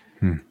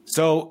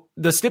 So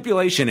the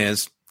stipulation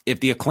is if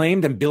the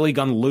Acclaimed and Billy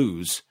Gunn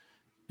lose,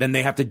 then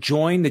they have to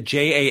join the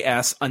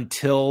JAS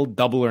until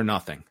Double or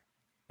Nothing.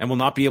 and will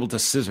not be able to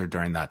scissor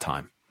during that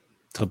time.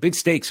 So big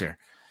stakes here.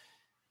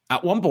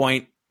 At one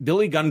point,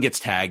 Billy Gunn gets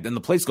tagged and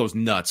the place goes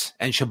nuts.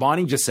 And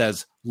Schiavone just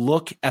says,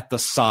 look at the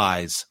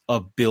size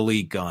of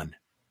Billy Gunn.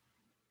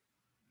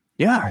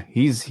 Yeah,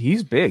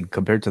 he's big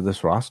compared to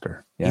this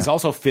roster. Yeah. He's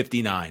also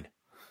 59.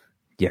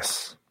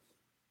 Yes.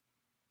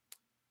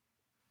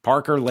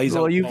 Parker lays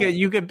out.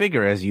 You get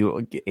bigger as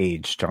you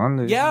age,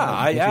 John.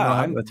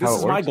 Yeah, this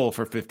is my goal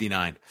for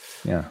 59.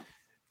 Yeah.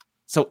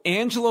 So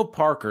Angelo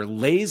Parker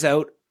lays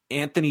out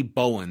Anthony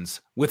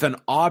Bowens with an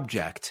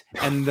object,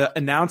 and the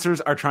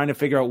announcers are trying to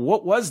figure out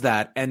what was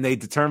that, and they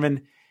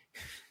determine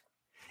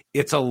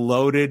it's a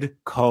loaded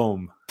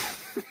comb.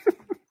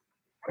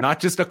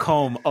 Not just a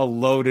comb, a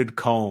loaded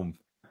comb.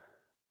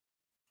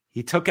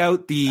 He took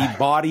out the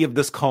body of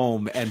this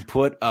comb and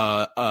put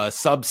a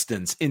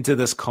substance into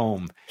this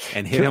comb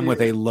and hit him with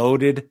a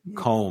loaded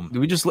comb. Do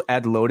we just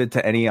add loaded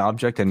to any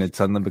object and it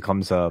suddenly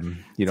becomes a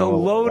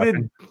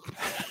loaded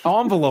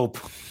envelope?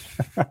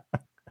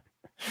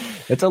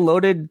 It's a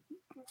loaded,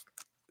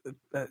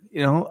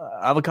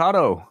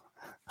 avocado.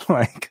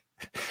 Like,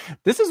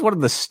 this is one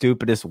of the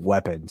stupidest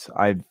weapons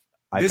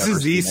This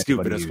is the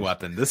stupidest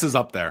weapon. This is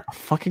up there. A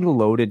fucking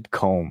loaded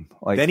comb.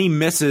 Like, then he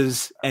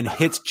misses and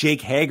hits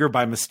Jake Hager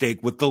by mistake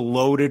with the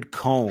loaded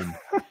comb.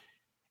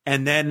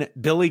 And then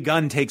Billy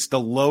Gunn takes the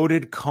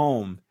loaded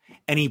comb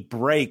and he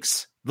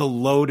breaks the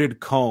loaded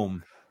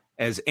comb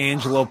as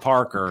Angelo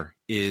Parker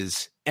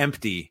is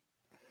empty,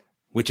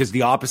 which is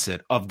the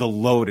opposite of the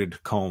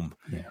loaded comb.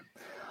 Yeah.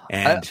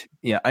 And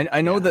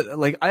I know that,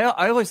 like,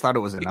 I always thought it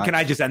was Can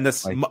I just end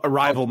this?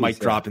 Arrival mic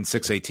drop in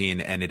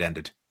 6:18 and it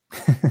ended.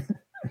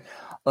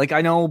 Like,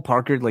 I know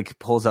Parker like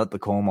pulls out the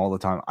comb all the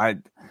time.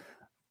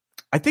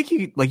 I think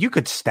you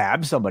could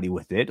stab somebody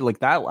with it, like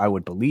that I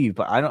would believe,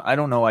 but I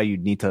don't know why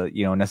you'd need to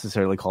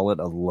necessarily call it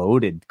a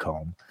loaded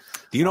comb.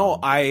 Do you know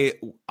I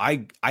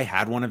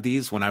had one of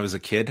these when I was a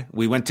kid.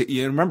 We went to,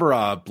 you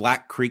remember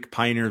Black Creek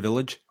Pioneer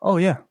Village? Oh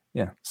yeah.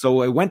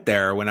 So I went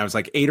there when I was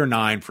like 8 or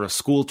 9 for a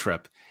school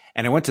trip,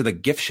 and I went to the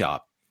gift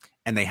shop,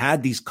 and they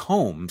had these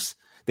combs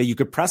that you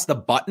could press the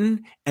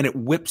button and it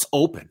whips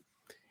open.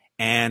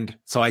 And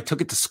so I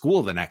took it to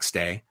school the next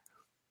day.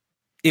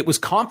 It was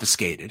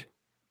confiscated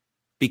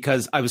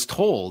because I was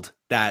told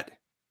that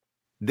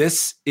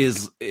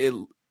it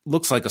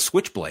looks like a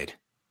switchblade.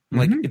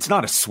 Like, it's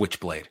not a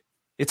switchblade.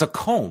 It's a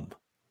comb.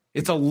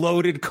 It's a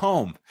loaded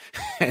comb.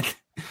 And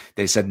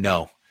they said,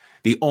 no,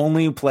 the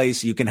only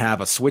place you can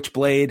have a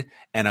switchblade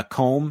and a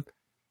comb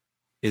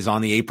is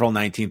on the April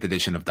 19th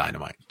edition of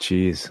Dynamite.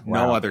 Jeez.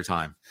 Wow. No other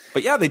time.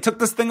 But yeah, they took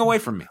this thing away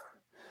from me.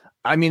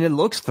 I mean, it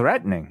looks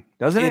threatening,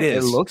 doesn't it?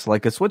 It looks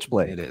like a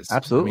switchblade. It is.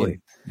 Absolutely. I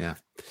mean, yeah.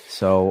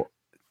 So,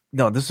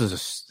 no,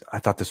 I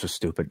thought this was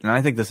stupid. And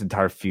I think this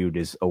entire feud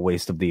is a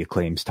waste of the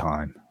Acclaim's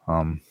time.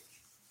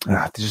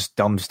 Just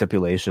dumb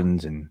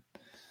stipulations. And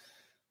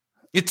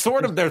it's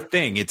sort of their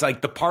thing. It's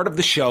like the part of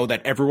the show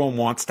that everyone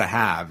wants to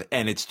have.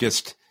 And it's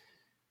just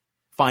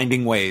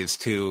finding ways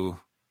to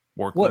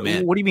work them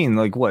in. What do you mean?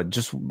 Like what?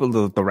 Just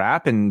the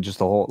rap and just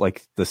the whole,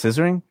 like the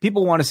scissoring?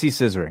 People want to see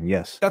scissoring.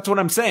 Yes. That's what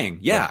I'm saying.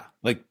 Yeah.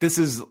 Like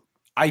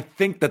I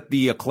think that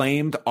the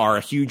Acclaimed are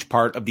a huge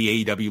part of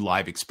the AEW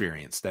live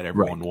experience that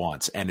everyone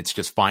wants. And it's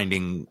just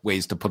finding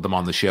ways to put them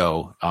on the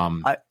show.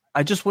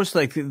 I just wish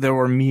like there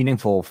were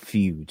meaningful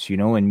feuds,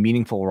 and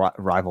meaningful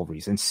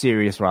rivalries and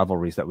serious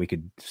rivalries that we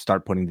could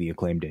start putting the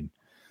Acclaimed in.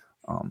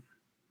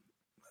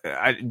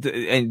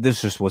 And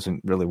this just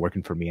wasn't really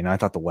working for me. And I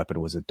thought the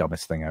weapon was the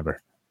dumbest thing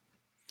ever.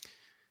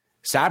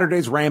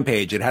 Saturday's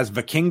Rampage. It has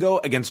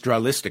Vikingo against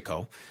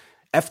Dralistico,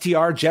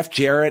 FTR, Jeff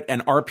Jarrett,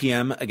 and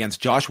RPM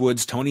against Josh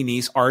Woods, Tony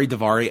Nese, Ari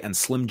Daivari, and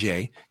Slim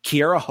J.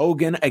 Kiera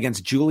Hogan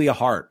against Julia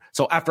Hart.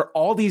 So after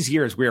all these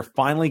years, we are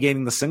finally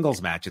getting the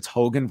singles match. It's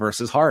Hogan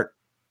versus Hart.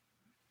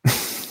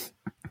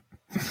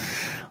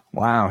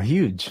 Wow,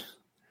 huge.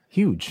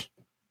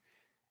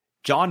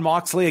 Jon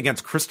Moxley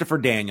against Christopher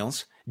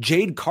Daniels.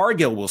 Jade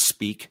Cargill will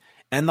speak,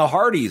 and the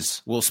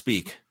Hardys will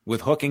speak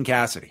with Hook and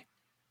Cassidy.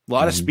 A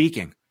lot of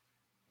speaking.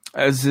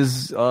 As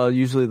is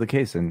usually the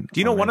case. Do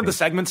you know one of the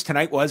segments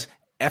tonight was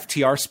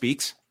FTR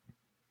speaks?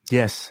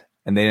 Yes,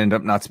 and they ended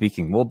up not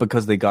speaking. Well,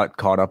 because they got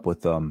caught up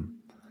with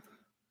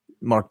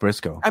Mark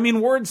Briscoe. I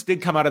mean, words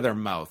did come out of their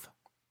mouth.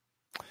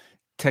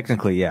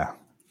 Technically, yeah.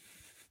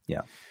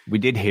 Yeah, we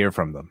did hear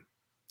from them.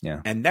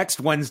 Yeah. And next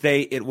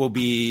Wednesday, it will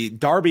be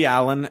Darby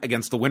Allin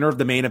against the winner of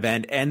the main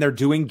event, and they're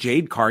doing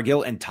Jade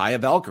Cargill and Taya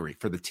Valkyrie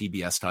for the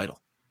TBS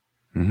title.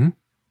 Mm-hmm.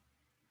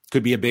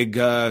 Could be a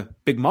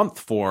big month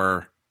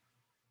for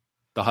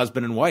the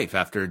husband and wife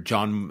after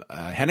John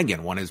Hennigan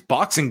won his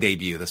boxing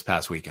debut this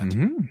past weekend.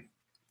 Mm-hmm.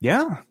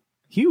 Yeah,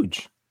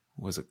 huge.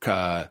 Was it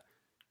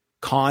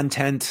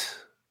content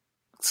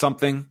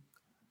something?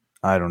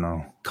 I don't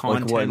know.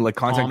 Content, like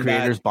content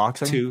creators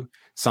boxing? Too,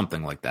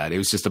 something like that. It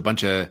was just a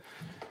bunch of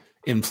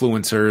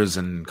influencers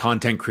and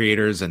content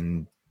creators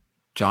and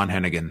John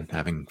Hennigan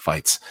having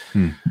fights.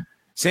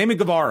 Sammy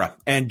Guevara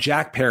and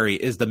Jack Perry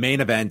is the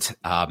main event.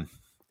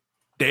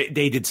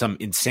 They did some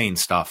insane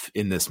stuff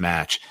in this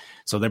match.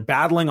 So they're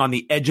battling on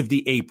the edge of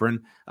the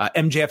apron.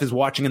 MJF is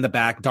watching in the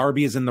back.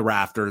 Darby is in the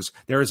rafters.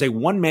 There is a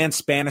one-man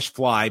Spanish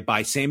fly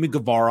by Sammy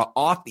Guevara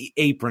off the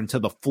apron to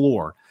the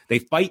floor. They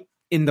fight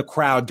in the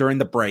crowd during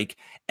the break,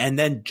 and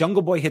then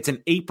Jungle Boy hits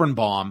an apron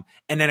bomb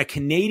and then a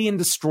Canadian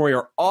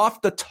Destroyer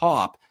off the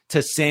top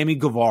to Sammy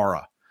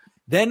Guevara.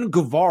 Then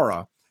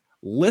Guevara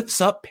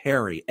lifts up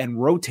Perry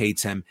and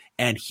rotates him,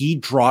 and he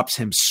drops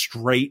him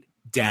straight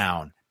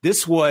down.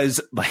 This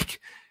was like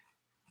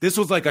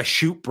a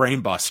shoot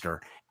brainbuster,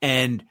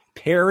 and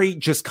Perry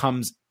just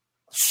comes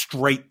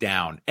straight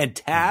down, and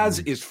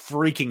Taz is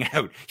freaking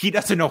out. He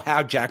doesn't know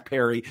how Jack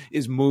Perry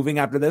is moving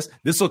after this.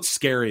 This looks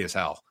scary as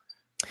hell.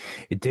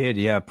 It did,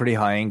 yeah, pretty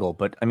high angle.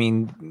 But, I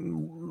mean,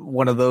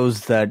 one of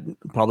those that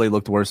probably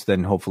looked worse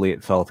than hopefully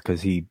it felt,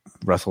 because he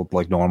wrestled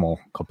like normal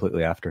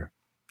completely after.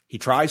 He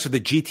tries for the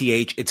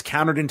GTH. It's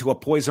countered into a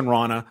Poison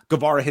Rana.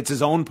 Guevara hits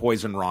his own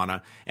Poison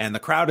Rana, and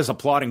the crowd is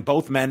applauding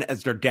both men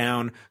as they're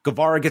down.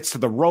 Guevara gets to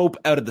the rope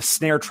out of the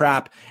snare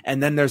trap,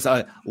 and then there's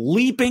a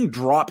leaping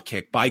drop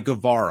kick by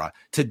Guevara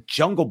to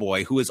Jungle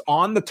Boy, who is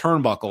on the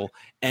turnbuckle,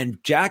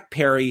 and Jack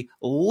Perry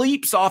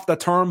leaps off the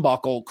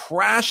turnbuckle,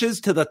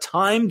 crashes to the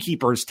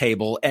timekeeper's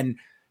table, and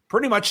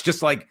pretty much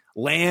just like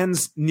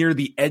lands near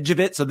the edge of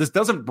it. So this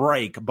doesn't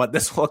break, but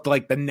this looked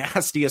like the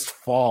nastiest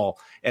fall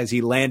as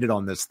he landed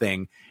on this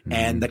thing.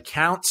 And the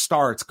count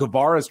starts.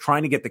 Guevara is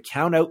trying to get the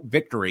count out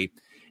victory.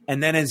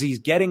 And then as he's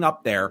getting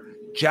up there,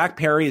 Jack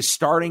Perry is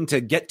starting to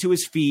get to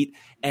his feet,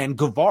 and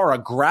Guevara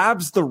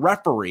grabs the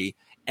referee.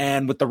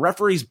 And with the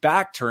referee's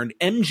back turned,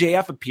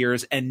 MJF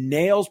appears and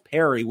nails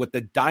Perry with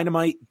the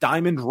Dynamite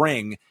Diamond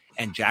Ring.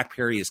 And Jack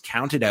Perry is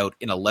counted out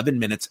in 11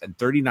 minutes and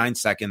 39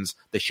 seconds.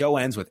 The show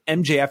ends with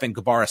MJF and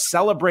Guevara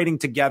celebrating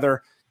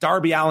together.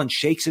 Darby Allin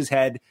shakes his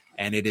head,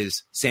 and it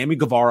is Sammy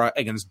Guevara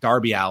against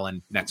Darby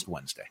Allin next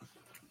Wednesday.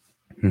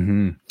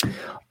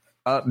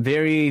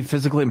 Very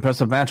physically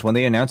impressive match. When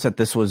they announced that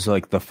this was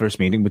like the first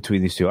meeting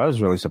between these two, I was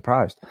really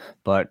surprised.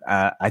 But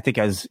I think,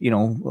 as you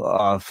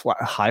know,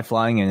 high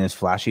flying and as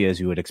flashy as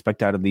you would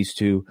expect out of these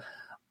two,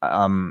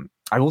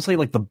 I will say,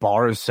 like, the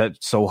bar is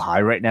set so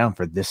high right now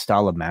for this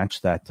style of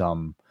match that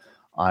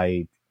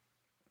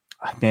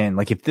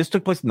if this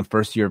took place in the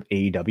first year of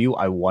AEW,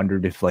 I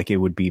wondered if like it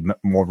would be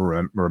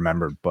more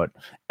remembered. But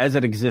as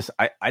it exists,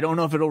 I don't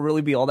know if it'll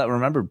really be all that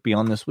remembered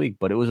beyond this week.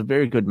 But it was a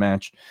very good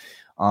match.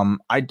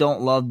 I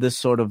don't love this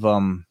sort of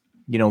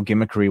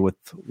gimmickry with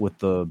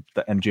the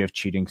MJF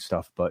cheating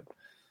stuff, but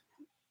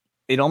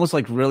it almost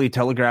like really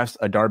telegraphs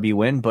a Darby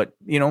win. But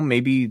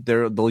maybe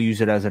they'll use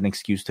it as an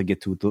excuse to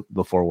get to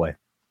the 4-way.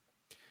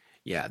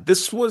 Yeah,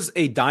 this was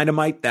a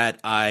Dynamite that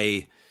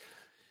it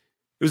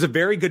was a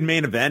very good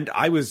main event.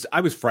 I was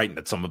frightened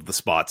at some of the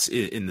spots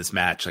in this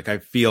match. Like, I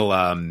feel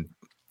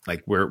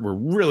like we're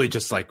really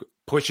just like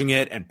pushing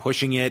it,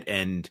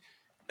 and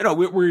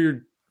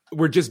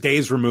we're just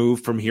days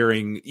removed from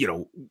hearing,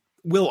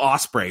 Will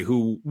Ospreay,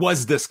 who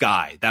was this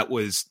guy that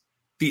was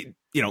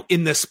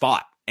in this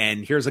spot.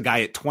 And here's a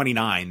guy at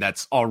 29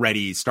 that's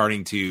already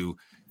starting to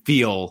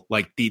feel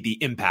like the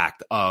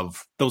impact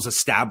of those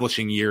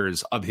establishing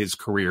years of his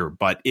career.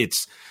 But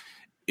it's,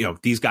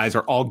 these guys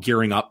are all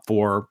gearing up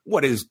for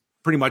what is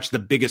pretty much the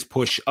biggest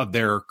push of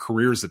their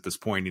careers at this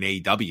point in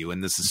AEW.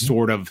 And this is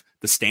sort of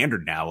the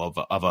standard now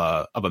of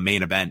a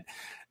main event.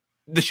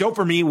 The show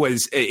for me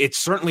it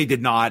certainly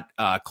did not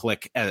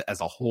click as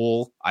a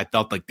whole. I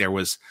felt like there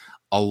was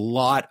a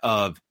lot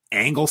of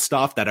angle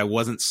stuff that I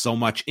wasn't so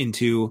much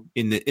into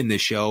in the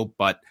show,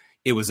 but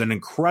it was an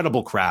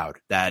incredible crowd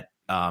that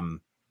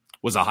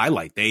was a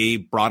highlight. They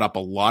brought up a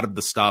lot of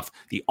the stuff,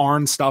 the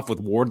Arn stuff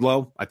with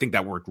Wardlow. I think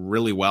that worked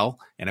really well,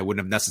 and I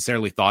wouldn't have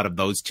necessarily thought of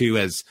those two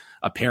as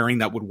a pairing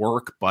that would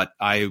work, but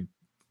I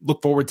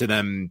look forward to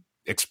them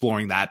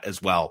exploring that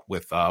as well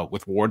with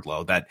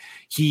Wardlow, that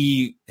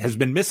he has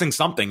been missing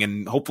something,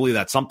 and hopefully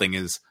that something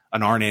is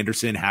an Arn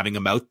Anderson having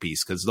a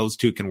mouthpiece, because those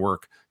two can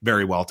work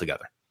very well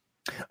together.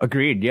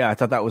 Agreed. Yeah, I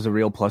thought that was a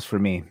real plus for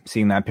me,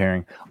 seeing that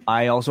pairing.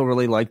 I also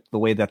really liked the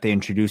way that they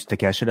introduced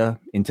Takeshita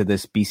into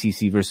this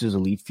BCC versus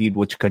Elite feud,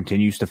 which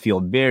continues to feel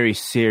very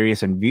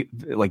serious and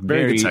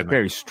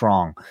very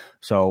strong.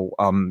 So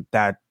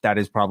that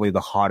is probably the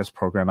hottest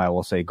program, I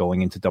will say,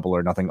 going into Double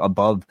or Nothing,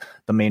 above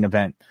the main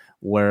event,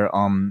 where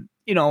I'm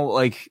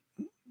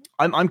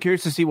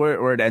curious to see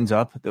where it ends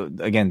up.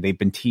 Again, they've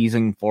been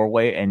teasing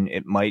 4-way, and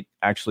it might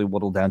actually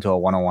whittle down to a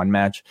 1-on-1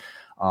 match.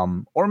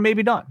 Or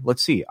maybe not.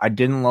 Let's see. I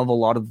didn't love a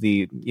lot of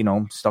the,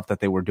 stuff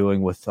that they were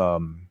doing with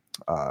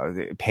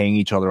paying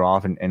each other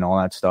off and all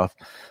that stuff,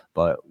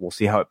 but we'll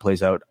see how it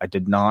plays out. I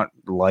did not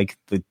like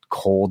the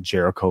Cole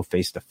Jericho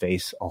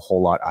face-to-face a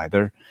whole lot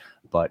either,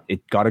 but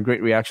it got a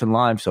great reaction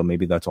live, so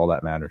maybe that's all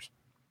that matters.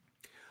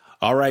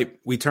 All right.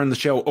 We turn the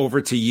show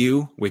over to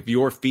you with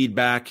your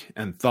feedback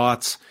and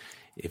thoughts.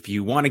 If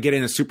you want to get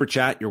in a super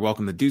chat, you're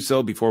welcome to do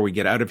so before we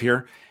get out of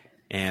here.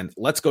 And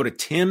let's go to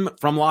Tim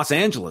from Los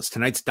Angeles.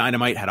 Tonight's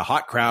Dynamite had a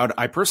hot crowd.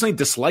 I personally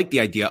dislike the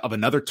idea of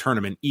another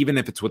tournament, even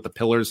if it's with the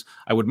Pillars.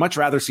 I would much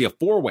rather see a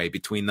 4-way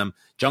between them.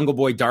 Jungle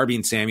Boy, Darby,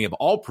 and Sammy have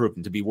all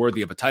proven to be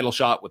worthy of a title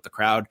shot with the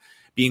crowd.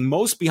 being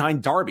most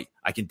behind Darby.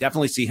 I can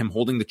definitely see him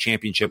holding the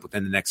championship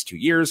within the next 2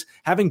 years.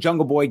 Having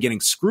Jungle Boy getting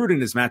screwed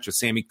in his match with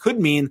Sammy could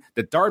mean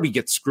that Darby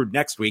gets screwed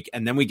next week,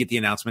 and then we get the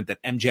announcement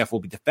that MJF will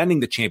be defending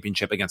the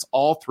championship against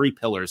all three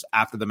pillars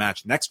after the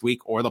match next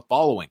week or the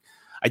following.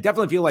 I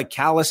definitely feel like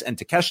Callis and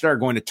Takeshita are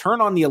going to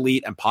turn on the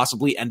Elite and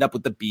possibly end up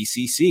with the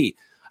BCC.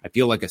 I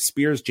feel like a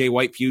Spears-Jay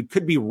White feud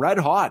could be red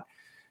hot.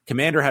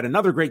 Commander had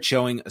another great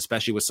showing,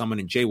 especially with someone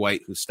in Jay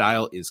White whose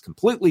style is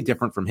completely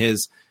different from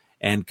his.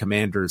 And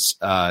Commander's,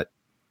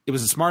 it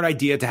was a smart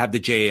idea to have the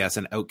JAS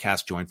and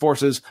Outcast join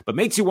forces, but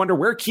makes you wonder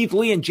where Keith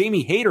Lee and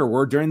Jamie Hayter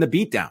were during the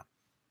beatdown.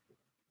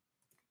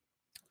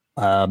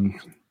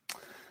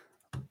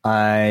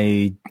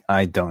 I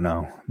don't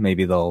know.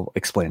 Maybe they'll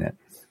explain it.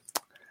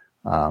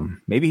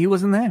 Maybe he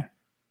wasn't there.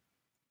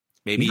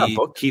 Maybe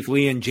Keith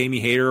Lee and Jamie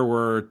Hayter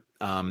were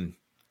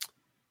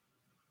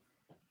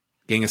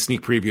getting a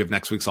sneak preview of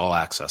next week's All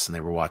Access, and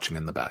they were watching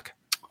in the back.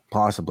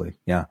 Possibly,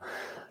 yeah.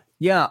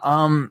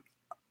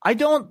 I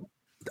don't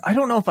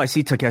know if I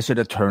see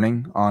Takeshita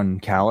turning on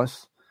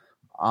Callis.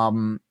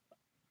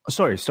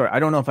 Sorry. I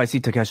don't know if I see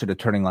Takeshita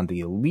turning on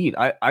the Elite.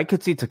 I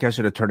could see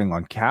Takeshita turning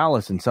on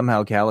Callis, and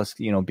somehow Callis,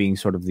 being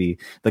sort of the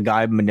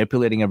guy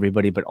manipulating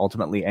everybody, but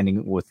ultimately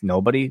ending with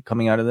nobody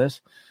coming out of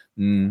this.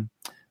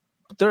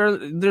 There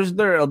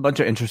are a bunch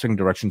of interesting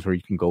directions where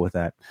you can go with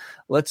that.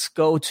 Let's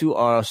go to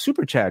our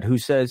super chat who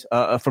says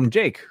from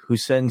Jake, who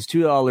sends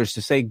 $2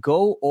 to say,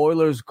 "Go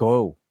Oilers,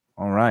 go!"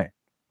 All right,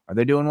 are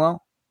they doing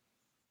well?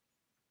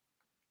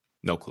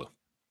 No clue.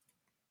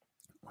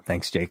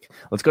 Thanks, Jake.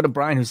 Let's go to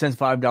Brian, who sends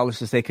 $5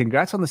 to say,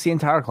 "Congrats on the CN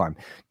Tower climb.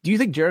 Do you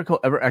think Jericho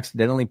ever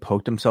accidentally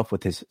poked himself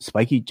with his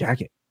spiky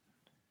jacket?"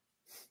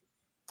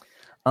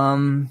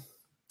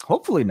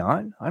 Hopefully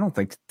not. I don't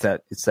think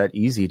that it's that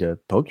easy to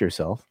poke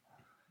yourself.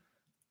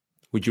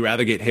 Would you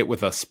rather get hit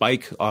with a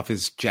spike off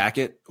his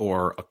jacket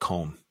or a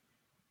comb?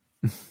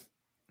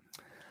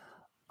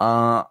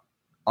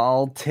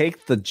 I'll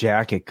take the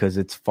jacket because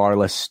it's far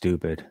less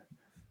stupid.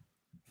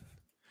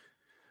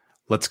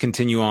 Let's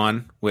continue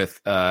on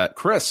with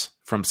Chris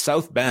from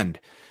South Bend.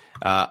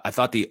 I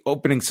thought the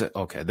opening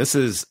this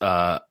is,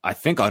 I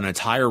think, an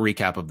entire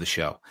recap of the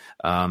show.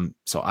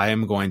 So I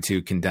am going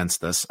to condense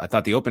this. I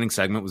thought the opening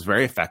segment was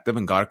very effective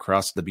and got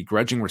across the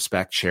begrudging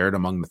respect shared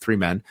among the three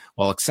men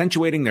while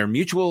accentuating their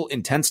mutual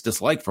intense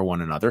dislike for one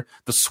another.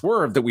 The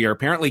swerve that we are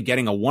apparently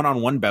getting a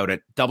one-on-one bout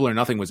at Double or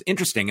Nothing was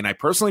interesting, and I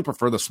personally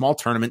prefer the small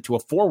tournament to a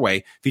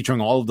four-way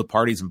featuring all of the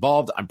parties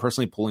involved. I'm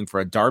personally pulling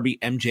for a Darby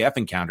MJF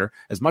encounter,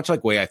 as much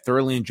like way I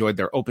thoroughly enjoyed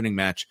their opening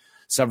match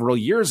several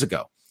years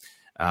ago.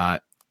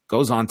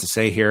 Goes on to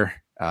say here,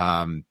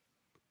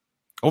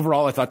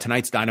 overall, I thought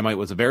tonight's Dynamite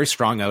was a very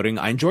strong outing.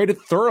 I enjoyed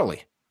it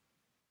thoroughly.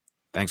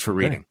 Thanks for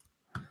reading.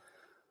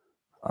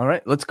 All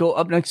right, let's go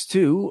up next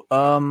to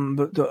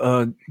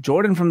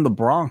Jordan from the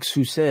Bronx,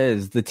 who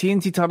says the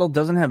TNT title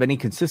doesn't have any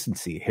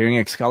consistency. Hearing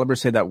Excalibur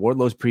say that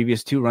Wardlow's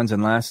previous two runs in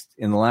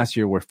the last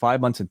year were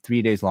 5 months and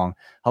 3 days long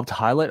helped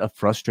highlight a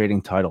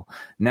frustrating title.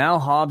 Now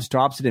Hobbs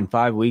drops it in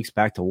 5 weeks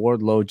back to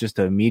Wardlow just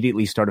to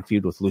immediately start a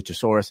feud with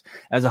Luchasaurus.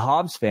 As a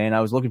Hobbs fan,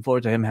 I was looking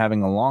forward to him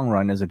having a long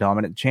run as a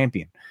dominant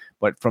champion.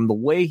 But from the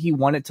way he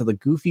won it to the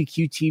goofy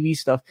QTV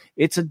stuff,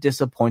 it's a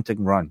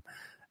disappointing run.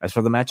 As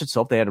for the match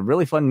itself, they had a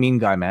really fun Mean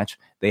Guy match.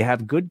 They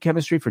have good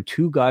chemistry for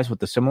two guys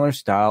with a similar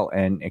style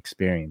and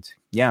experience.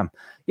 Yeah.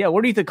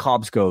 Where do you think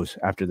Hobbs goes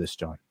after this,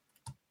 John?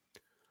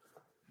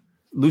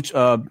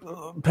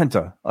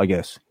 Penta, I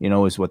guess,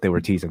 is what they were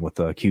teasing with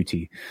the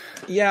QT.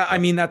 Yeah, I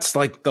mean, that's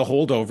like the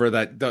holdover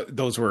that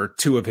those were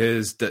two of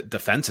his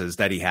defenses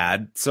that he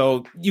had.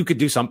 So you could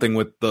do something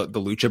with the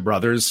Lucha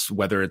Brothers,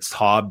 whether it's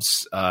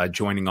Hobbs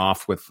joining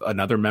off with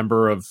another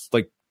member of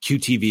like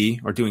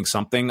QTV or doing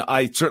something.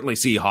 I certainly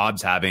see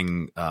Hobbs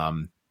having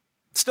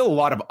still a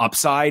lot of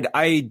upside.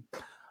 I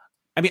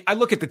mean, I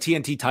look at the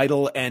TNT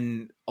title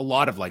and a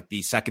lot of like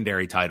the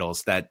secondary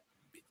titles, that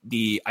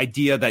the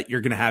idea that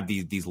you're going to have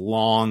these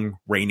long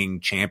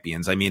reigning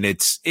champions. I mean,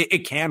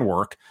 it can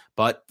work,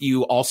 but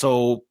you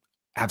also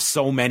have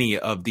so many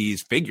of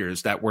these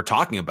figures that we're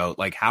talking about.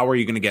 Like, how are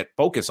you going to get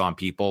focus on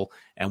people?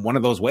 And one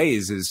of those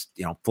ways is,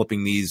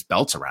 flipping these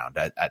belts around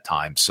at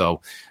times. So,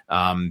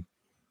 the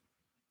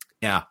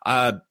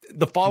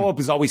follow-up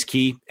is always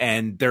key.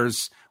 And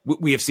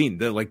we have seen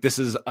that, this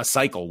is a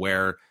cycle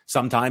where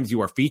sometimes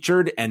you are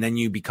featured and then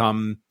you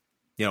become,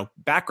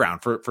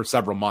 background for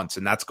several months.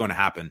 And that's going to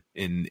happen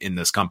in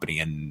this company.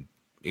 And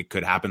it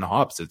could happen to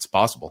Hobbs. It's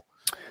possible.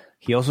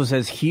 He also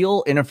says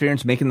heel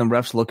interference making the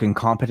refs look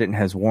incompetent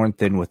has worn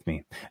thin with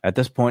me. At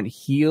this point,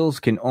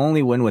 heels can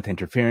only win with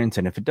interference,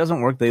 and if it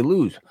doesn't work, they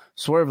lose.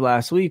 Swerve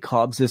last week,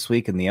 Hobbs this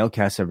week, and the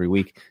Outcasts every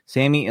week.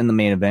 Sammy in the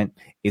main event.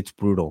 It's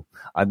brutal.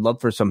 I'd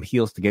love for some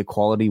heels to get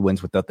quality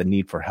wins without the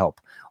need for help,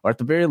 or at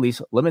the very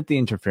least, limit the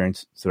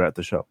interference throughout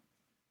the show.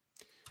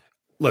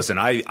 Listen,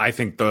 I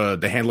think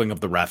the handling of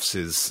the refs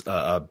is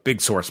a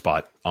big sore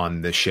spot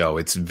on this show.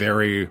 It's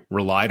very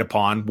relied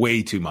upon,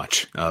 way too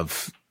much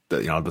of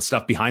the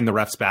stuff behind the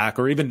ref's back,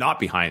 or even not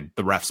behind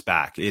the ref's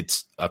back.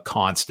 It's a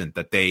constant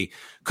that they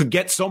could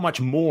get so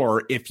much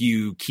more if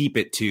you keep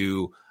it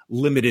to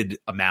limited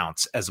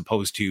amounts as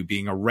opposed to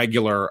being a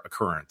regular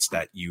occurrence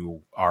that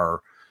you are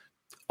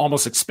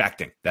almost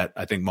expecting, that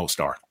I think most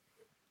are.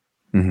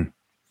 Mm-hmm.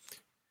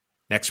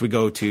 Next, we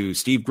go to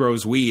Steve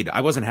Grows Weed.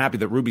 I wasn't happy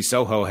that Ruby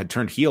Soho had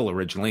turned heel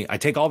originally. I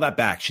take all that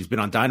back. She's been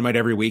on Dynamite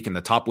every week in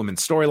the top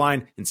women's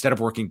storyline. Instead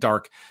of working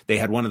dark, they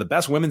had one of the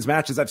best women's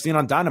matches I've seen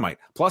on Dynamite,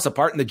 plus a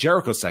part in the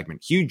Jericho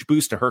segment. Huge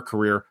boost to her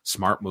career.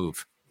 Smart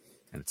move.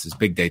 And it's his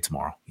big day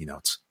tomorrow. He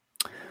notes.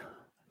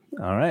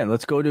 All right,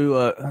 let's go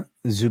to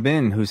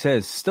Zubin, who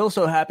says, still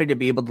so happy to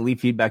be able to leave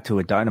feedback to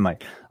a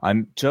Dynamite.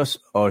 I'm just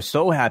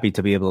so happy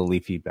to be able to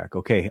leave feedback.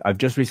 Okay, I've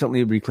just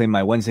recently reclaimed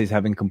my Wednesdays,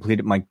 having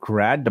completed my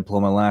grad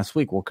diploma last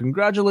week. Well,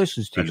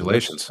 congratulations to you.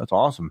 Congratulations. That's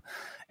awesome.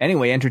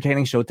 Anyway,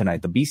 entertaining show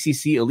tonight. The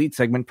BCC Elite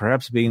segment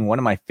perhaps being one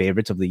of my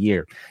favorites of the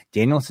year.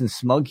 Danielson's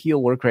smug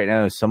heel work right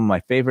now is some of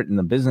my favorite in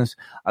the business.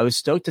 I was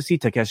stoked to see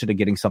Takeshita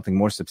getting something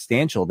more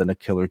substantial than a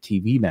killer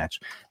TV match.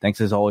 Thanks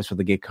as always for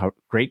the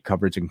great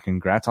coverage, and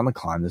congrats on the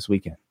climb this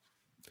weekend.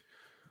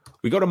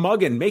 We go to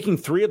Muggin. Making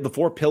 3 of the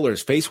 4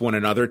 pillars face one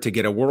another to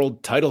get a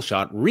world title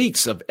shot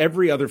reeks of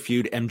every other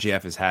feud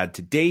MJF has had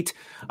to date.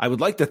 I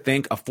would like to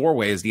think a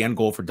 4-way is the end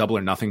goal for Double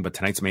or Nothing, but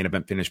tonight's main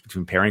event finish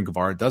between Perry and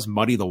Guevara does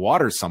muddy the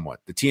waters somewhat.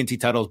 The TNT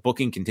title's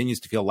booking continues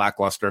to feel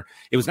lackluster.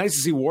 It was nice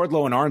to see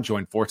Wardlow and Arn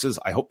join forces.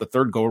 I hope the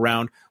third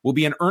go-around will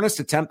be an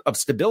earnest attempt of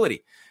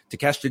stability.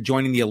 Takeshita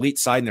joining the Elite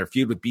side in their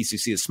feud with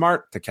BCC is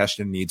smart.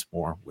 Takeshita needs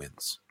more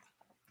wins.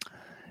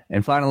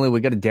 And finally,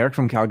 we got a Derek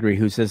from Calgary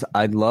who says,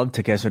 I'd love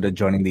Takeshita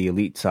joining the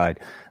Elite side.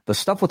 The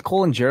stuff with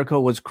Cole and Jericho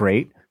was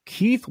great.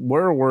 Keith,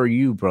 where were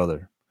you,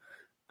 brother?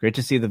 Great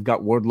to see they've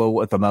got Wardlow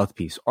with a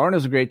mouthpiece. Arn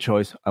is a great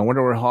choice. I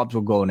wonder where Hobbs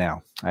will go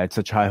now. I had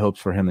such high hopes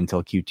for him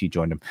until QT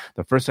joined him.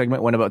 The first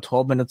segment went about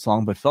 12 minutes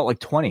long, but felt like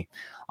 20.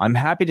 I'm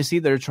happy to see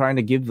they're trying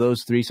to give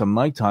those 3 some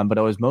mic time, but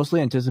I was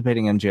mostly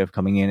anticipating MJF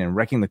coming in and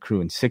wrecking the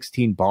crew in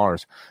 16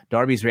 bars.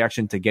 Darby's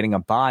reaction to getting a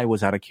bye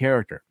was out of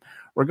character.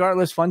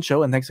 Regardless, fun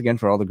show, and thanks again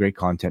for all the great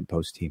content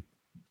post-team.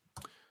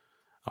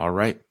 All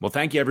right. Well,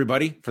 thank you,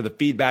 everybody, for the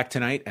feedback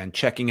tonight and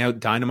checking out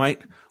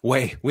Dynamite.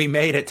 We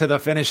made it to the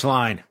finish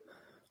line.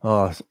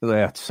 Oh,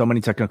 yeah, so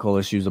many technical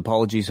issues.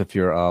 Apologies if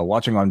you're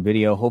watching on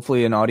video.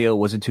 Hopefully in audio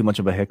wasn't too much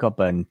of a hiccup,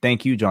 and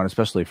thank you, John,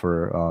 especially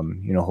for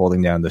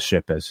holding down the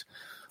ship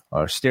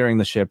steering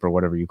the ship or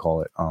whatever you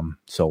call it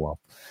so well.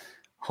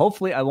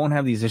 Hopefully I won't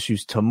have these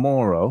issues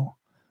tomorrow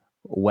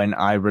when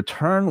I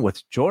return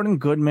with Jordan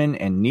Goodman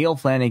and Neil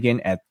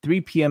Flanagan at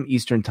 3 p.m.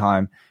 Eastern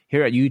Time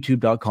here at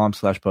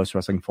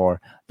youtube.com/postwrestling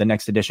for the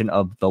next edition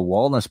of The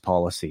Wellness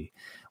Policy.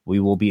 We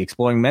will be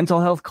exploring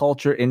mental health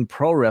culture in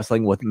pro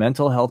wrestling with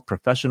mental health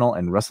professional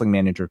and wrestling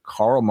manager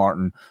Carl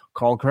Martin.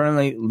 Carl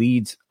currently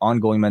leads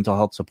ongoing mental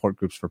health support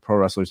groups for pro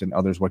wrestlers and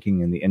others working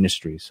in the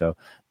industry. So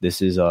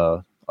this is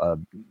a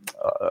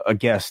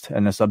guest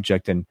and a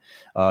subject and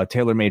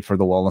tailor-made for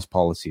The Wellness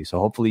Policy. So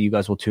hopefully you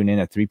guys will tune in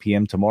at 3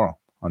 p.m. tomorrow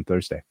on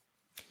Thursday.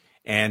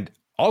 And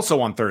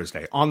also on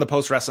Thursday, on the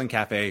Post Wrestling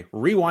Cafe,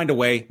 Rewind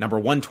Away, number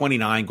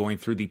 129, going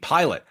through the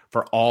pilot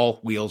for All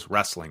Wheels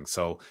Wrestling.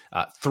 So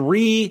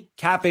 3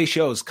 cafe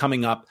shows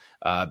coming up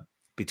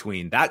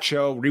between that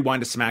show,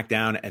 Rewind to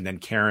SmackDown, and then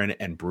Karen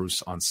and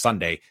Bruce on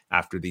Sunday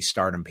after the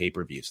Stardom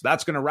pay-per-view. So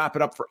that's going to wrap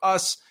it up for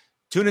us.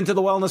 Tune into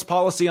The Wellness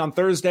Policy on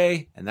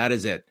Thursday, and that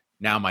is it.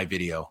 Now my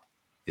video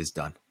is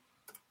done.